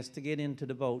waiting list to get into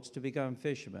the boats to become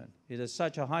fishermen. It is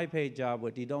such a high-paid job,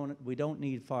 we don't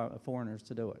need foreigners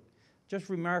to do it. Just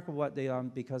remarkable what they are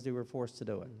because they were forced to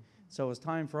do it. So it's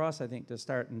time for us, I think, to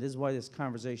start, and this is why this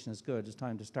conversation is good, it's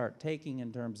time to start taking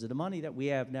in terms of the money that we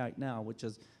have now, which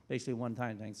is basically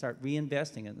one-time thing, start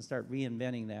reinvesting it and start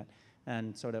reinventing that,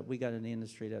 and so that we got an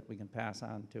industry that we can pass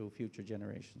on to future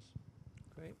generations.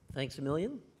 Great. Thanks a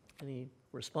million. Any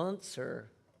response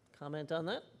or comment on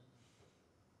that?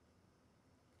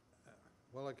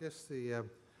 Well, I guess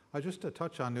just to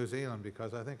touch on New Zealand,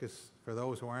 because I think it's, for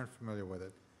those who aren't familiar with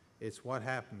it, it's what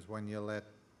happens when you let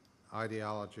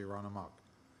ideology run amok.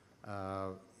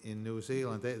 In New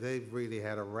Zealand, they've really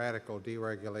had a radical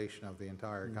deregulation of the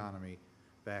entire economy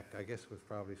back, I guess it was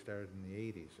probably started in the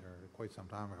 80s, or quite some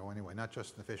time ago anyway, not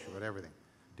just in the fishery, but everything,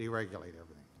 deregulate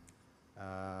everything.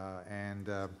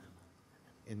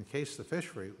 In the case of the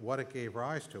fishery, what it gave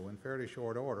rise to in fairly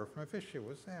short order from a fishery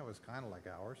was kind of like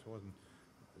ours. It wasn't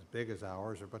as big as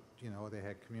ours, but you know, they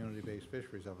had community-based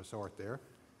fisheries of a sort there.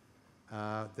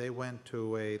 They went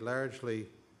to a largely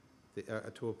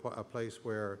to a place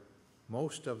where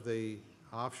most of the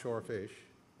offshore fish,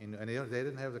 and they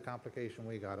didn't have the complication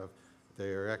we got of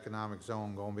their economic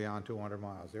zone going beyond 200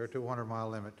 miles. Their 200-mile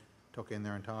limit took in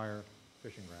their entire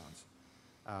fishing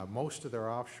grounds. Most of their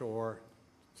offshore,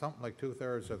 something like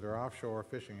 2/3 of their offshore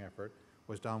fishing effort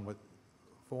was done with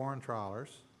foreign trawlers,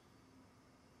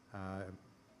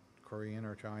 Korean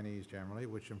or Chinese generally,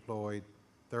 which employed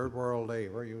third world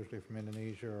labor, usually from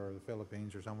Indonesia or the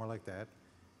Philippines or somewhere like that,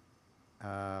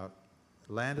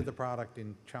 landed the product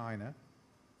in China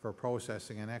for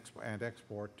processing and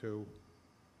export to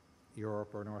Europe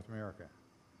or North America.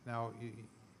 Now,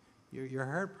 you're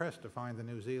hard pressed to find the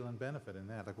New Zealand benefit in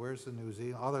that. Like, where's the New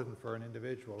Zealand, other than for an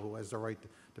individual who has the right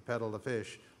to peddle the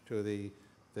fish to the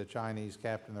Chinese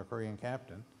captain or Korean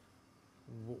captain,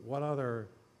 what other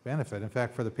benefit? In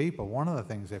fact, for the people, one of the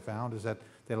things they found is that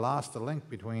they lost the link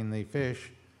between the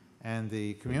fish and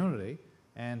the community,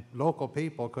 and local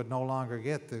people could no longer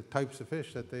get the types of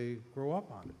fish that they grew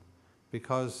up on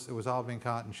because it was all being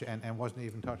caught and wasn't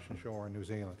even touching shore in New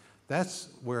Zealand. That's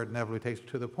where it inevitably takes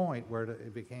to the point where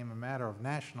it became a matter of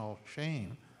national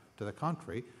shame to the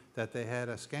country that they had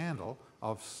a scandal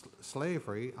of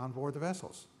slavery on board the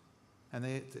vessels. And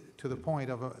they, to the point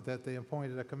of that they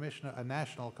appointed a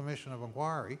national commission of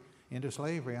inquiry into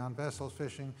slavery on vessels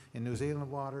fishing in New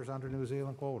Zealand waters under New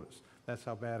Zealand quotas. That's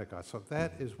how bad it got. So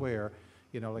that is where,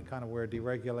 like kind of where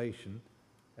deregulation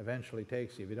eventually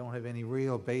takes you. If you don't have any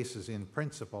real basis in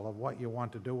principle of what you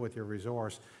want to do with your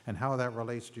resource and how that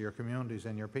relates to your communities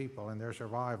and your people and their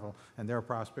survival and their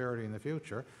prosperity in the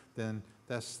future, then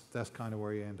that's kind of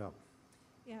where you end up.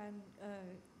 Yeah, and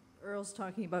Earl's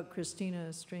talking about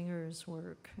Christina Stringer's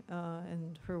work,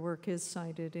 and her work is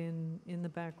cited in the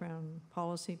background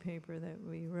policy paper that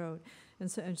we wrote.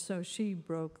 And so she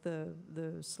broke the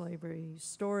slavery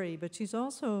story, but she's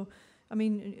also, I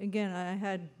mean, again, I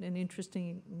had an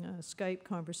interesting Skype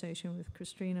conversation with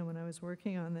Christina when I was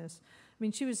working on this. I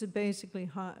mean, she was basically,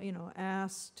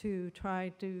 asked to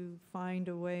try to find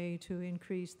a way to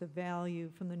increase the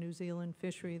value from the New Zealand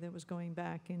fishery that was going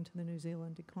back into the New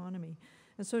Zealand economy.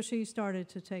 And so she started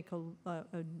to take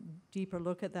a deeper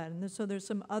look at that. And so there's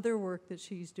some other work that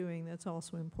she's doing that's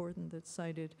also important that's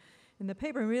cited in the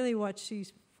paper. And really what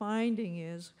she's finding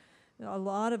is a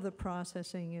lot of the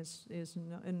processing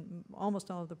and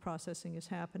almost all of the processing is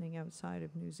happening outside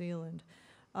of New Zealand.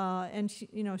 And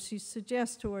she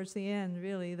suggests towards the end,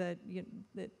 really, that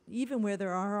that even where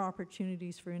there are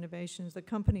opportunities for innovations, the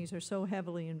companies are so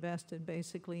heavily invested,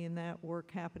 basically, in that work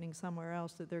happening somewhere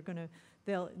else that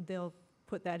they'll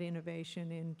put that innovation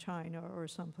in China or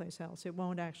someplace else. It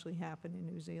won't actually happen in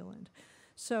New Zealand.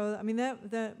 So, I mean,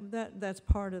 that's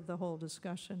part of the whole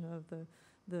discussion of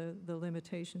the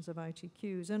limitations of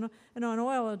ITQs. And on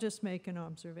oil, I'll just make an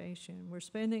observation. We're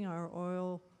spending our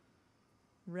oil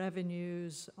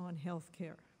revenues on health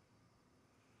care.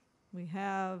 We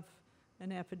have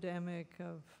an epidemic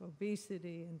of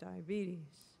obesity and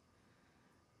diabetes,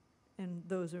 and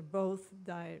those are both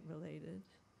diet related.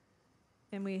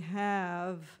 And we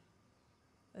have,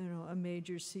 a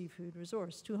major seafood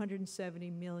resource. 270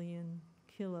 million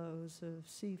kilos of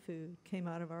seafood came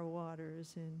out of our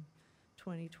waters in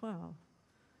 2012.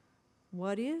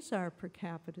 What is our per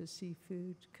capita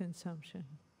seafood consumption?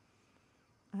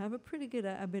 I have a pretty good,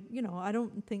 but I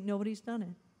don't think nobody's done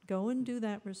it. Go and do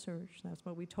that research. That's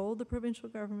what we told the provincial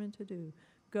government to do.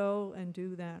 Go and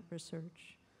do that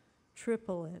research.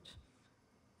 Triple it.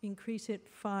 Increase it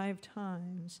 5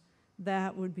 times.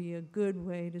 That would be a good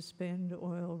way to spend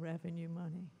oil revenue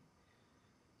money.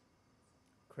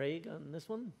 Craig, on this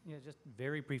one? Yeah, just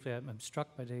very briefly, I'm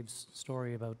struck by Dave's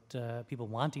story about people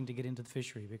wanting to get into the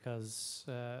fishery because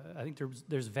I think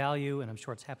there's value, and I'm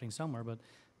sure it's happening somewhere, but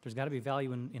there's got to be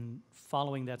value in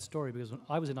following that story, because when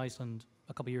I was in Iceland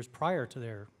a couple of years prior to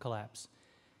their collapse,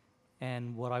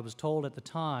 and what I was told at the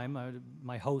time,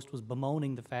 my host was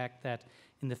bemoaning the fact that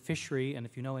in the fishery, and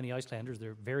if you know any Icelanders,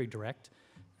 they're very direct,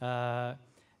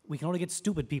 we can only get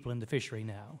stupid people in the fishery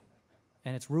now,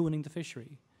 and it's ruining the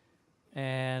fishery.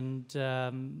 And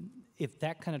if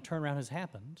that kind of turnaround has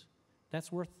happened,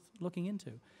 that's worth looking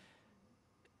into.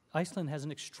 Iceland has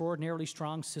an extraordinarily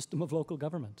strong system of local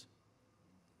government.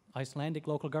 Icelandic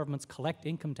local governments collect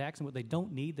income tax, and what they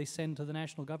don't need, they send to the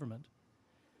national government.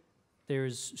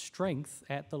 There's strength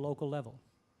at the local level.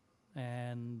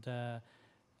 And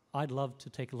I'd love to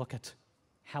take a look at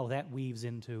how that weaves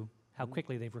into how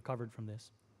quickly they've recovered from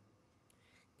this.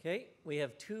 Okay, we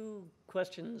have 2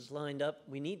 questions lined up.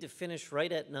 We need to finish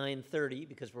right at 9:30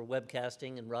 because we're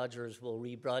webcasting and Rogers will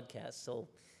rebroadcast. So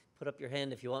put up your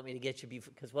hand if you want me to get you,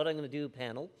 because what I'm going to do,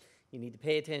 panel, you need to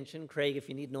pay attention. Craig, if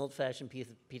you need an old-fashioned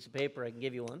piece of paper, I can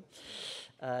give you one.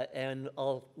 And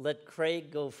I'll let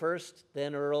Craig go first,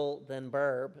 then Earl, then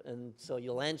Barb. And so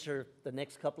you'll answer the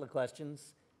next couple of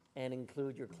questions and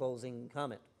include your closing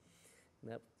comment.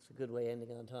 And that's a good way of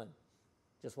ending on time.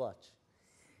 Just watch.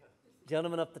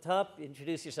 Gentleman up the top,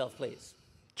 introduce yourself, please.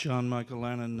 John Michael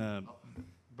Lannon,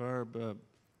 Barb,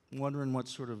 wondering what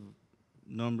sort of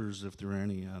numbers, if there are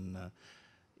any, on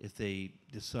if they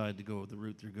decide to go the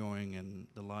route they're going and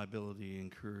the liability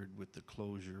incurred with the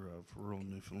closure of rural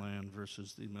Newfoundland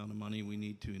versus the amount of money we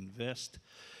need to invest?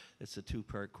 It's a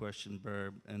two-part question,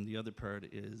 Barb. And the other part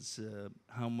is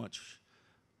how much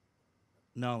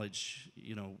knowledge,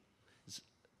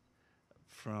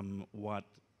 from what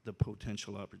the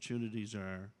potential opportunities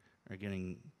are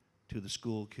getting to the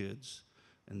school kids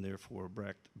and therefore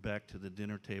back to the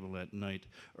dinner table at night.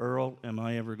 Earl, am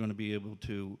I ever going to be able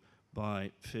to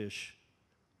buy fish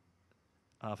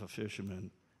off a fisherman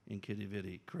in Kitty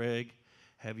Vitty? Craig,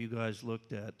 have you guys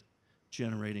looked at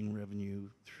generating revenue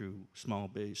through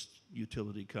small-based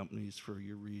utility companies for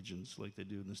your regions like they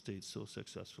do in the States so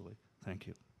successfully? Thank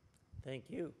you. Thank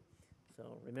you.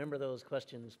 So remember those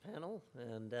questions, panel,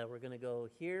 and we're going to go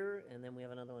here, and then we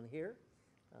have another one here.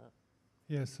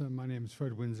 Yes, my name is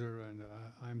Fred Windsor, and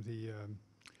I'm the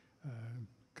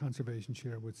Conservation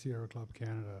Chair with Sierra Club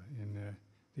Canada in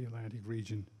the Atlantic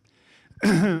region.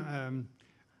 A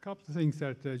couple of things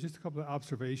just a couple of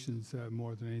observations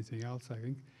more than anything else, I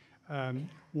think.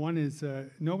 One is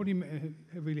nobody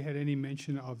really had any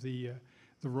mention of the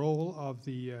role of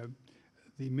the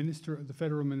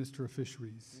Federal Minister of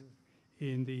Fisheries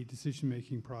in the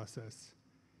decision-making process,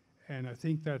 and I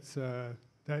think that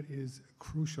is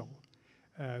crucial.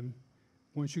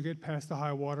 Once you get past the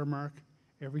high water mark,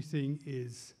 everything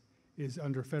is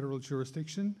under federal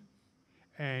jurisdiction,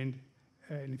 and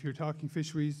if you're talking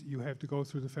fisheries, you have to go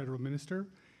through the federal minister.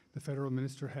 The federal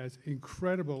minister has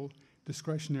incredible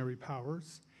discretionary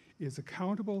powers, is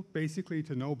accountable basically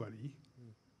to nobody,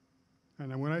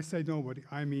 and when I say nobody,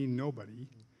 I mean nobody,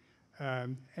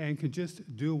 and can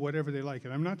just do whatever they like.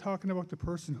 And I'm not talking about the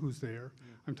person who's there,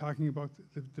 I'm talking about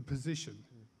the position.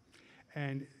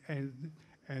 And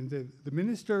the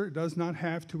minister does not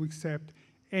have to accept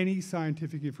any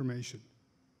scientific information.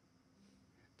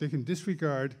 They can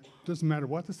disregard, doesn't matter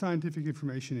what the scientific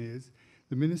information is,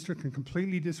 the minister can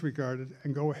completely disregard it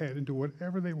and go ahead and do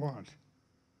whatever they want.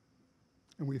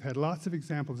 And we've had lots of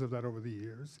examples of that over the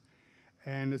years.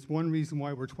 And it's one reason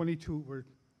why we're 20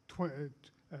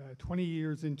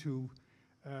 years into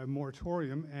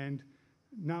moratorium and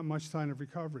not much sign of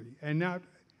recovery, and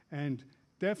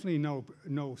definitely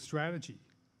no strategy.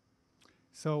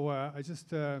 So I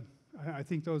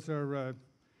think those are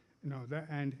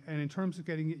and in terms of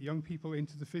getting young people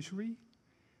into the fishery,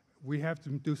 we have to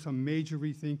do some major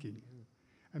rethinking,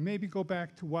 and maybe go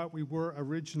back to what we were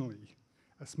originally,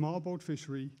 a small boat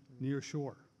fishery near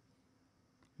shore.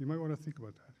 You might want to think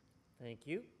about that. Thank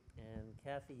you. And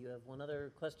Kathy, you have one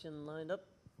other question lined up.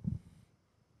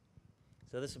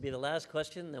 So this will be the last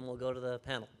question, then we'll go to the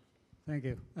panel. Thank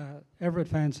you. Everett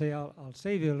Fancy, I'll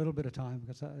save you a little bit of time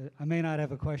because I may not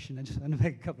have a question. I just want to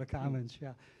make a couple of comments.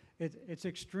 Yeah, it's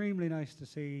extremely nice to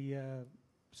see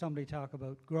somebody talk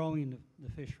about growing the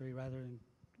fishery rather than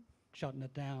shutting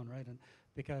it down, right? And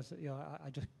because I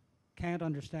just can't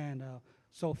understand how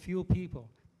so few people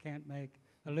can't make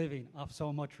a living off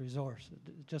so much resource.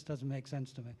 It just doesn't make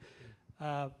sense to me.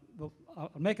 But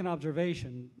I'll make an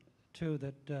observation too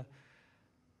that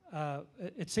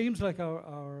it seems like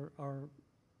our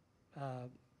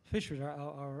fisheries,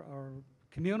 our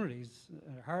communities,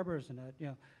 harbors, and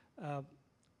that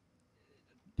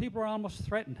people are almost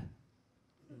threatened,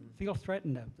 feel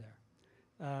threatened out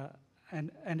there,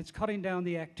 and it's cutting down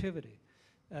the activity.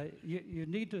 You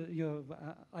need to,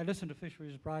 I listen to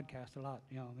fisheries broadcast a lot,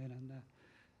 and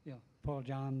Paul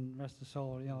John, rest his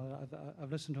soul,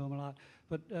 I've listened to him a lot.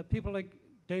 But people like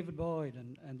David Boyd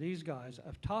and these guys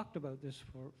have talked about this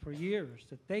for years,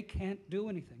 that they can't do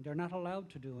anything. They're not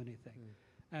allowed to do anything.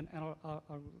 And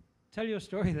I'll tell you a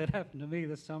story that happened to me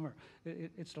this summer.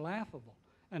 It's laughable,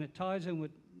 and it ties in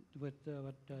with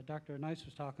what Dr. Nice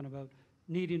was talking about,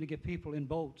 needing to get people in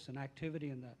boats and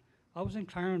activity in that. I was in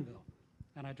Clarenville,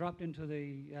 and I dropped into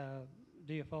the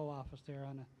DFO office there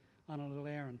on a little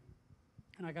errand.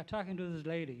 And I got talking to this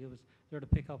lady who was there to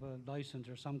pick up a license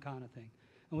or some kind of thing.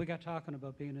 And we got talking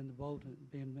about being in the boat,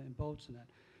 being in boats and that.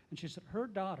 And she said her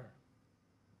daughter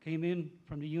came in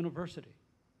from the university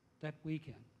that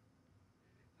weekend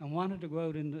and wanted to go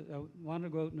out in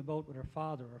the boat with her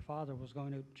father. Her father was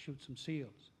going to shoot some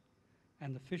seals.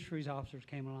 And the fisheries officers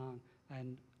came along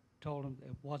and told them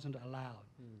it wasn't allowed.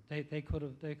 They could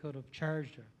have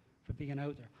charged her for being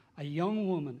out there. A young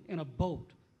woman in a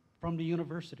boat from the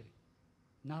university.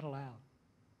 Not allowed.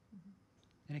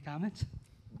 Any comments?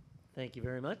 Thank you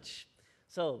very much.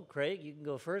 So, Craig, you can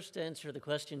go first to answer the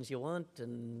questions you want,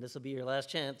 and this will be your last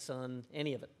chance on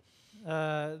any of it.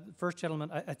 First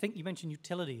gentleman, I think you mentioned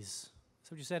utilities.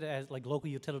 So you said as like local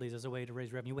utilities as a way to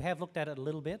raise revenue. We have looked at it a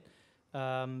little bit.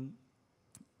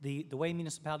 the way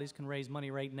municipalities can raise money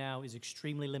right now is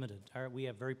extremely limited. We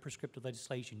have very prescriptive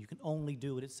legislation. You can only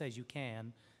do what it says you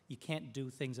can. You can't do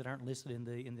things that aren't listed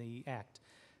in the Act.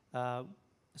 So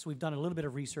we've done a little bit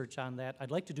of research on that.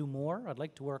 I'd like to do more. I'd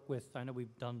like to work with, I know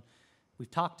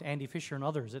we've talked to Andy Fisher and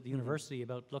others at the university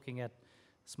about looking at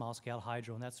small-scale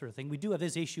hydro and that sort of thing. We do have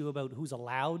this issue about who's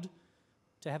allowed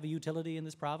to have a utility in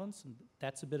this province, and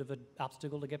that's a bit of an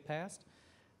obstacle to get past.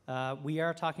 We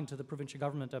are talking to the provincial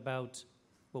government about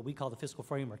what we call the fiscal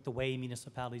framework, the way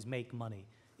municipalities make money.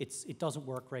 It doesn't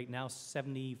work right now.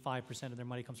 75% of their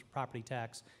money comes from property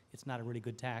tax. It's not a really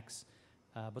good tax,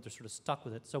 but they're sort of stuck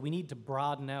with it. So we need to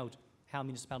broaden out how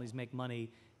municipalities make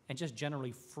money and just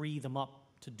generally free them up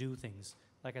to do things.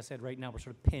 Like I said, right now we're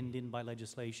sort of pinned in by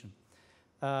legislation.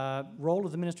 Role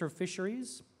of the Minister of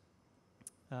Fisheries.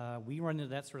 We run into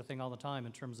that sort of thing all the time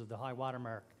in terms of the high water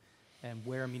mark and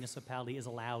where a municipality is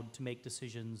allowed to make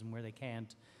decisions and where they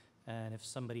can't. And if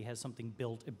somebody has something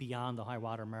built beyond the high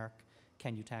water mark,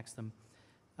 can you tax them?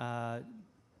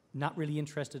 Not really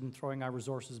interested in throwing our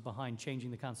resources behind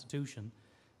changing the Constitution,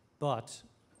 but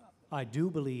I do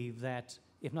believe that,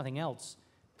 if nothing else,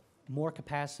 more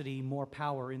capacity, more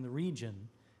power in the region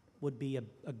would be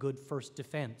a good first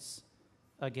defense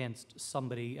against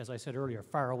somebody, as I said earlier,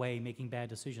 far away making bad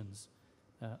decisions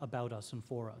about us and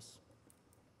for us.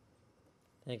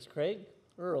 Thanks, Craig.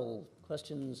 Earl,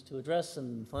 questions to address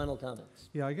and final comments?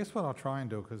 Yeah, I guess what I'll try and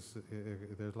do, because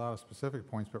there's a lot of specific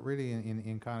points, but really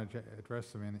in kind of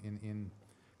address them in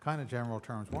kind of general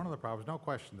terms. One of the problems, no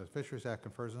question, the Fisheries Act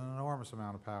confers an enormous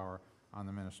amount of power on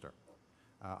the minister.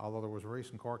 Although there was a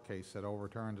recent court case that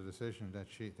overturned a decision that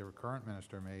the current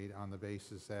minister made on the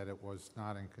basis that it was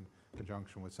not in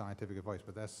conjunction with scientific advice,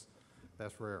 but that's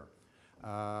rare.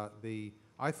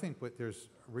 I think there's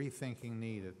rethinking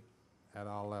needed at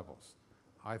all levels.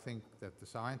 I think that the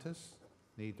scientists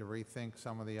need to rethink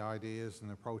some of the ideas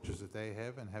and approaches that they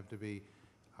have and have to be,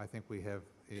 I think we have,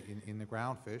 in the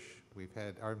groundfish, we've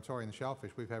had, or I'm sorry, in the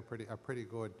shellfish, we've had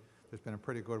there's been a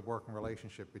pretty good working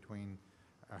relationship between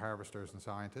harvesters and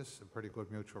scientists, a pretty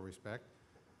good mutual respect.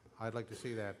 I'd like to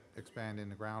see that expand in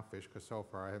the groundfish, because so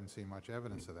far I haven't seen much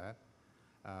evidence of that.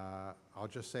 I'll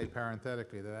just say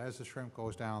parenthetically that as the shrimp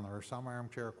goes down, there are some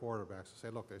armchair quarterbacks that say,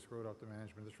 look, they screwed up the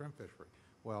management of the shrimp fishery.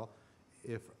 Well,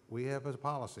 if we have a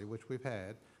policy, which we've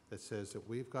had, that says that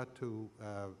we've got to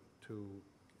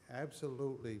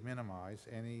absolutely minimize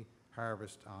any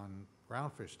harvest on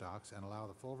groundfish stocks and allow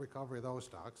the full recovery of those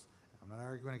stocks, I'm not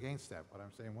arguing against that, but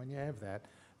I'm saying when you have that,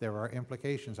 there are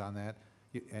implications on that.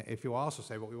 If you also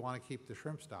say, well, we want to keep the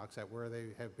shrimp stocks at where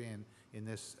they have been in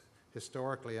this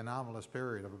historically anomalous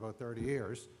period of about 30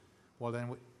 years, well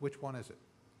then which one is it?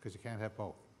 Because you can't have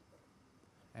both.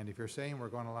 And if you're saying we're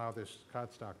going to allow this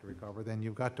cod stock to recover, then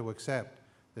you've got to accept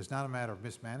there's not a matter of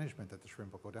mismanagement that the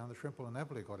shrimp will go down. The shrimp will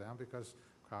inevitably go down because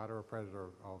cod are a predator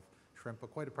of shrimp, but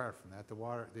quite apart from that,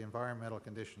 the environmental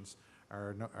conditions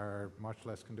are much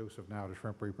less conducive now to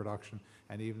shrimp reproduction,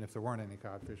 and even if there weren't any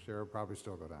codfish there, it would probably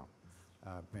still go down.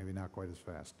 Maybe not quite as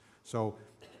fast. So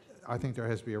I think there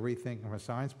has to be a rethinking from a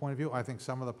science point of view. I think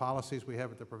some of the policies we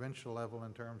have at the provincial level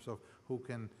in terms of who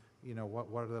can,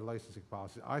 what are the licensing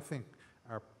policies. I think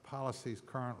our policies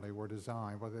currently were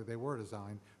designed, they were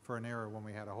designed for an era when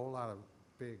we had a whole lot of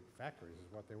big factories,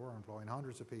 is what they were, employing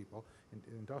hundreds of people in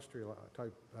industrial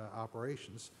type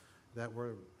operations that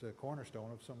were the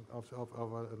cornerstone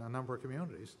of a number of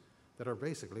communities that are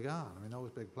basically gone. I mean, those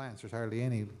big plants, there's hardly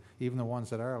any, even the ones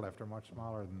that are left are much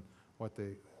smaller than what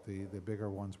the bigger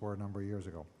ones were a number of years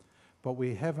ago. But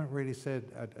we haven't really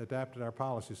adapted our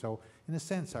policy. So in a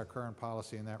sense, our current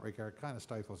policy in that regard kind of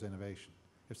stifles innovation.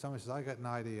 If somebody says, I got an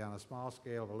idea on a small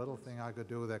scale of a little thing I could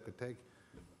do that could take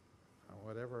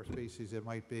whatever species it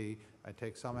might be, I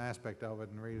take some aspect of it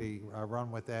and really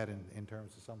run with that in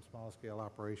terms of some small scale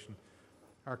operation,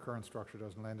 our current structure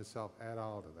doesn't lend itself at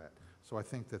all to that. So I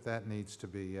think that needs to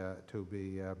be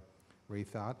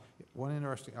rethought. One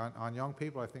interesting, on young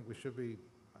people, I think we should be,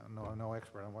 I'm no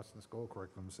expert on what's in the school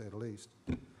curriculum, to say the least,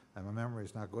 and my memory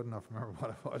is not good enough to remember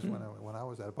what it was when I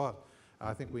was at it, but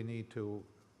I think we need to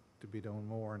be doing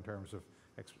more in terms of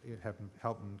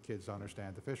helping kids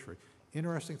understand the fishery.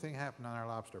 Interesting thing happened on our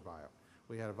lobster buyout.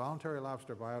 We had a voluntary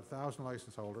lobster buyout, 1,000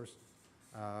 license holders.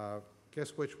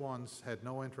 Guess which ones had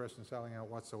no interest in selling out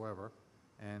whatsoever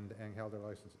and held their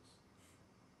licenses?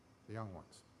 The young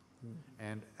ones.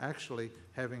 And actually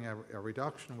having a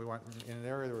reduction, we went in an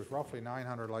area there was roughly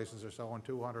 900 licenses or so, and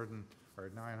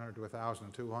 900 to 1,000,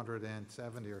 and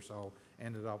 270 or so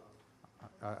ended up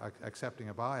accepting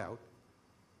a buyout.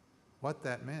 What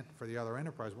that meant for the other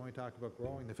enterprise, when we talked about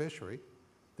growing the fishery,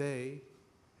 they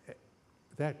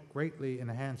that greatly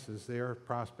enhances their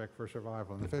prospect for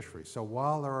survival in the fishery. So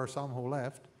while there are some who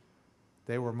left,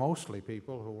 they were mostly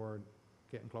people who were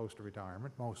getting close to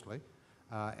retirement, mostly,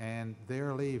 and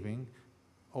their leaving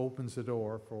opens the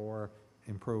door for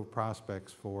improved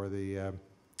prospects for the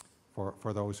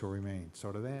for those who remain.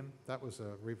 So to them, that was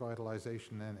a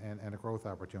revitalization and a growth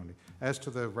opportunity. As to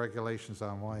the regulations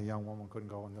on why a young woman couldn't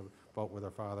go in the boat with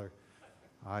her father,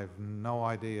 I have no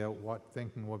idea what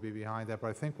thinking would be behind that, but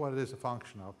I think what it is a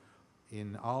function of,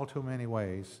 in all too many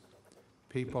ways,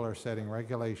 people are setting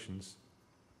regulations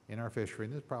in our fishery,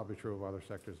 and this is probably true of other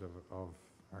sectors of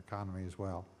our economy as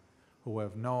well, who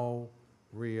have no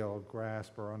real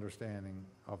grasp or understanding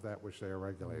of that which they are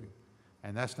regulating.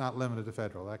 And that's not limited to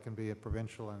federal. That can be at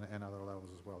provincial and other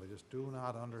levels as well. They just do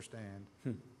not understand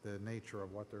the nature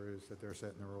of what there is that they're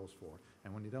setting the rules for.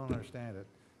 And when you don't understand it,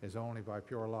 it's only by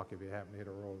pure luck if you happen to hit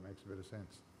a rule that makes a bit of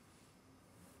sense.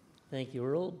 Thank you,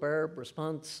 Earl. Barb,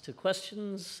 response to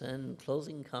questions and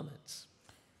closing comments.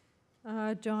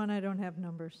 John, I don't have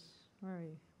numbers. Where are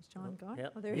you? Is John gone?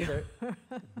 Yep, Oh, there you neither.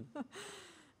 are.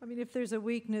 I mean, if there's a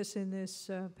weakness in this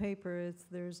paper, it's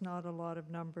there's not a lot of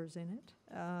numbers in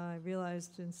it. I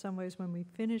realized in some ways when we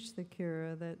finished the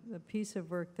Cura that the piece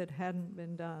of work that hadn't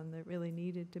been done, that really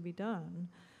needed to be done,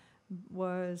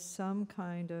 was some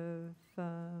kind of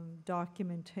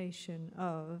documentation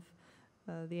of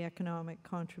the economic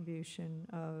contribution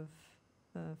of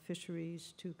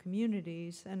fisheries to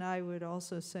communities, and I would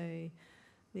also say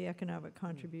the economic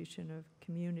contribution of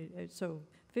community, so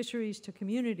fisheries to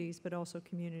communities, but also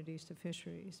communities to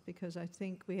fisheries, because I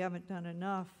think we haven't done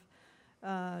enough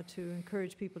to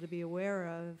encourage people to be aware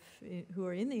of, who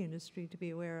are in the industry, to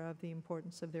be aware of the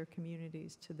importance of their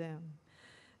communities to them.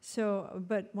 So,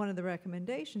 but one of the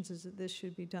recommendations is that this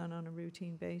should be done on a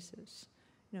routine basis.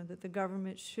 You know, that the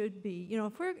government should be, you know,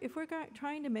 if we're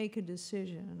trying to make a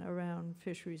decision around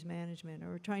fisheries management,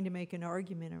 or trying to make an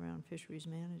argument around fisheries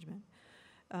management,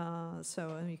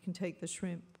 so you can take the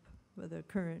shrimp, the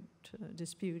current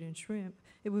dispute in shrimp,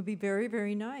 it would be very,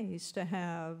 very nice to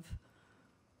have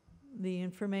the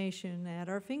information at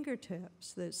our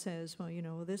fingertips that says, well, you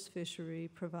know, this fishery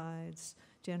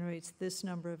generates this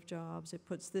number of jobs, it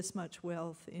puts this much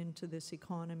wealth into this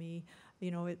economy,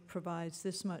 you know, it provides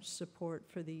this much support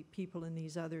for the people in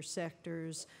these other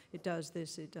sectors, it does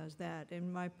this, it does that.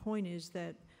 And my point is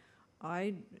that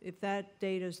if that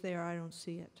data's there, I don't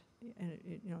see it. And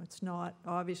you know, it's not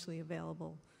obviously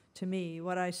available to me.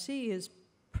 What I see is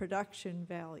production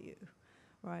value,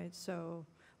 right? So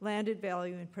landed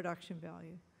value and production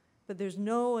value. But there's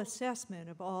no assessment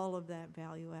of all of that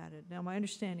value added. Now, my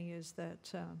understanding is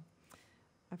that,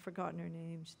 I've forgotten her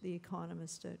name, the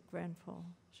economist at Grenfell,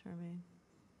 Charmaine.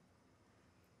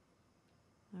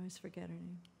 I always forget her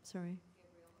name, sorry.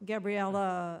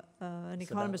 Gabriella, an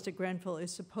economist at Grenfell,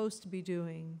 is supposed to be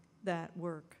doing that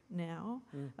work now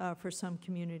for some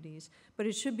communities. But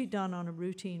it should be done on a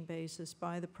routine basis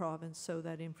by the province so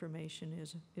that information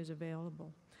is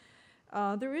available.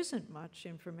 There isn't much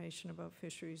information about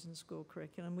fisheries in school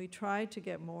curriculum. We try to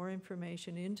get more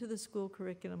information into the school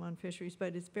curriculum on fisheries,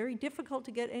 but it's very difficult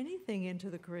to get anything into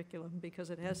the curriculum because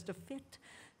it has to fit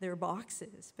their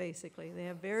boxes, basically. They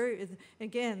have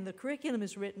again, the curriculum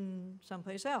is written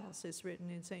someplace else. It's written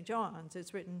in St. John's.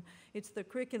 The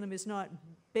curriculum is not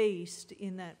based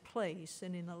in that place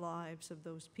and in the lives of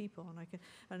those people. And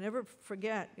I'll never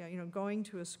forget, you know, going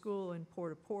to a school in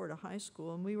Port-au-Port, a high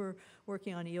school, and we were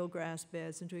working on eelgrass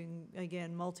beds and doing,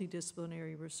 again,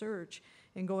 multidisciplinary research,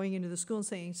 and going into the school and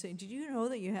saying, did you know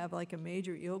that you have like a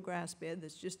major eelgrass bed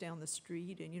that's just down the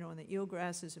street, and you know, and the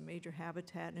eelgrass is a major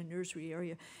habitat in a nursery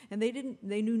area, and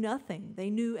they knew nothing.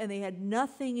 And they had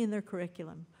nothing in their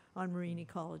curriculum on marine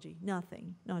ecology,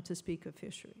 nothing, not to speak of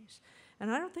fisheries.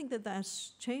 And I don't think that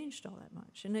that's changed all that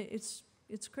much, and it's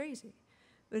crazy.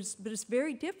 But it's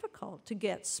very difficult to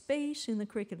get space in the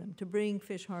curriculum, to bring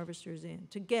fish harvesters in,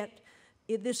 to get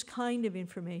this kind of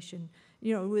information.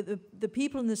 You know, with the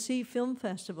People in the Sea Film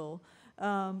Festival,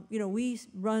 you know, we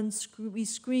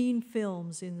screen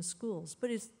films in the schools,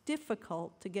 but it's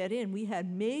difficult to get in. We had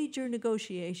major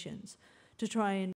negotiations to try and